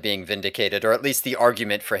 potentially being vindicated, or at least the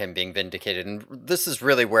argument for him being vindicated, and this is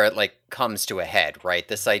really where it like comes to a head, right?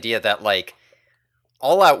 This idea that like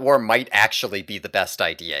all out war might actually be the best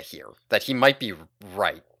idea here, that he might be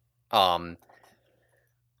right. Um,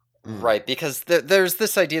 mm, right, because there's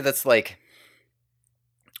this idea that's like,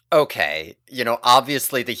 okay,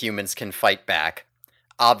 obviously the humans can fight back.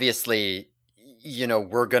 Obviously,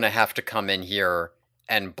 we're going to have to come in here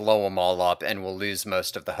and blow them all up, and we'll lose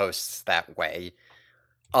most of the hosts that way.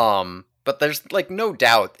 But there's like no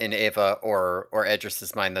doubt in Ava or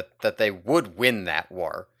Edris's mind that they would win that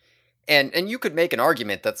war. And you could make an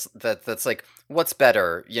argument that's like, what's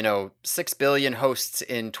better, 6 billion hosts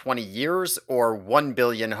in 20 years or 1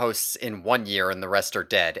 billion hosts in 1 year and the rest are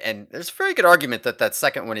dead. And there's a very good argument that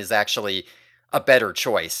second one is actually a better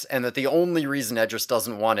choice, and that the only reason Edris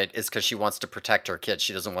doesn't want it is because she wants to protect her kids.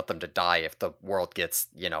 She doesn't want them to die if the world gets,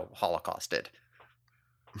 holocausted.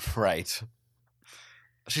 right.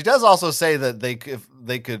 She does also say that if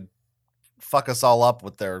they could fuck us all up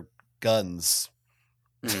with their guns.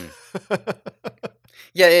 Mm.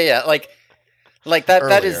 Yeah. Like that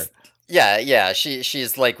Earlier. is yeah.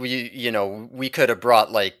 She's like, we could have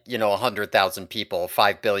brought like 100,000 people,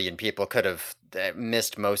 5 billion people could have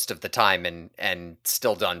missed most of the time and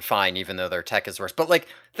still done fine, even though their tech is worse. But like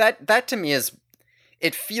that to me is,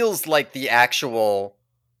 it feels like the actual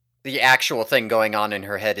thing going on in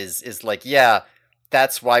her head is like, yeah,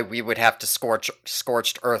 that's why we would have to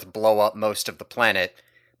scorched earth blow up most of the planet,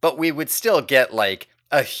 but we would still get like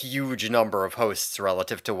a huge number of hosts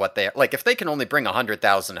relative to what they like. If they can only bring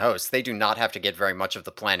 100,000 hosts, they do not have to get very much of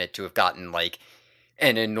the planet to have gotten like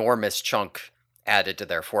an enormous chunk added to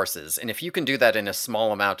their forces. And if you can do that in a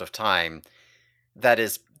small amount of time, that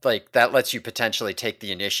is like, that lets you potentially take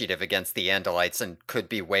the initiative against the Andalites and could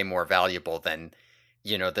be way more valuable than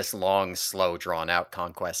this long, slow, drawn out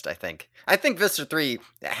conquest. I think Visser 3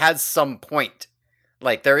 has some point.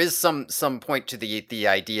 Like, there is some point to the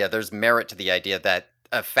idea. There's merit to the idea that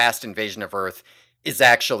a fast invasion of Earth is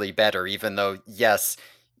actually better, even though, yes,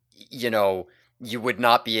 you would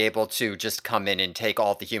not be able to just come in and take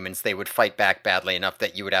all the humans. They would fight back badly enough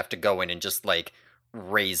that you would have to go in and just like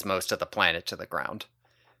raise most of the planet to the ground.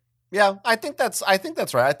 Yeah, I think that's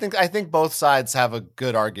right. I think both sides have a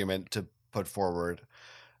good argument to put forward.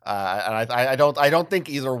 And I don't think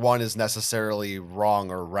either one is necessarily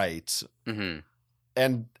wrong or right. Hmm.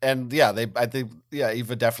 And yeah, I think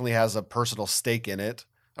Eva definitely has a personal stake in it.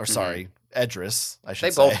 Or Hmm. sorry, Edris, I They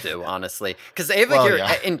should say. both do, honestly. Because Ava Well, here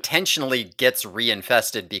yeah. intentionally gets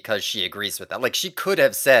reinfested because she agrees with that. Like, she could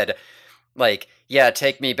have said, like, yeah,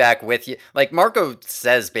 take me back with you. Like, Marco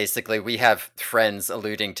says, basically, we have friends,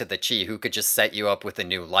 alluding to the Chi, who could just set you up with a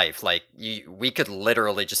new life. Like, we could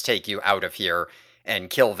literally just take you out of here and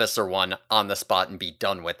kill Visser 1 on the spot and be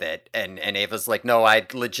done with it. And Ava's like, no, I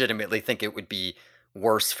legitimately think it would be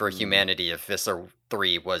worse for Hmm. humanity if Visser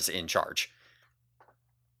 3 was in charge.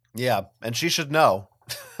 Yeah, and she should know.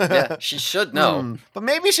 Yeah, she should know. But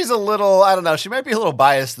maybe she's a little, I don't know, she might be a little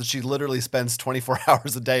biased that she literally spends 24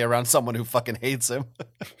 hours a day around someone who fucking hates him.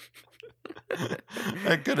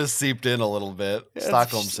 That could have seeped in a little bit.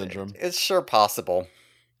 Stockholm It's, syndrome. it's sure possible.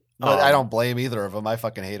 But I Um, don't blame either of them. I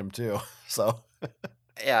fucking hate him too. So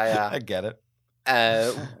yeah. I get it.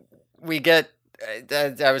 We get.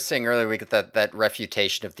 I was saying earlier, we get that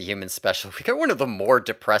refutation of the human special. We get one of the more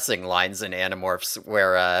depressing lines in Animorphs,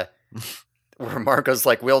 where Marco's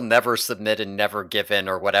like, "We'll never submit and never give in,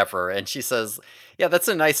 or whatever," and she says, "Yeah, that's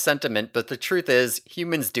a nice sentiment, but the truth is,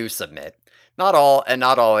 humans do submit. Not all, and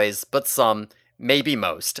not always, but some, maybe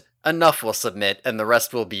most. Enough will submit, and the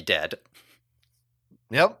rest will be dead."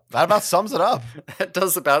 Yep, that about sums it up. That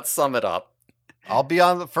does about sum it up. I'll be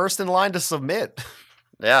on the first in line to submit.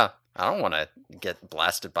 Yeah, I don't want to get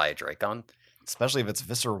blasted by a Dracon. Especially if it's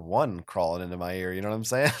Visser 1 crawling into my ear, you know what I'm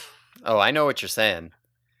saying? Oh, I know what you're saying.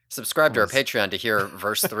 Subscribe to our Was Patreon to hear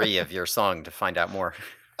verse 3 of your song to find out more.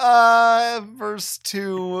 verse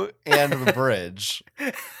 2 and the bridge.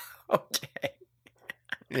 Okay.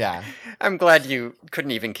 Yeah. I'm glad you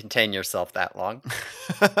couldn't even contain yourself that long.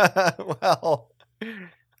 Well,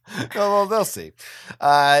 well, they'll see.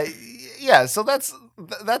 Uh, yeah, so that's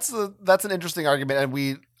an interesting argument,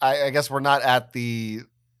 and I guess we're not at the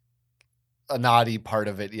Anati part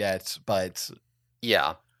of it yet, but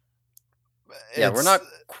Yeah. Yeah, we're it's not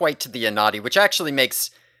quite to the Anati, which actually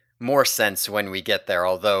makes more sense when we get there,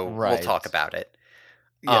 although we'll right. talk about it.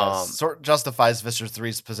 Yes, sort justifies Visser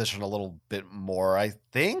 3's position a little bit more, I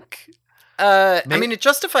think. I mean, it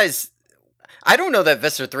justifies. I don't know that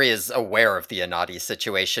Visser 3 is aware of the Anati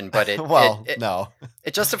situation, but well, no.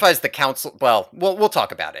 It justifies the council. Well, we'll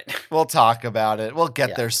talk about it. We'll talk about it. We'll get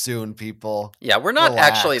Yeah. there soon, people. Yeah, we're not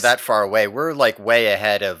Relax. actually that far away. We're like way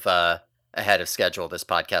ahead of schedule. This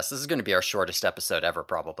podcast. This is going to be our shortest episode ever,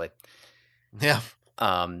 probably. Yeah.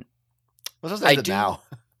 Um, We'll just end it now.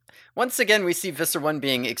 Once again, we see Visser 1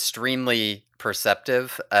 being extremely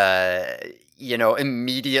perceptive.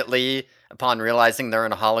 Immediately upon realizing they're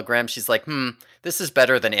in a hologram, she's like, this is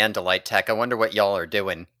better than Andalite tech. I wonder what y'all are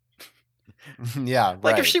doing. Yeah,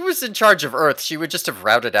 Like, if she was in charge of Earth, she would just have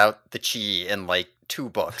routed out the chi in, 2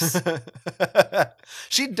 books.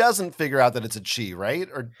 She doesn't figure out that it's a chi, right?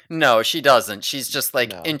 Or no, she doesn't. She's just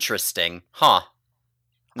interesting. Huh.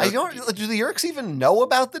 No, I don't. Do the Yeerks even know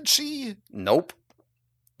about the chi? Nope.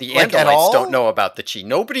 The At Andalites all? don't know about the chi.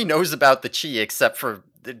 Nobody knows about the chi except for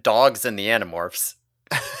the dogs and the Animorphs.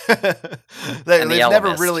 They've never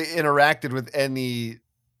Elemist. really interacted with any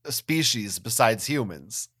species besides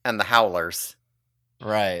humans. And the Howlers.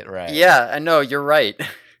 Right. Yeah, I know, you're right.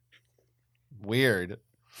 Weird.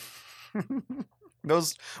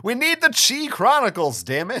 We need the Chi Chronicles,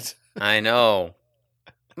 damn it. I know.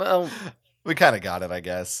 Well, we kind of got it, I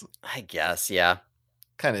guess. I guess, yeah.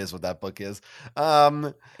 Kind of is what that book is.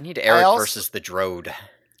 I need Eric versus the Drode.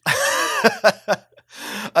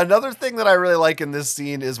 Another thing that I really like in this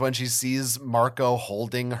scene is when she sees Marco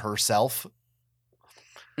holding herself.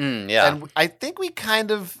 Yeah. And I think we kind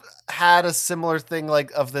of had a similar thing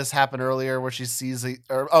of this happen earlier where she sees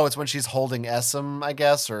it's when she's holding Essam, I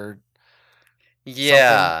guess, or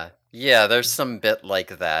yeah. Something. Yeah, there's some bit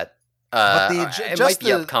like that. But it might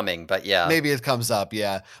be upcoming, but yeah. Maybe it comes up,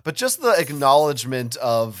 yeah. But just the acknowledgement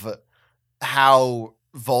of how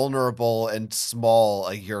vulnerable and small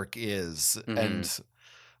a Yeerk is, and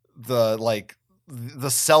the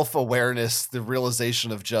self-awareness, the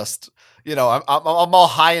realization of just, I'm all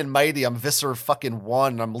high and mighty, I'm Visser fucking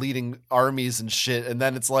 1, I'm leading armies and shit, and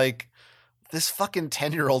then it's like, this fucking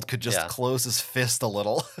 10-year-old could just close his fist a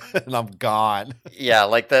little and I'm gone. Yeah,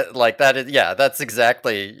 like that is, yeah, that's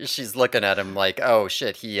exactly, she's looking at him like, oh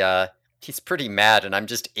shit, he's pretty mad and I'm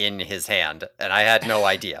just in his hand and I had no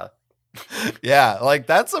idea. Yeah,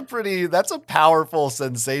 that's a powerful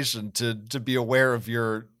sensation to be aware of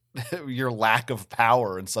your lack of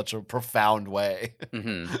power in such a profound way.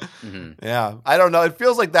 Mm-hmm. Mm-hmm. Yeah, I don't know. It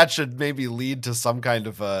feels like that should maybe lead to some kind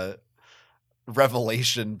of a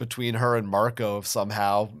revelation between her and Marco of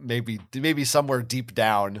somehow, maybe somewhere deep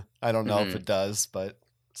down. I don't know if it does, but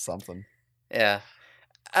something. Yeah.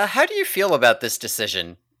 How do you feel about this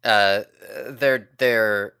decision?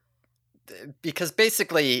 They're because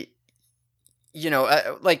basically,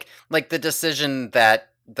 like the decision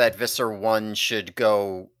that Visser 1 should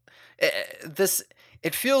go.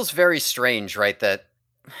 It feels very strange, right? That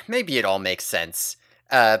maybe it all makes sense.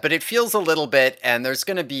 But it feels a little bit, and there's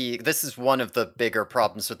going to be, this is one of the bigger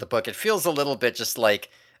problems with the book. It feels a little bit just like,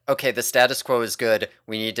 okay, the status quo is good.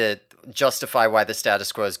 We need to justify why the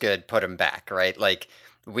status quo is good. Put him back, right? Like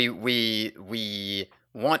we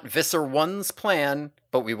want Visser 1's plan,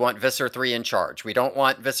 but we want Visser 3 in charge. We don't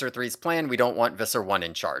want Visser 3's plan. We don't want Visser 1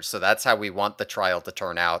 in charge. So that's how we want the trial to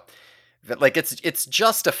turn out. Like it's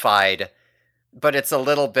justified, but it's a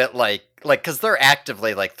little bit like because they're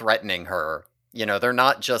actively threatening her. They're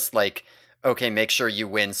not just like, okay, make sure you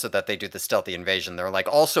win so that they do the stealthy invasion. They're like,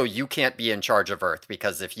 also, you can't be in charge of Earth,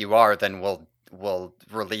 because if you are, then we'll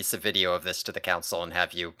release a video of this to the council and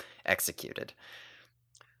have you executed.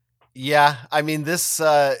 Yeah, I mean, this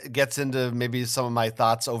gets into maybe some of my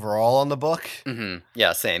thoughts overall on the book. Mm-hmm.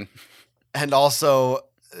 Yeah, same. And also,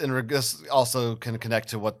 this also can connect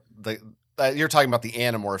to what you're talking about, the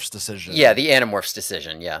Animorphs decision. Yeah, the Animorphs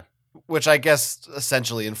decision, yeah. Which I guess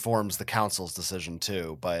essentially informs the council's decision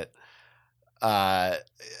too, but yeah,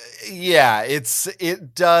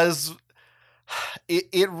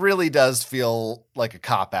 it really does feel like a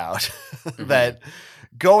cop out that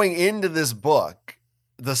going into this book,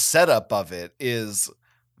 the setup of it is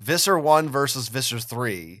Visser 1 versus Visser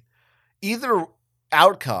 3. Either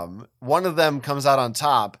outcome, one of them comes out on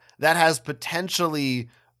top, that has potentially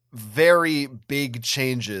very big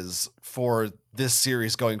changes for this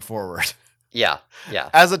series going forward. Yeah, yeah,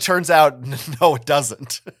 As it turns out, no, it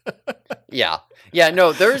doesn't. yeah, yeah.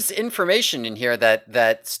 No, there's information in here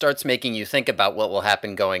that starts making you think about what will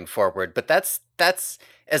happen going forward. But that's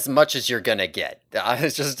as much as you're gonna get.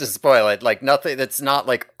 Just to spoil it, like nothing. That's not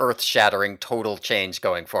like earth-shattering total change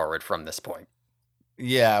going forward from this point.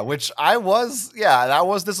 Yeah, which that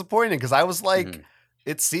was disappointing because I was like, Hmm.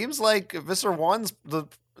 it seems like Visser 1's the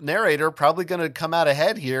narrator probably going to come out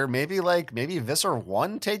ahead here. Maybe Visser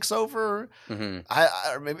 1 takes over. Hmm.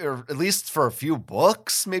 Or at least for a few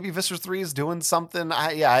books, maybe Visser 3 is doing something.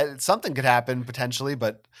 Something could happen potentially,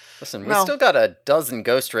 but Listen, we no, still got a dozen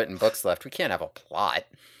ghost-written books left. We can't have a plot.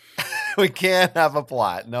 we can't have a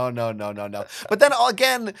plot. No, no, no, no, no. But then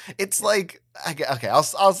again, it's like, okay,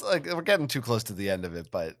 like, we're getting too close to the end of it,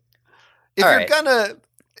 but if All you're right. gonna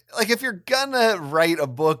if you're gonna write a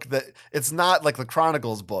book that it's not like the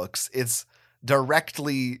Chronicles books, it's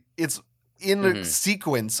in a Hmm.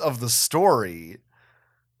 sequence of the story.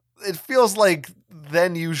 It feels like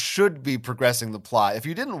then you should be progressing the plot. If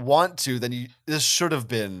you didn't want to, then this should have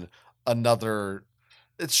been another.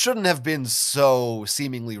 It shouldn't have been so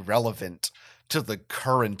seemingly relevant to the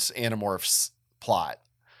current Animorphs plot,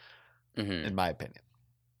 Hmm. in my opinion.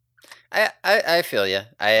 I feel you.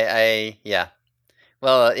 Yeah.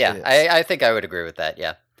 Well, It yeah. is. I think I would agree with that.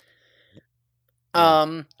 Yeah. Yeah.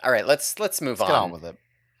 All right. Let's move Let's get on on. with it.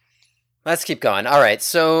 Let's keep going. All right.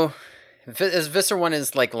 So, as Visser one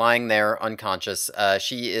is like lying there unconscious,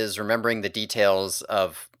 she is remembering the details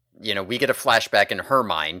of. We get a flashback in her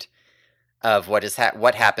mind of what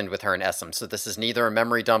happened with her and Essam. So this is neither a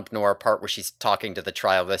memory dump nor a part where she's talking to the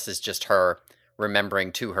trial. This is just her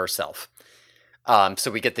remembering to herself. So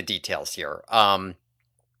we get the details here.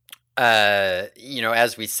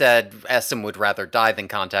 As we said, Essam would rather die than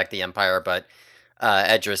contact the Empire, but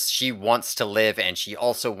Edris, she wants to live and she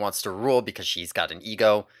also wants to rule because she's got an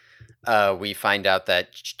ego. We find out that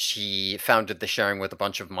she founded the sharing with a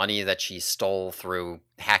bunch of money that she stole through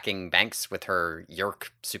hacking banks with her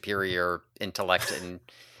Yerk superior intellect and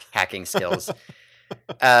hacking skills.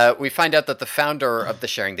 We find out that the founder of the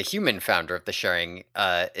sharing, the human founder of the sharing,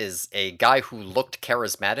 is a guy who looked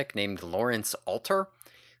charismatic named Lawrence Alter,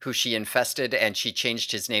 who she infested, and she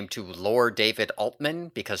changed his name to Lord David Altman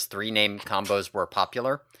because three name combos were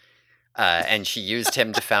popular. And she used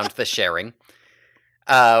him to found the sharing.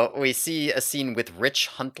 We see a scene with Rich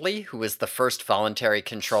Huntley, who is the first voluntary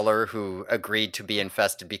controller who agreed to be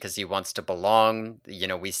infested because he wants to belong.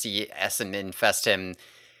 We see Essen infest him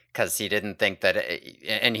because he didn't think that,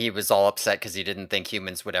 and he was all upset because he didn't think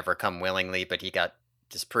humans would ever come willingly, but he got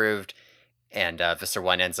disproved, and Visser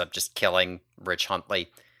 1 ends up just killing Rich Huntley.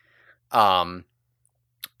 Um,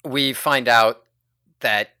 we find out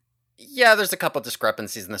that, yeah, there's a couple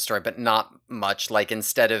discrepancies in the story, but not much. Like,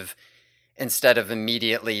 instead of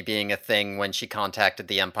immediately being a thing when she contacted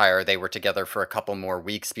the Empire, they were together for a couple more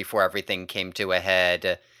weeks before everything came to a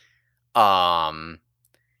head. Um,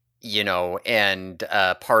 and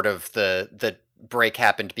part of the break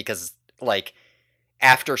happened because, like,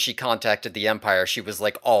 after she contacted the Empire, she was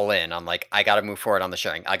like all in on like, I got to move forward on the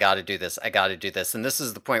sharing. I got to do this. I got to do this. And this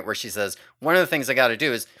is the point where she says, one of the things I got to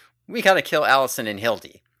do is we got to kill Allison and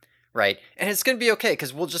Hildy, right? And it's going to be okay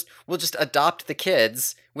because we'll just adopt the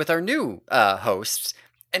kids with our new hosts,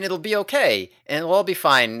 and it'll be okay, and it'll all be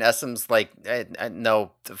fine. Essam's like,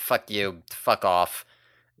 no, fuck you, fuck off,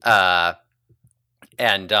 uh,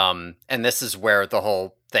 and this is where the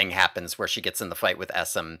whole thing happens, where she gets in the fight with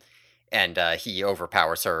Essam, and he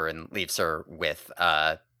overpowers her and leaves her with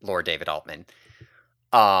Lord David Altman.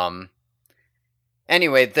 Um,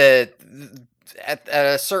 Anyway, at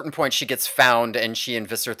a certain point, she gets found, and she and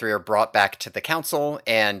Visser 3 are brought back to the council,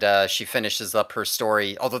 and she finishes up her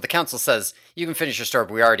story. Although the council says, you can finish your story,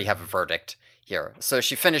 but we already have a verdict here. So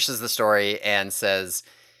she finishes the story and says,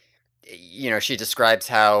 she describes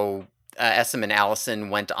how Essam and Allison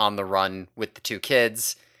went on the run with the two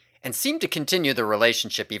kids and seemed to continue the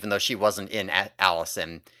relationship even though she wasn't in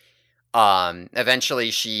Allison.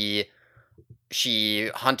 Eventually, she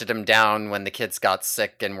hunted him down when the kids got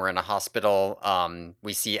sick and were in a hospital.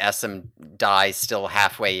 We see Essam die still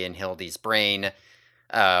halfway in Hildy's brain.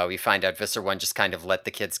 We find out Visser 1 just kind of let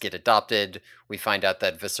the kids get adopted. We find out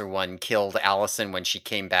that Visser 1 killed Allison when she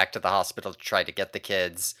came back to the hospital to try to get the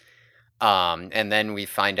kids. And then we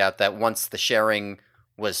find out that once the sharing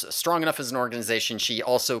was strong enough as an organization, she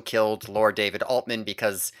also killed Lord David Altman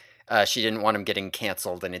because She didn't want him getting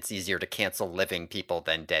canceled, and it's easier to cancel living people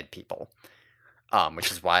than dead people.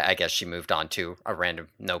 Which is why I guess she moved on to a random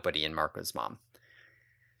nobody in Marco's mom.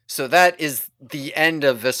 So that is the end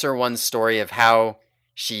of Visser 1's story of how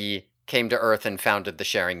she came to Earth and founded the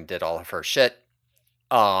Sharing, did all of her shit.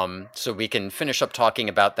 So we can finish up talking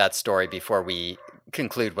about that story before we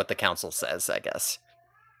conclude what the council says, I guess.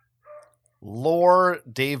 Lore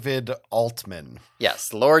David Altman.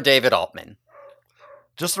 Yes, Lore David Altman.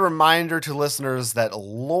 Just a reminder to listeners that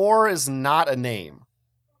Lore is not a name.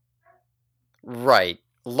 Right.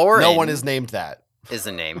 Lauren. No one is named that. Is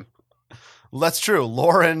a name. That's true.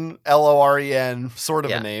 Lauren, Loren, sort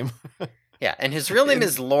of a name. Yeah, and his real name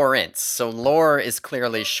is Lawrence. So Lore is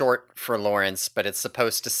clearly short for Lawrence, but it's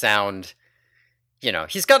supposed to sound,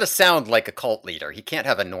 he's got to sound like a cult leader. He can't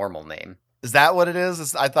have a normal name. Is that what it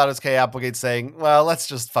is? I thought it was Kay Applegate saying, well, let's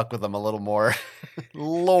just fuck with them a little more.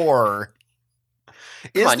 Lore.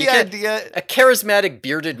 Come on, idea a charismatic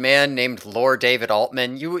bearded man named Lore David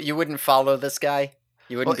Altman? You wouldn't follow this guy?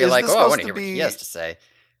 You wouldn't be like, I want to hear what he has to say.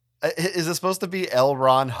 Is it supposed to be L.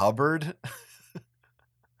 Ron Hubbard?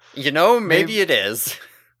 Maybe it is.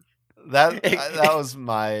 That was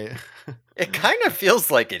my... It kind of feels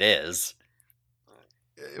like it is.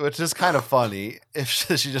 Which is kind of funny. If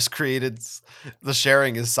she just created the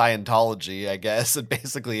Sharing is Scientology, I guess it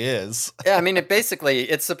basically is. Yeah, I mean,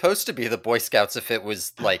 it's supposed to be the Boy Scouts if it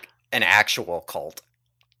was like an actual cult.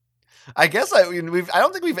 I guess I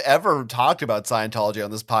don't think we've ever talked about Scientology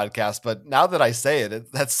on this podcast, but now that I say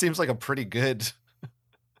it, that seems like a pretty good.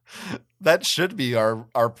 That should be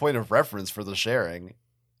our point of reference for the Sharing.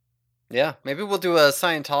 Yeah, maybe we'll do a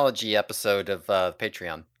Scientology episode of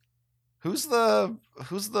Patreon. Who's the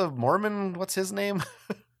Mormon? What's his name?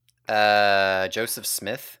 Joseph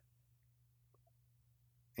Smith.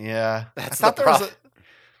 Yeah, that's the prophet.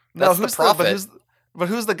 No, who's the prophet? But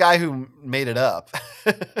who's the guy who made it up?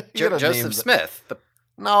 Joseph Smith.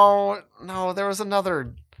 No, there was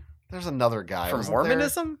another. There's another guy from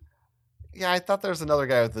Mormonism. Yeah, I thought there was another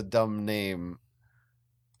guy with a dumb name.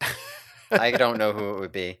 I don't know who it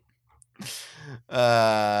would be.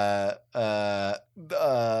 I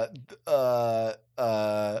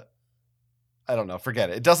don't know. Forget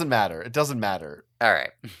it. It doesn't matter. All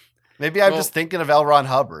right. Maybe I'm just thinking of L. Ron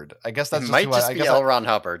Hubbard. I guess that's might just be L. Ron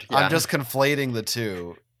Hubbard. Yeah. I'm just conflating the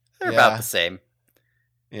two. They're about the same.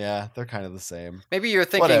 Yeah, they're kind of the same. Maybe you're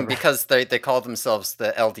thinking because they call themselves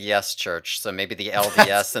the LDS Church, so maybe the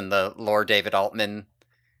LDS and the Lord David Altman.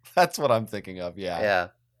 That's what I'm thinking of. Yeah.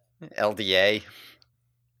 Yeah. LDA.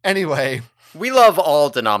 Anyway. We love all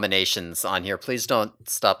denominations on here. Please don't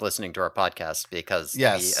stop listening to our podcast because we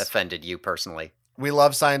offended you personally. We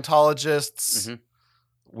love Scientologists. Mm-hmm.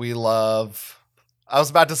 We love... I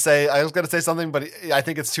was going to say something, but I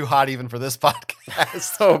think it's too hot even for this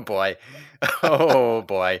podcast. Oh, boy. Oh,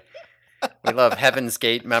 boy. We love Heaven's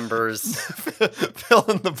Gate members. Fill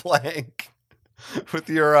in the blank with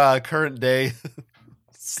your current day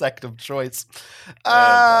sect of choice.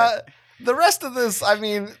 The rest of this, I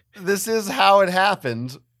mean, this is how it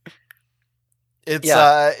happened. It's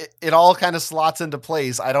it all kind of slots into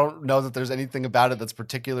place. I don't know that there's anything about it that's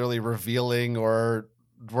particularly revealing or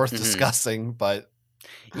worth discussing, but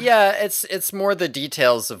yeah, it's more the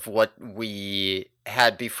details of what we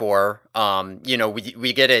had before.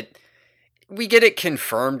 We get it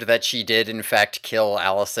confirmed that she did in fact kill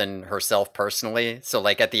Allison herself personally. So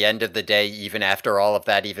like at the end of the day, even after all of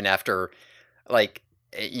that, even after like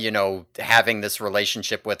having this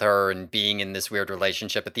relationship with her and being in this weird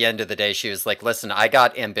relationship, at the end of the day, she was like, listen, I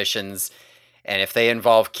got ambitions, and if they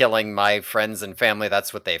involve killing my friends and family,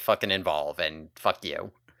 that's what they fucking involve, and fuck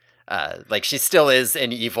you. Like, she still is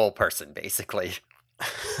an evil person, basically.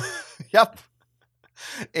 Yep.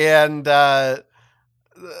 And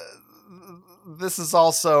this is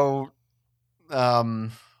also, I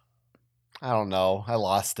don't know. I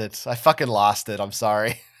lost it. I fucking lost it. I'm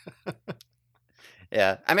sorry.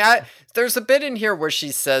 Yeah, I mean, there's a bit in here where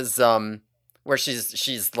she says, where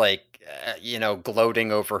she's like,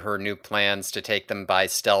 gloating over her new plans to take them by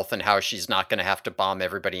stealth and how she's not going to have to bomb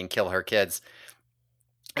everybody and kill her kids.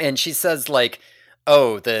 And she says like,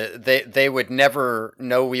 oh, they would never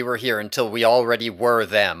know we were here until we already were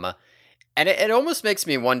them. And it almost makes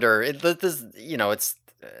me wonder, it's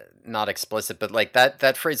not explicit, but like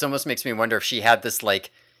that phrase almost makes me wonder if she had this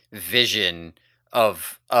like vision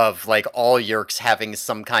of like all Yeerks having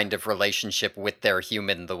some kind of relationship with their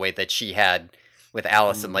human the way that she had with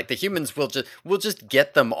Allison. Like the humans we'll just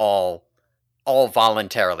get them all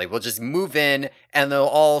voluntarily. We'll just move in and they'll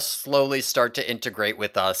all slowly start to integrate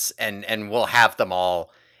with us and we'll have them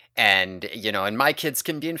all. and and my kids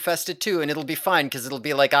can be infested too, and it'll be fine because it'll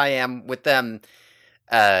be like I am with them.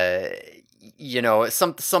 Uh,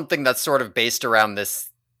 something that's sort of based around this.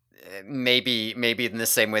 Maybe in the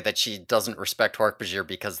same way that she doesn't respect Hork-Bajir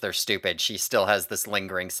because they're stupid, she still has this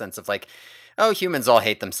lingering sense of like, oh, humans all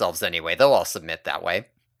hate themselves anyway. They'll all submit that way.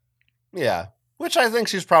 Yeah, which I think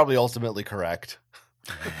she's probably ultimately correct.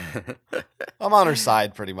 I'm on her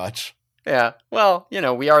side pretty much. Yeah, well,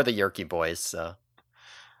 we are the Yerky boys, so.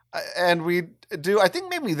 And we do, I think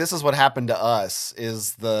maybe this is what happened to us,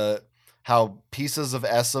 is how pieces of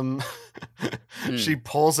Essam, she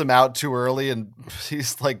pulls him out too early and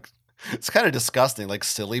he's like, it's kind of disgusting, like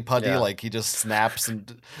silly putty, like he just snaps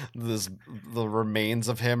and the remains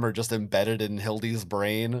of him are just embedded in Hildy's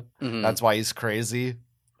brain. Mm-hmm. That's why he's crazy.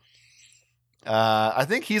 I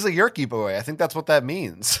think he's a Yerky boy. I think that's what that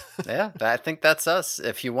means. Yeah, I think that's us.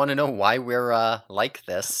 If you want to know why we're like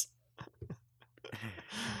this.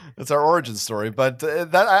 It's our origin story, but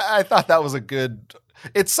I thought that was a good...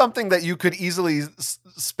 It's something that you could easily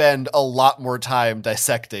spend a lot more time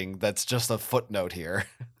dissecting. That's just a footnote here.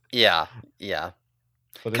 Yeah.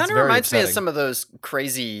 But kind of reminds me of some of those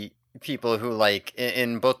crazy people who, like,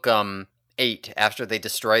 in book 8, after they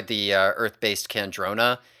destroyed the Earth-based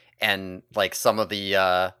Kandrona, and like some of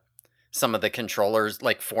the controllers,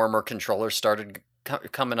 like former controllers, started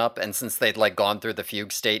coming up, and since they'd like gone through the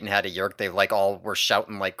fugue state and had a Yeerk, they like all were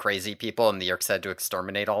shouting like crazy people, and the Yeerks had to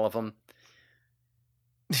exterminate all of them.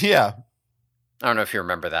 Yeah. I don't know if you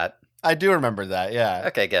remember that. I do remember that, yeah.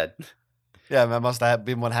 Okay, good. Yeah, that must have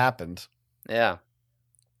been what happened. Yeah.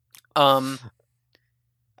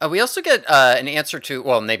 We also get an answer to,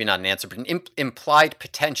 well, maybe not an answer, but an implied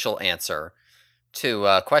potential answer to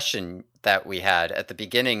a question that we had at the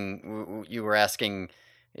beginning. You were asking,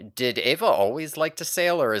 did Ava always like to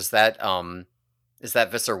sail, or is that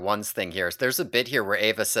Visser 1's thing here? There's a bit here where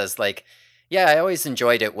Ava says, like, yeah, I always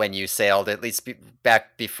enjoyed it when you sailed, at least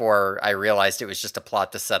back before I realized it was just a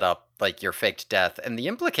plot to set up, like, your faked death. And the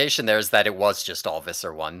implication there is that it was just all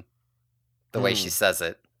Visser 1, the way she says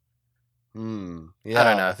it. Yeah, I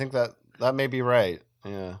don't know. I think that may be right.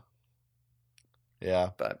 Yeah.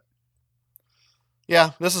 But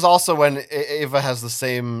yeah, this is also when Ava has the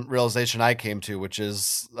same realization I came to, which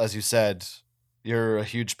is, as you said, you're a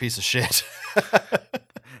huge piece of shit.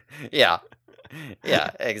 Yeah,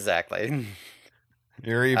 exactly.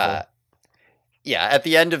 You're evil. Yeah, at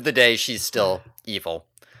the end of the day, she's still evil.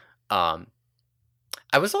 I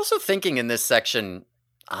was also thinking in this section,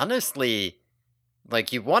 honestly,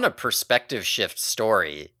 like, you want a perspective shift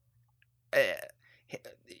story.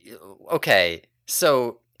 Okay,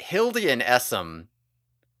 so Hildy and Essam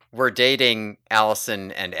were dating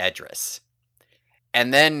Allison and Edris.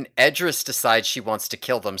 And then Edris decides she wants to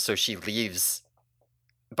kill them, so she leaves,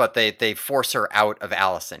 but they force her out of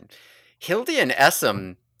Allison. Hildy and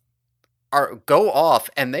Essam go off,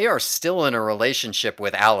 and they are still in a relationship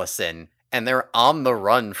with Allison, and they're on the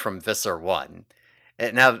run from Visser 1.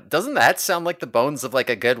 Now, doesn't that sound like the bones of like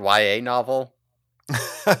a good YA novel?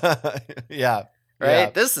 Yeah. Right? Yeah.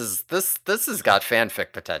 This has got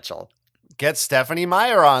fanfic potential. Get Stephanie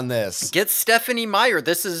Meyer on this. Get Stephanie Meyer.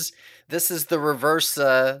 This is the reverse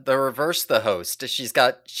the host.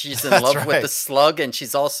 She's in love with the slug, and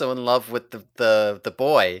she's also in love with the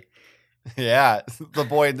boy. Yeah, the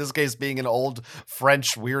boy in this case being an old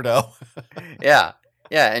French weirdo. Yeah,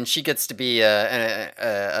 and she gets to be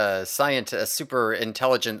a super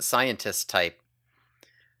intelligent scientist type.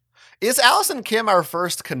 Is Allison Kim our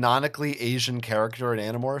first canonically Asian character in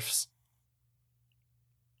Animorphs?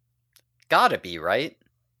 Gotta be, right?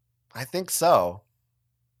 I think so.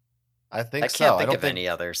 I can't think of any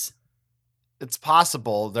others. It's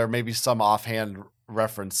possible there may be some offhand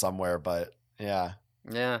reference somewhere, but yeah.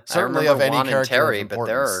 Yeah, certainly I of any Juan character and Terry, of but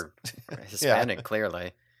they're importance. Hispanic,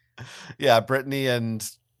 clearly. Yeah, Brittany and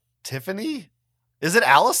Tiffany? Is it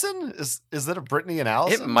Allison? Is it a Brittany and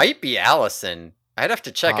Allison? It might be Allison. I'd have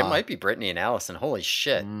to check. It might be Brittany and Allison. Holy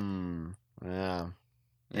shit. Yeah.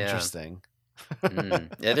 Interesting.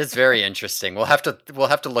 It is very interesting. We'll have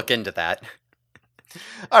to look into that.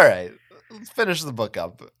 All right. Let's finish the book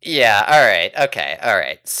up. Yeah, all right. Okay. All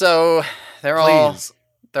right. So they're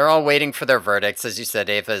all waiting for their verdicts. As you said,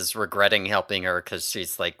 Ava's regretting helping her because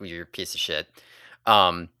she's like, you're a piece of shit.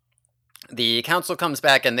 The council comes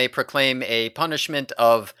back and they proclaim a punishment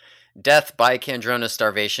of death by Kandrona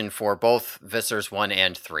starvation for both Vissers 1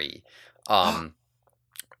 and 3.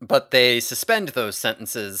 But they suspend those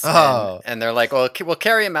sentences, and they're like, well, we'll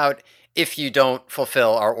carry them out if you don't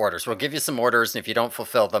fulfill our orders. We'll give you some orders, and if you don't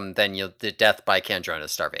fulfill them, then you'll do death by Kandrona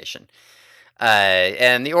starvation.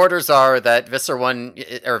 And the orders are that Visser 1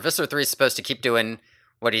 or Visser 3 is supposed to keep doing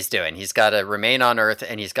what he's doing. He's got to remain on Earth,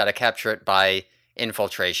 and he's got to capture it by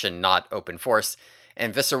infiltration, not open force.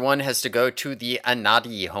 And Visser 1 has to go to the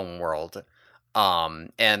Anadi homeworld.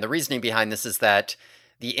 And the reasoning behind this is that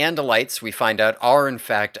the Andalites, we find out, are in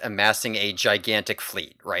fact amassing a gigantic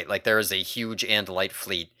fleet, right? Like there is a huge Andalite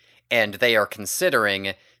fleet, and they are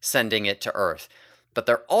considering sending it to Earth. But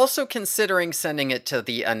they're also considering sending it to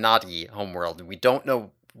the Anadi homeworld, and we don't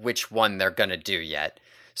know which one they're going to do yet.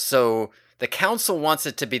 So the Council wants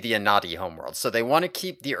it to be the Anadi homeworld. So they want to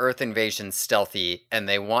keep the Earth invasion stealthy, and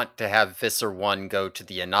they want to have Visser 1 go to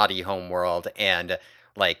the Anadi homeworld and,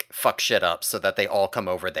 like, fuck shit up so that they all come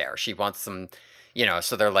over there. She wants them,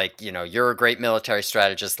 so they're like, you're a great military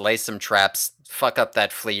strategist, lay some traps, fuck up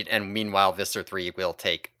that fleet, and meanwhile, Visser 3 will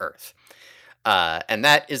take Earth. And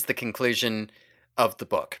that is the conclusion of the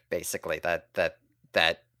book, basically. That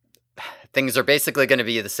things are basically going to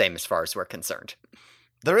be the same as far as we're concerned.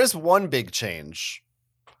 There is one big change.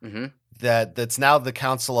 Mm-hmm. That's now the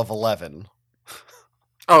Council of 11.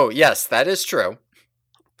 Oh, yes, that is true.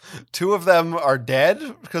 2 of them are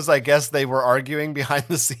dead because I guess they were arguing behind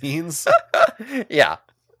the scenes. Yeah.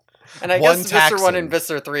 And I One guess Visser 1 Taxon. and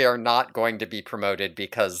Visser 3 are not going to be promoted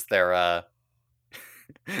because they're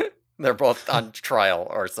they're both on trial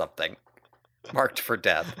or something. Marked for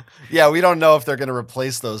death. Yeah, we don't know if they're going to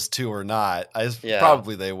replace those 2 or not. Yeah.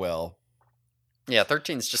 Probably they will. Yeah,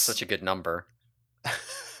 13 is just such a good number.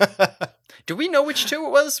 Do we know which 2 it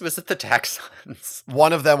was? Was it the Taxons?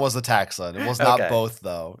 One of them was a Taxon. It was not Okay. both,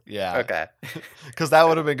 though. Yeah. Okay. Because that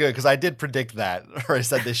would have been good, because I did predict that, or I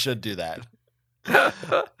said they should do that.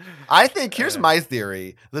 I think, here's my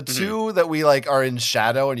theory. The 2 that we, like, are in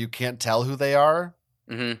shadow and you can't tell who they are,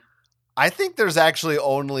 I think there's actually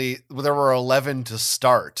there were 11 to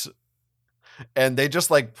start. And they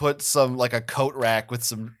just like put some like a coat rack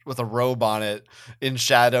with a robe on it in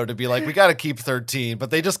shadow to be like, we got to keep 13,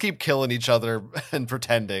 but they just keep killing each other and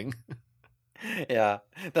pretending. Yeah.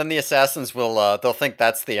 Then the assassins will they'll think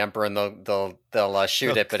that's the emperor and they'll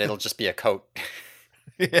shoot it, but it'll just be a coat.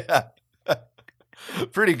 Yeah.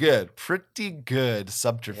 Pretty good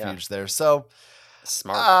subterfuge there. So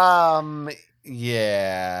smart.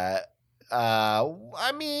 Yeah.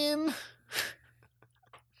 I mean,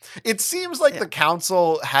 it seems like the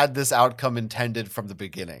Council had this outcome intended from the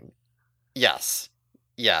beginning. Yes.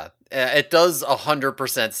 Yeah. It does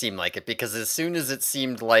 100% seem like it, because as soon as it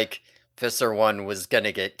seemed like Visser 1 was going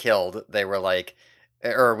to get killed, they were like,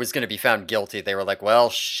 or was going to be found guilty, they were like, well,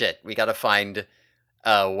 shit, we got to find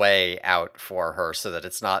a way out for her so that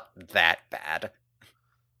it's not that bad.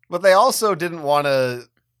 But they also didn't want to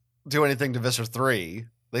do anything to Visser 3.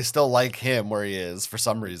 They still like him where he is for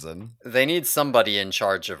some reason. They need somebody in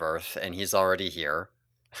charge of Earth, and he's already here.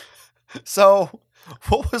 So,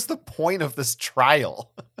 what was the point of this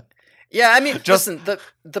trial? Yeah, I mean, listen,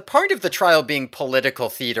 the part of the trial being political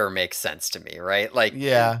theater makes sense to me, right? Like,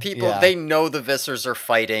 they know the Vissers are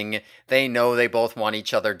fighting. They know they both want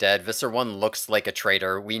each other dead. Visser 1 looks like a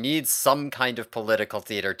traitor. We need some kind of political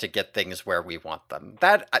theater to get things where we want them.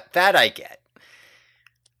 That I get.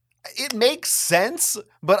 It makes sense,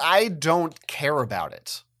 but I don't care about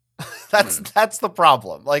it. That's the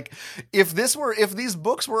problem. Like, if these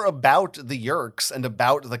books were about the Yeerks and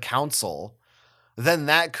about the Council, then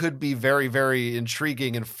that could be very, very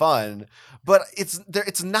intriguing and fun. But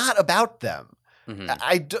it's not about them.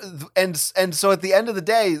 And so at the end of the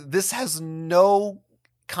day, this has no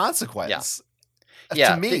consequence.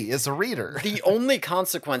 To me as a reader. The only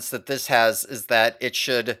consequence that this has is that it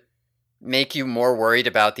should make you more worried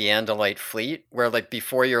about the Andalite fleet, where like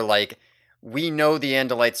before you're like, we know the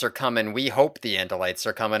Andalites are coming, we hope the Andalites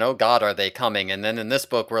are coming, oh god, are they coming? And then in this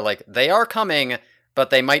book we're like, they are coming,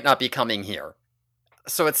 but they might not be coming here.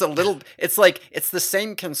 So it's it's like, it's the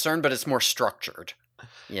same concern, but it's more structured,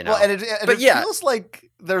 you know? Well, and it feels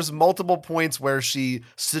like there's multiple points where she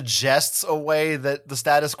suggests a way that the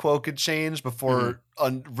status quo could change before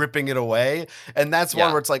ripping it away. And that's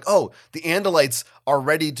one where it's like, oh, the Andalites are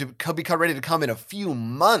ready to come in a few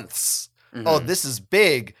months. Oh, this is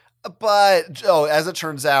big. But, as it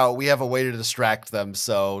turns out, we have a way to distract them,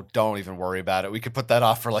 so don't even worry about it. We could put that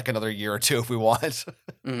off for like another year or 2 if we want.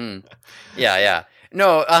 Yeah.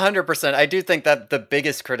 No, 100%. I do think that the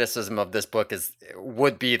biggest criticism of this book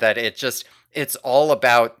would be that it's all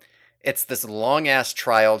about, it's this long-ass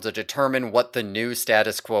trial to determine what the new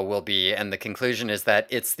status quo will be, and the conclusion is that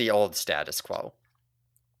it's the old status quo.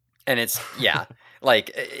 And it's,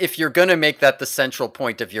 like, if you're going to make that the central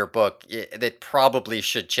point of your book, it probably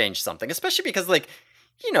should change something, especially because, like,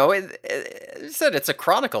 it said it's a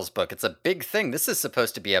Chronicles book. It's a big thing. This is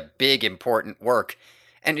supposed to be a big, important work.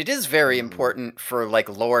 And it is very Hmm. important for like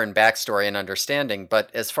lore and backstory and understanding, but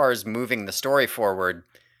as far as moving the story forward,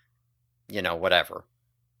 whatever.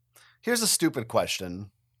 Here's a stupid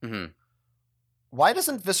question. Hmm. Why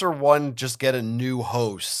doesn't Visser 1 just get a new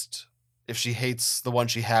host if she hates the one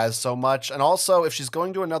she has so much? And also, if she's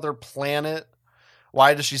going to another planet,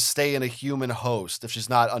 why does she stay in a human host if she's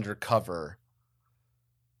not undercover?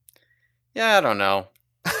 Yeah, I don't know.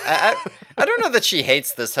 I don't know that she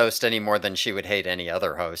hates this host any more than she would hate any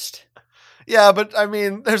other host. Yeah, but I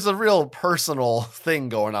mean, there's a real personal thing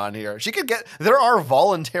going on here. There are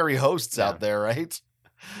voluntary hosts Yeah. out there, right?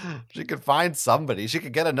 She could find somebody. She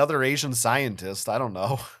could get another Asian scientist. I don't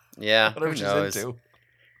know. Yeah, Whatever who she's knows? into.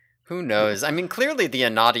 Who knows? I mean, clearly the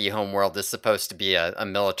Anati homeworld is supposed to be a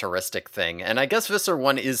militaristic thing, and I guess Visser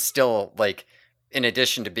 1 is still, like, in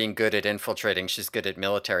addition to being good at infiltrating, she's good at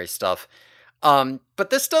military stuff. But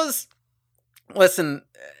this does, listen,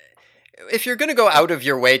 if you're going to go out of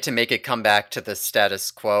your way to make it come back to the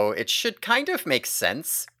status quo, it should kind of make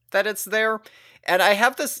sense that it's there. And I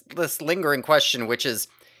have this lingering question, which is,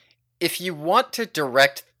 if you want to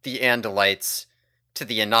direct the Andalites to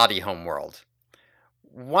the Anati homeworld,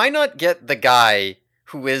 why not get the guy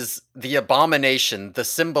who is the abomination, the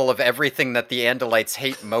symbol of everything that the Andalites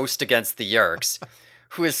hate most against the Yeerks,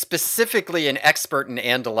 who is specifically an expert in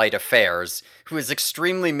Andalite affairs, who is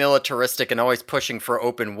extremely militaristic and always pushing for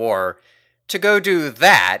open war, to go do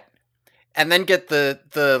that, and then get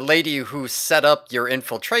the lady who set up your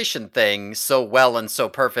infiltration thing so well and so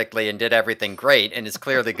perfectly and did everything great and is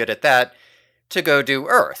clearly good at that, to go do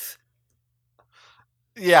Earth.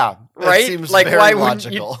 Yeah, it Right? seems Like, very why wouldn't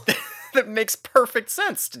you? logical. That makes perfect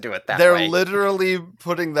sense to do it that They're way. literally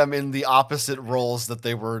putting them in the opposite roles that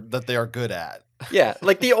they are good at. Yeah,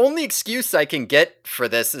 like the only excuse I can get for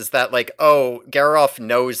this is that, like, oh, Garoff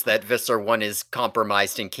knows that Visser 1 is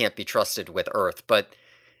compromised and can't be trusted with Earth, but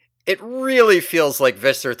it really feels like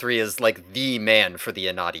Visser 3 is, like, the man for the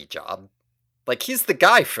Anati job. Like, he's the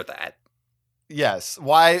guy for that. Yes.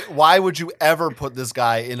 Why would you ever put this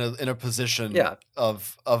guy in a position Yeah,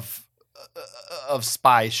 of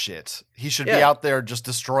spy shit? He should be yeah. out there just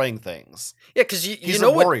destroying things. Yeah, because you He's a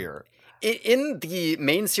know what? warrior. In the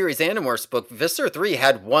main series Animorphs book, Visser 3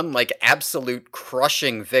 had one, like, absolute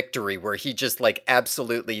crushing victory where he just, like,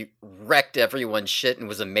 absolutely wrecked everyone's shit and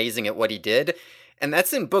was amazing at what he did. And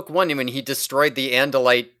that's in book 1 when he destroyed the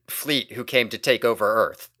Andalite fleet who came to take over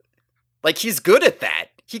Earth. Like, he's good at that.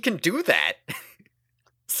 He can do that.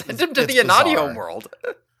 Send him to It's the Anati bizarre. homeworld.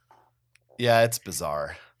 Yeah, it's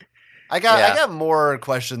bizarre. I Yeah. got more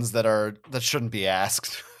questions that shouldn't be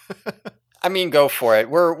asked. I mean, go for it.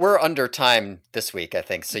 We're under time this week, I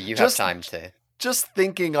think, so you have just time to. just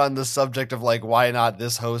thinking on the subject of like why not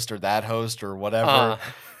this host or that host or Uh, whatever.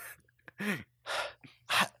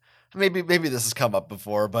 Maybe this has come up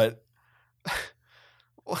before, but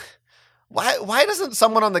why doesn't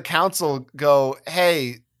someone on the council go,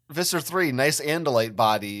 "Hey, Visser 3, nice Andalite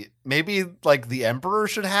body. Maybe like the Emperor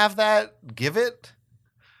should have that? Give it?"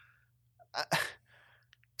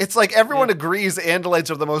 It's like yeah. everyone agrees Andalites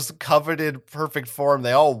are the most coveted perfect form.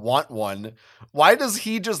 They all want one. Why does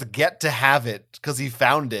he just get to have it because he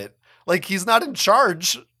found it? Like he's not in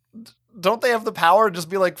charge. Don't they have the power to just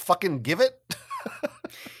be like fucking give it?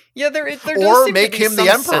 Yeah, there does Or seem to make be him the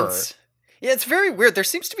some emperor? sense. Yeah, it's very weird. There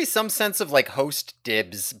seems to be some sense of like host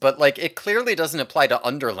dibs, but like it clearly doesn't apply to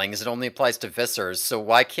underlings. It only applies to Vissers. So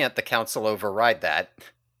why can't the council override that?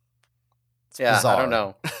 It's Yeah, I don't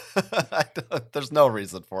bizarre. know. There's no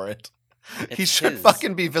reason for it. He It's should his.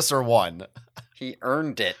 fucking be Visser 1. He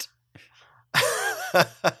earned it.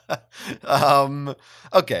 um,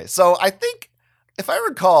 okay, so I think if I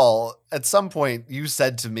recall, at some point you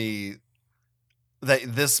said to me that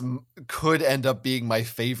could end up being my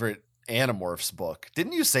favorite Animorphs book.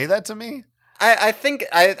 Didn't you say that to me? I think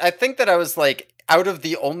that I was like out of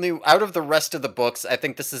the rest of the books, I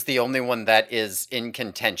think this is the only one that is in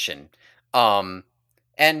contention. Um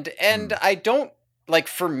and Hmm. I don't like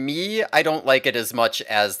for me, I don't like it as much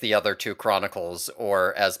as the other two chronicles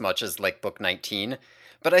or as much as like book 19,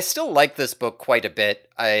 but I still like this book quite a bit.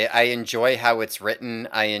 I enjoy how it's written.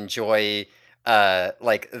 I enjoy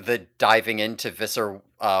like the diving into Visser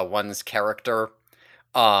 1's character.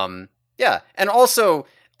 Yeah, and also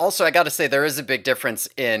I got to say there is a big difference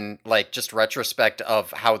in like just retrospect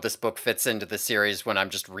of how this book fits into the series when I'm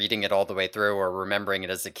just reading it all the way through or remembering it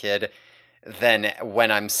as a kid than when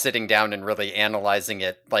I'm sitting down and really analyzing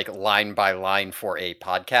it like line by line for a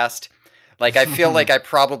podcast. Like I feel like I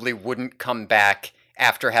probably wouldn't come back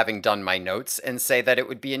after having done my notes and say that it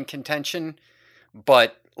would be in contention,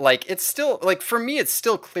 but like it's still like for me it's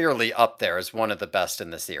still clearly up there as one of the best in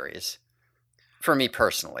the series. for me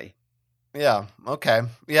personally. Yeah. Okay.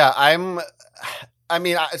 Yeah. I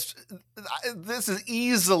mean, this is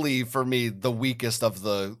easily for me the weakest of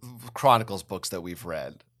the Chronicles books that we've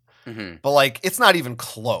read. Hmm. But like, it's not even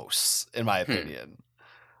close, in my Hmm. opinion.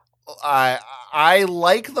 I I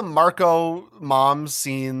like the Marco mom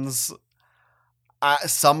scenes.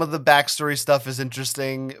 Some of the backstory stuff is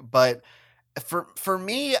interesting, but for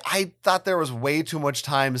me, I thought there was way too much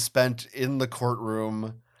time spent in the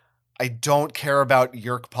courtroom. I don't care about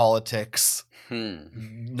Yerk politics. Hmm.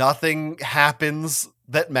 Nothing happens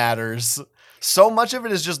that matters. So much of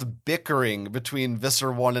it is just bickering between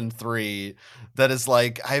Visser 1 and 3 that is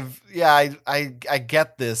like, I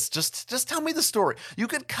get this. Just tell me the story. You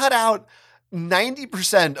could cut out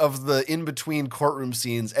 90% of the in-between courtroom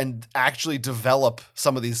scenes and actually develop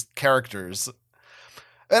some of these characters.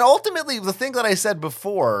 And ultimately, the thing that I said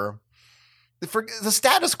before, for the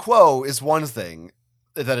status quo is one thing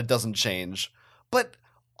that it doesn't change, but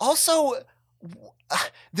also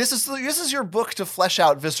this is your book to flesh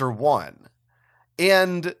out Visser 1.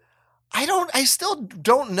 And I still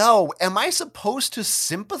don't know, am I supposed to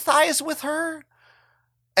sympathize with her?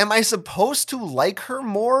 Am I supposed to like her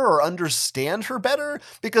more or understand her better?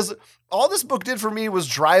 Because all this book did for me was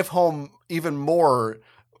drive home even more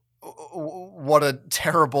what a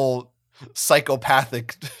terrible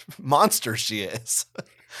psychopathic monster she is.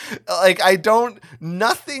 Like,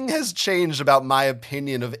 nothing has changed about my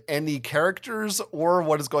opinion of any characters or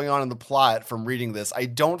what is going on in the plot from reading this. I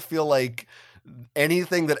don't feel like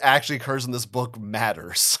anything that actually occurs in this book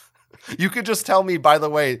matters. You could just tell me, by the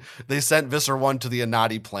way, they sent Visser 1 to the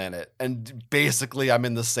Anati planet, and basically I'm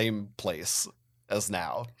in the same place as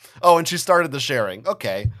now. Oh, and she started the sharing.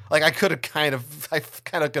 Okay. Like, I kind of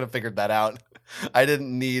could have figured that out. I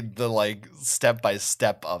didn't need the, like,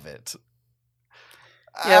 step-by-step of it.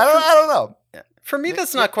 Yeah, I don't know. for me,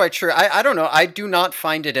 that's Yeah. not quite true. I don't know. I do not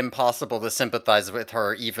find it impossible to sympathize with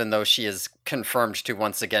her, even though she is confirmed to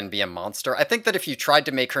once again be a monster. I think that if you tried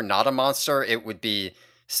to make her not a monster, it would be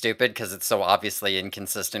stupid because it's so obviously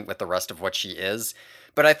inconsistent with the rest of what she is.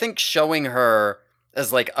 But I think showing her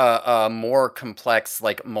as like a more complex,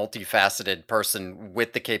 like multifaceted person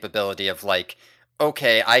with the capability of like,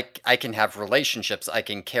 okay, I can have relationships, I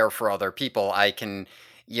can care for other people, I can,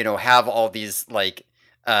 have all these like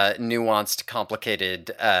nuanced,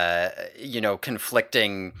 complicated,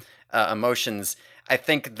 conflicting emotions. I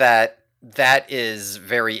think that that is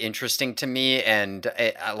very interesting to me, and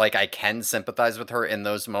like I can sympathize with her in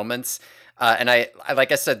those moments. And I,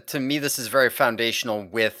 like I said, to me, this is very foundational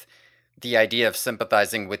with the idea of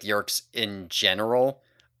sympathizing with Yerks in general.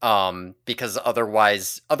 Because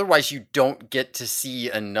otherwise you don't get to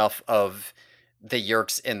see enough of the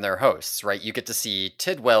Yerks in their hosts, right? You get to see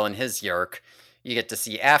Tidwell and his Yerk, you get to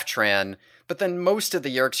see Aftran, but then most of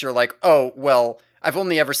the Yerks you're like, oh, well, I've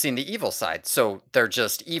only ever seen the evil side, so they're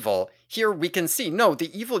just evil. Here we can see, no,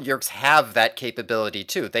 the evil Yerks have that capability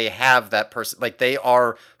too. They have that person, like, they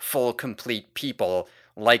are full, complete people,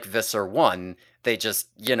 like Visser 1. They just,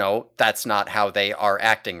 that's not how they are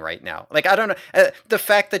acting right now. Like, I don't know. The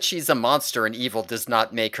fact that she's a monster and evil does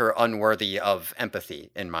not make her unworthy of empathy,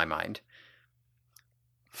 in my mind.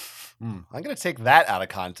 I'm going to take that out of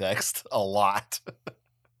context a lot.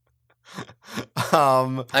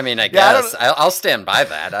 I mean, I Yeah, I guess don't. I'll stand by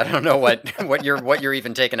that. I don't know what you're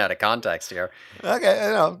even taking out of context here.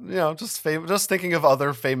 Okay, just thinking of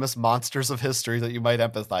other famous monsters of history that you might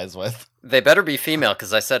empathize with. They better be female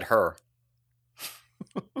because I said her.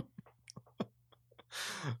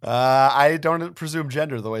 I don't presume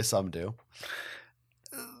gender the way some do.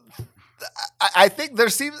 I think there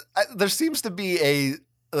seems to be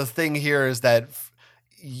a thing here is that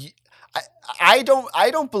I,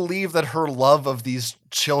 I don't believe that her love of these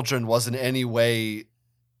children was in any way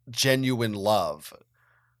genuine love,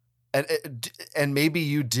 and maybe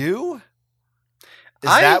you do. Is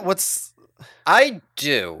that I what's? I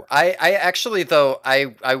do. I actually though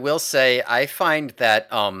I will say I find that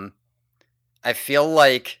I feel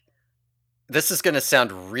like this is going to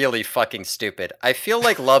sound really fucking stupid. I feel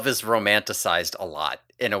like love is romanticized a lot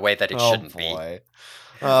in a way that it Oh shouldn't be. boy!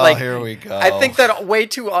 Oh, Like, here we I go. think that way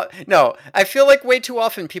too. No, I feel like way too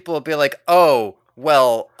often people will be like, "Oh,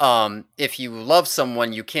 well, if you love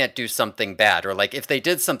someone, you can't do something bad," or like, if they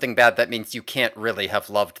did something bad, that means you can't really have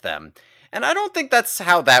loved them. And I don't think that's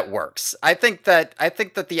how that works. I think that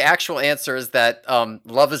the actual answer is that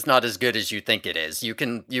love is not as good as you think it is. You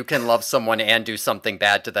can love someone and do something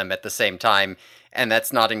bad to them at the same time, and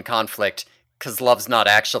that's not in conflict because love's not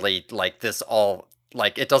actually like this all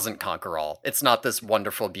Like, it doesn't conquer all. It's not this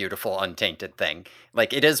wonderful, beautiful, untainted thing.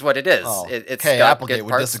 Like, it is what it is. Oh, It's Kay got Applegate good would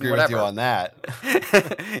parts and disagree with you whatever. on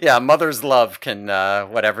that. Yeah, mother's love can,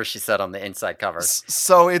 whatever she said on the inside cover.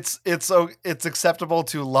 So it's acceptable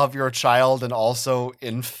to love your child and also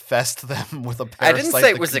infest them with a I didn't say parasite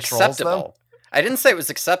it that was controls them. acceptable. I didn't say it was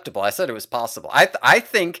acceptable. I said it was possible. I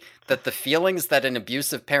think that the feelings that an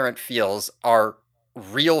abusive parent feels are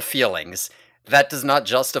real feelings. That does not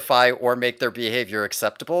justify or make their behavior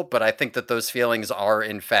acceptable, but I think that those feelings are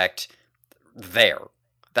in fact there.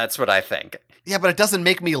 That's what I think. Yeah, but it doesn't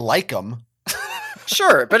make me like them.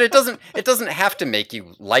 Sure, but it doesn't have to make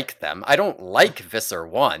you like them. I don't like Visser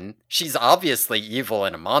 1. She's obviously evil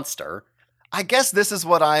and a monster. I guess this is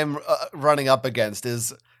what I'm running up against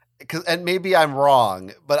is, and maybe I'm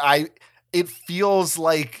wrong, but it feels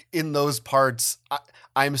like in those parts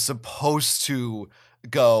I'm supposed to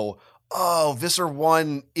go, oh, Visser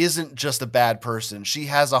 1 isn't just a bad person. She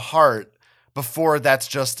has a heart. Before that's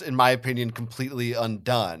just, in my opinion, completely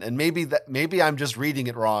undone. And maybe I'm just reading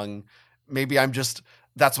it wrong. Maybe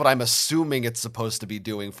that's what I'm assuming it's supposed to be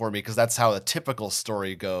doing for me because that's how a typical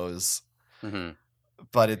story goes. Hmm.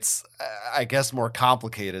 But it's, I guess, more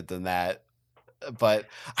complicated than that. But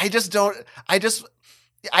I just don't. I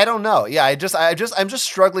don't know. Yeah, I'm just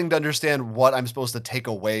struggling to understand what I'm supposed to take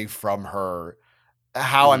away from her,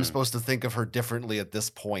 how I'm Hmm. supposed to think of her differently at this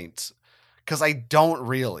point, because I don't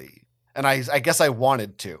really, and I guess I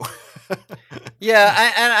wanted to. Yeah,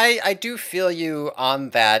 I do feel you on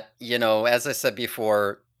that. As I said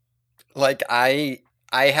before, like I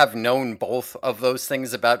have known both of those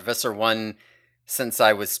things about Visser 1 since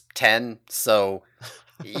I was 10, so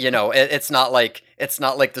it's not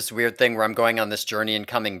like this weird thing where I'm going on this journey and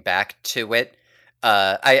coming back to it.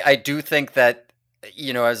 I do think that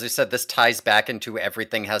as I said, this ties back into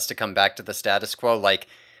everything has to come back to the status quo. Like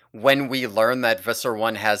when we learn that Visser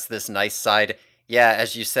 1 has this nice side, yeah,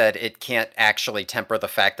 as you said, it can't actually temper the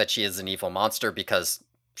fact that she is an evil monster because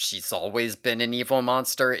she's always been an evil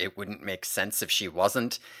monster. It wouldn't make sense if she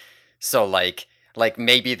wasn't. So like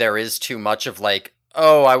maybe there is too much of like,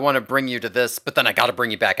 oh, I want to bring you to this, but then I got to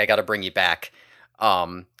bring you back. I got to bring you back.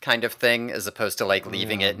 Kind of thing, as opposed to like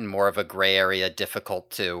leaving Yeah. it in more of a gray area, difficult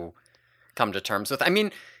to come to terms with. I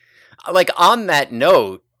mean, like on that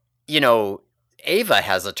note, you know, Ava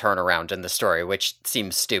has a turnaround in the story, which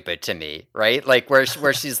seems stupid to me, right? Like where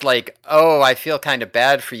she's like, "Oh, I feel kind of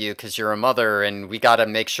bad for you because you're a mother, and we got to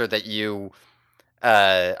make sure that you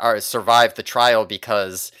are survive the trial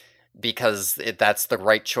because that's the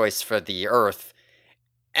right choice for the Earth."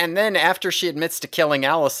 And then after she admits to killing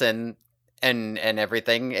Allison and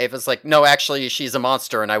everything, Ava's like, "No, actually, she's a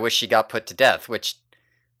monster, and I wish she got put to death." Which,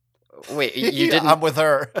 wait, you Yeah, didn't? I'm with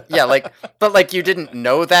her. Yeah, but like you didn't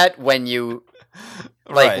know that when you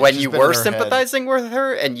like Right. when She's you been in were her head. sympathizing with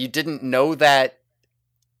her, and you didn't know that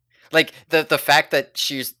like the fact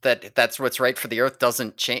that that's what's right for the Earth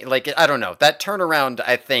doesn't change. Like I don't know, that turnaround,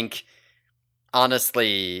 I think,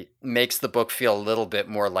 honestly makes the book feel a little bit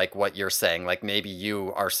more like what you're saying. Like maybe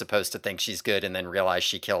you are supposed to think she's good and then realize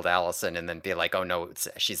she killed Allison and then be like, oh no,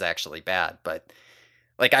 she's actually bad. But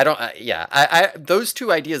like I don't, yeah, I those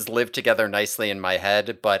two ideas live together nicely in my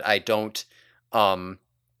head, but um,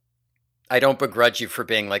 I don't begrudge you for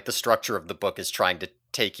being like the structure of the book is trying to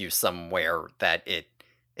take you somewhere that it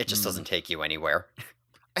just Hmm. doesn't take you anywhere.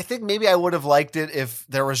 I think maybe I would have liked it if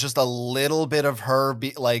there was just a little bit of her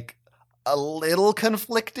be like a little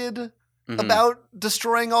conflicted Hmm. about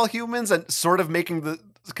destroying all humans and sort of making the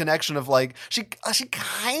connection of like she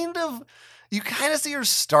kind of, you kind of see her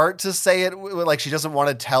start to say it like she doesn't want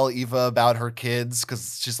to tell Eva about her kids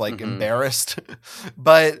because she's like Hmm. embarrassed,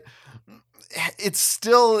 but it's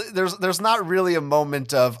still there's not really a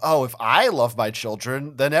moment of, oh, if I love my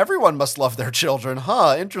children then everyone must love their children,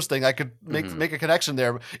 huh, interesting, I could Hmm. make a connection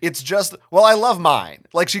there. It's just, well, I love mine.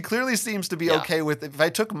 Like she clearly seems to be Yeah. okay with, if I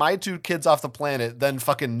took my two kids off the planet then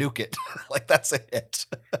fucking nuke it. Like that's it.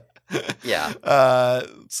 Yeah.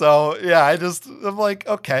 So yeah, I'm like,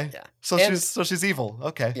 okay, Yeah. so And she's evil,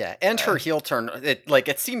 okay. yeah, and her heel turn,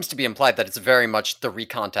 it seems to be implied that it's very much the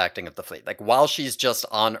recontacting of the fleet. Like while she's just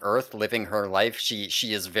on Earth living her life, she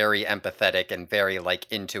is very empathetic and very like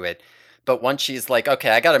into it. But once she's like,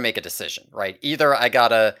 okay, I got to make a decision, right? Either I got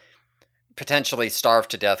to potentially starve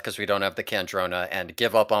to death because we don't have the Kandrona and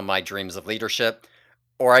give up on my dreams of leadership,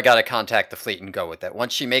 or I got to contact the fleet and go with it.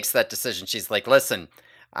 Once she makes that decision, she's like, listen,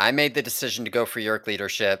 I made the decision to go for York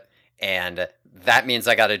leadership, and that means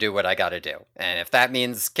I got to do what I got to do. And if that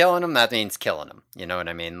means killing him, that means killing him. You know what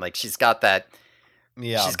I mean? Like Yeah. she's got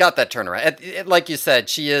that turnaround. Like you said,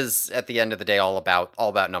 she is at the end of the day all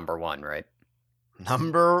about number one, right?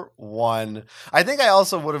 Number one. I think I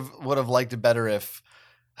also would have liked it better if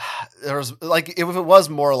there was like if it was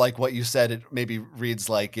more like what you said. It maybe reads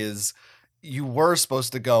like is you were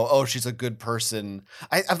supposed to go, oh, she's a good person.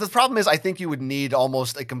 The problem is I think you would need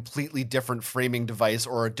almost a completely different framing device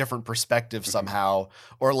or a different perspective Mhm. somehow,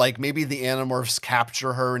 or like maybe the Animorphs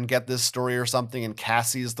capture her and get this story or something, and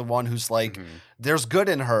Cassie is the one who's like, Mhm. there's good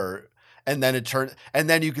in her. And then and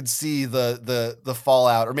then you could see the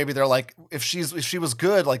fallout, or maybe they're like, if she was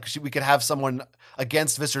good, like we could have someone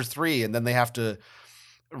against Visser 3, and then they have to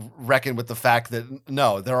reckon with the fact that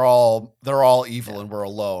no, they're all evil Yeah. and we're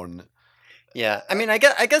alone. Yeah. I mean, I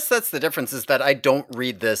guess that's the difference is that I don't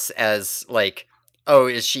read this as like, oh,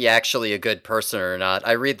 is she actually a good person or not?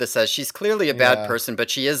 I read this as she's clearly a bad Yeah. person, but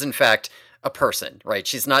she is in fact a person, right?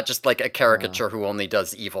 She's not just like a Uh, caricature who only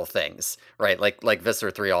does evil things, right? Like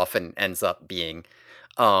Visser 3 often ends up being.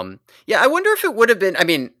 Yeah, I wonder if it would have been, I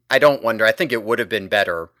mean, I don't wonder. I think it would have been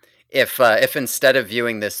better if instead of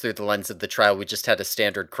viewing this through the lens of the trial, we just had a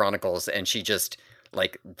standard chronicles and she just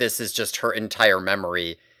like this is just her entire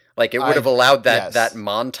memory. Like it would have I allowed that yes.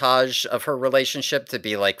 montage of her relationship to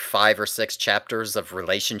be like 5 or 6 chapters of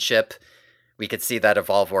relationship. We could see that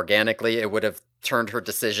evolve organically. It would have turned her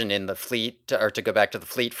decision in the fleet or to go back to the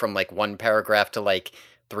fleet from like 1 paragraph to like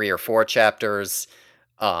 3 or 4 chapters.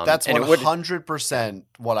 That's And it would, yeah. 100%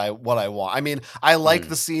 what I want. I mean, I like Mm,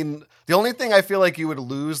 the scene. The only thing I feel like you would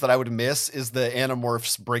lose that I would miss is the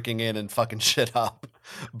Animorphs breaking in and fucking shit up.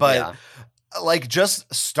 But yeah. like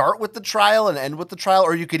just start with the trial and end with the trial,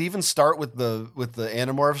 or you could even start with the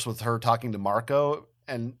Animorphs with her talking to Marco,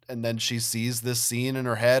 and then she sees this scene in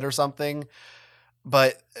her head or something.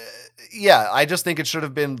 But yeah, I just think it should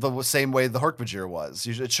have been the same way the Hork-Bajir was.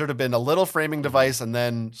 It should have been a little framing Hmm. device and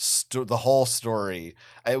then the whole story.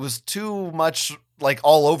 It was too much like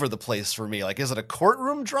all over the place for me. Like, is it a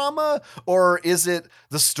courtroom drama, or is it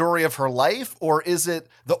the story of her life, or is it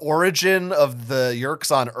the origin of the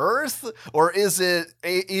Yerks on Earth, or is it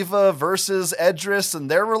Eva versus Edris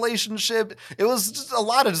and their relationship? It was just a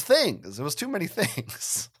lot of things. It was too many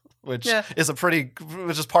things. Which Yeah. is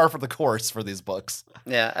which is par for the course for these books.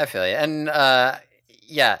 Yeah, I feel you. And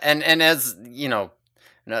yeah, and as you know,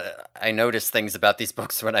 I notice things about these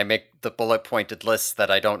books when I make the bullet pointed lists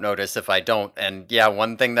that I don't notice if I don't. And yeah,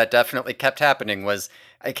 one thing that definitely kept happening was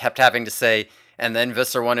I kept having to say, and then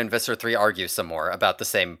Visser 1 and Visser 3 argue some more about the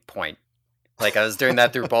same point. Like I was doing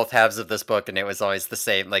that through both halves of this book, and it was always the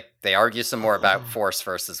same. Like they argue some more about force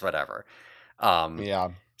versus whatever. Um, Yeah.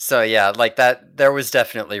 so yeah, like that, there was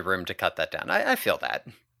definitely room to cut that down. I feel that.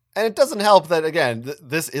 And it doesn't help that again,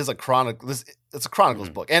 this is a chronic this it's a Chronicles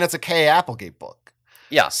Mhm. book, and it's a Kay Applegate book.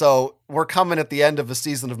 Yeah. So we're coming at the end of a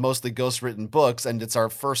season of mostly ghost written books, and it's our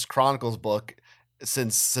first Chronicles book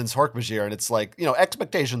since Hork-Bajir, and it's like,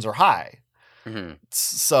 expectations are high. Hmm.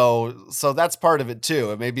 So that's part of it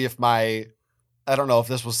too. And maybe if I don't know if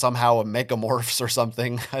this was somehow a Megamorphs or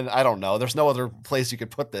something. I don't know. There's no other place you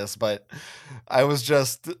could put this, but I was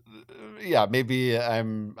just, yeah, maybe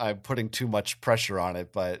I'm putting too much pressure on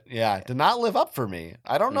it, but yeah, it did not live up for me.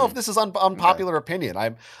 I don't know if Mm. this is Okay. unpopular opinion.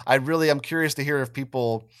 I'm curious to hear if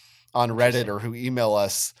people on Reddit Interesting. or who email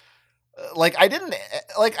us I didn't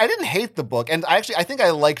hate the book, and I think I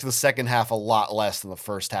liked the second half a lot less than the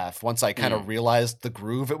first half once I kind Mm. of realized the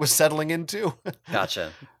groove it was settling into.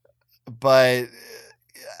 Gotcha. But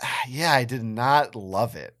yeah, I did not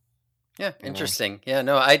love it. Yeah, You know? interesting. Yeah,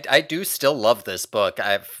 no, I do still love this book.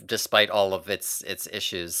 I've despite all of its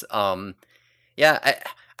issues. Yeah,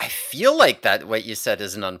 I feel like that what you said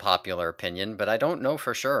is an unpopular opinion, but I don't know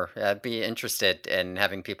for sure. I'd be interested in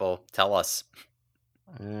having people tell us.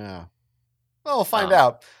 Yeah. Well, we'll find Um,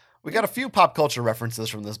 out. We yeah, got a few pop culture references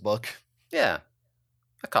from this book. yeah,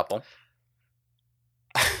 a couple.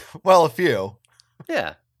 Well, a few.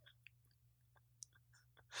 Yeah,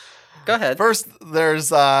 go ahead. First,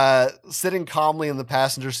 there's sitting calmly in the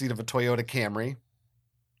passenger seat of a Toyota Camry.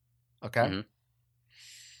 Okay. Hmm.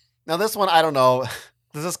 Now, this one, I don't know.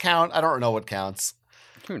 Does this count? I don't know what counts.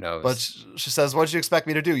 Who But knows? she says, what did you expect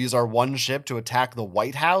me to do? Use our one ship to attack the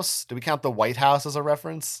White House? Do we count the White House as a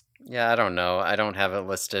reference? Yeah, I don't know. I don't have it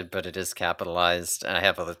listed, but it is capitalized, and I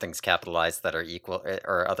have other things capitalized that are equal,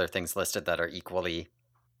 or other things listed that are equally.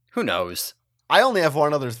 Who knows? I only have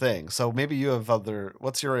one other thing, so maybe you have other.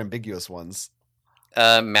 What's your ambiguous ones?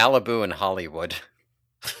 Malibu and Hollywood.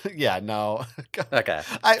 Yeah, no. Okay,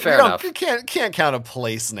 We fair don't enough. can't count a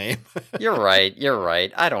place name. You're right. You're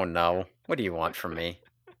right. I don't know. What do you want from me?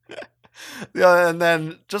 Yeah, and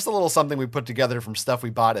then just a little something we put together from stuff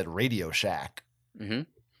we bought at Radio Shack. Hmm.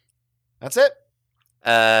 That's it.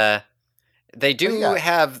 Uh, They What do you do got?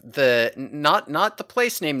 have the not the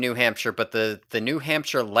place name New Hampshire, but the New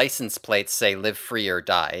Hampshire license plates say "Live Free or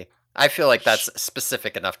Die." I feel like that's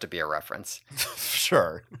specific enough to be a reference.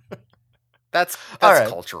 Sure. That's All that's right.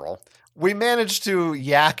 cultural. We managed to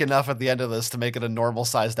yak enough at the end of this to make it a normal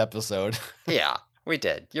sized episode. Yeah, we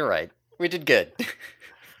did. You're right. We did good.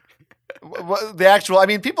 The actual, I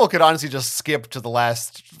mean, people could honestly just skip to the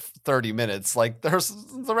last 30 minutes. Like, there's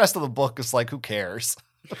the rest of the book is like, who cares?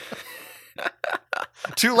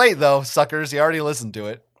 Too late, though, suckers. You already listened to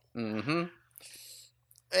it. Mm-hmm.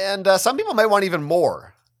 And some people might want even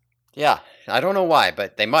more. Yeah, I don't know why,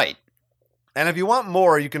 but they might. And if you want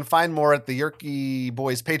more, you can find more at the Yerky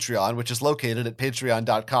Boys Patreon, which is located at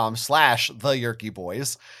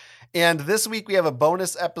patreon.com/theyerkyboys. And this week we have a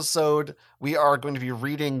bonus episode. We are going to be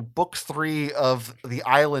reading book 3 of the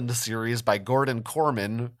Island series by Gordon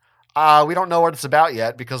Corman. We don't know what it's about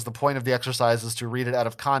yet because the point of the exercise is to read it out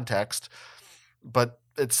of context. But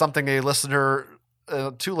it's something a listener,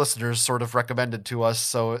 2 listeners sort of recommended to us,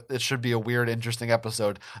 so it should be a weird, interesting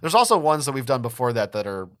episode. There's also ones that we've done before that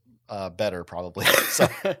are better, probably. So,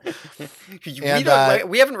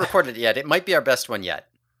 we haven't recorded it yet. It might be our best one yet.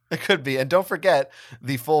 It could be. And don't forget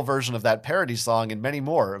the full version of that parody song and many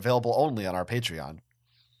more available only on our Patreon.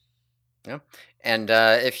 Yeah. And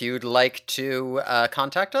if you'd like to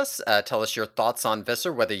contact us, tell us your thoughts on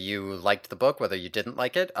Visser, whether you liked the book, whether you didn't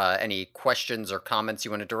like it, any questions or comments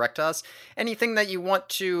you want to direct to us, anything that you want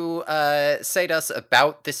to say to us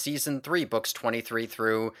about the Season 3, books 23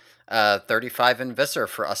 through 35 in Visser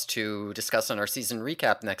for us to discuss on our season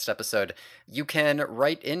recap next episode, you can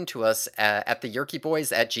write into us at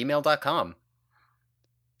theyerkyboys@gmail.com.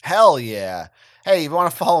 Hell yeah. Hey, if you want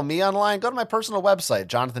to follow me online, go to my personal website,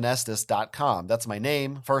 jonathanestis.com. That's my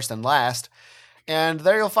name, first and last. And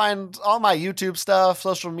there you'll find all my YouTube stuff,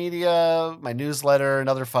 social media, my newsletter, and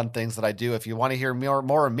other fun things that I do. If you want to hear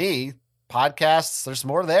more of me, podcasts, there's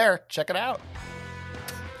more there. Check it out.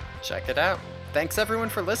 Check it out. Thanks everyone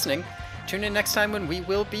for listening. Tune in next time when we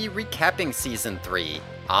will be recapping Season 3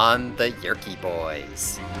 on the Yerky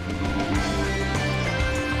Boys.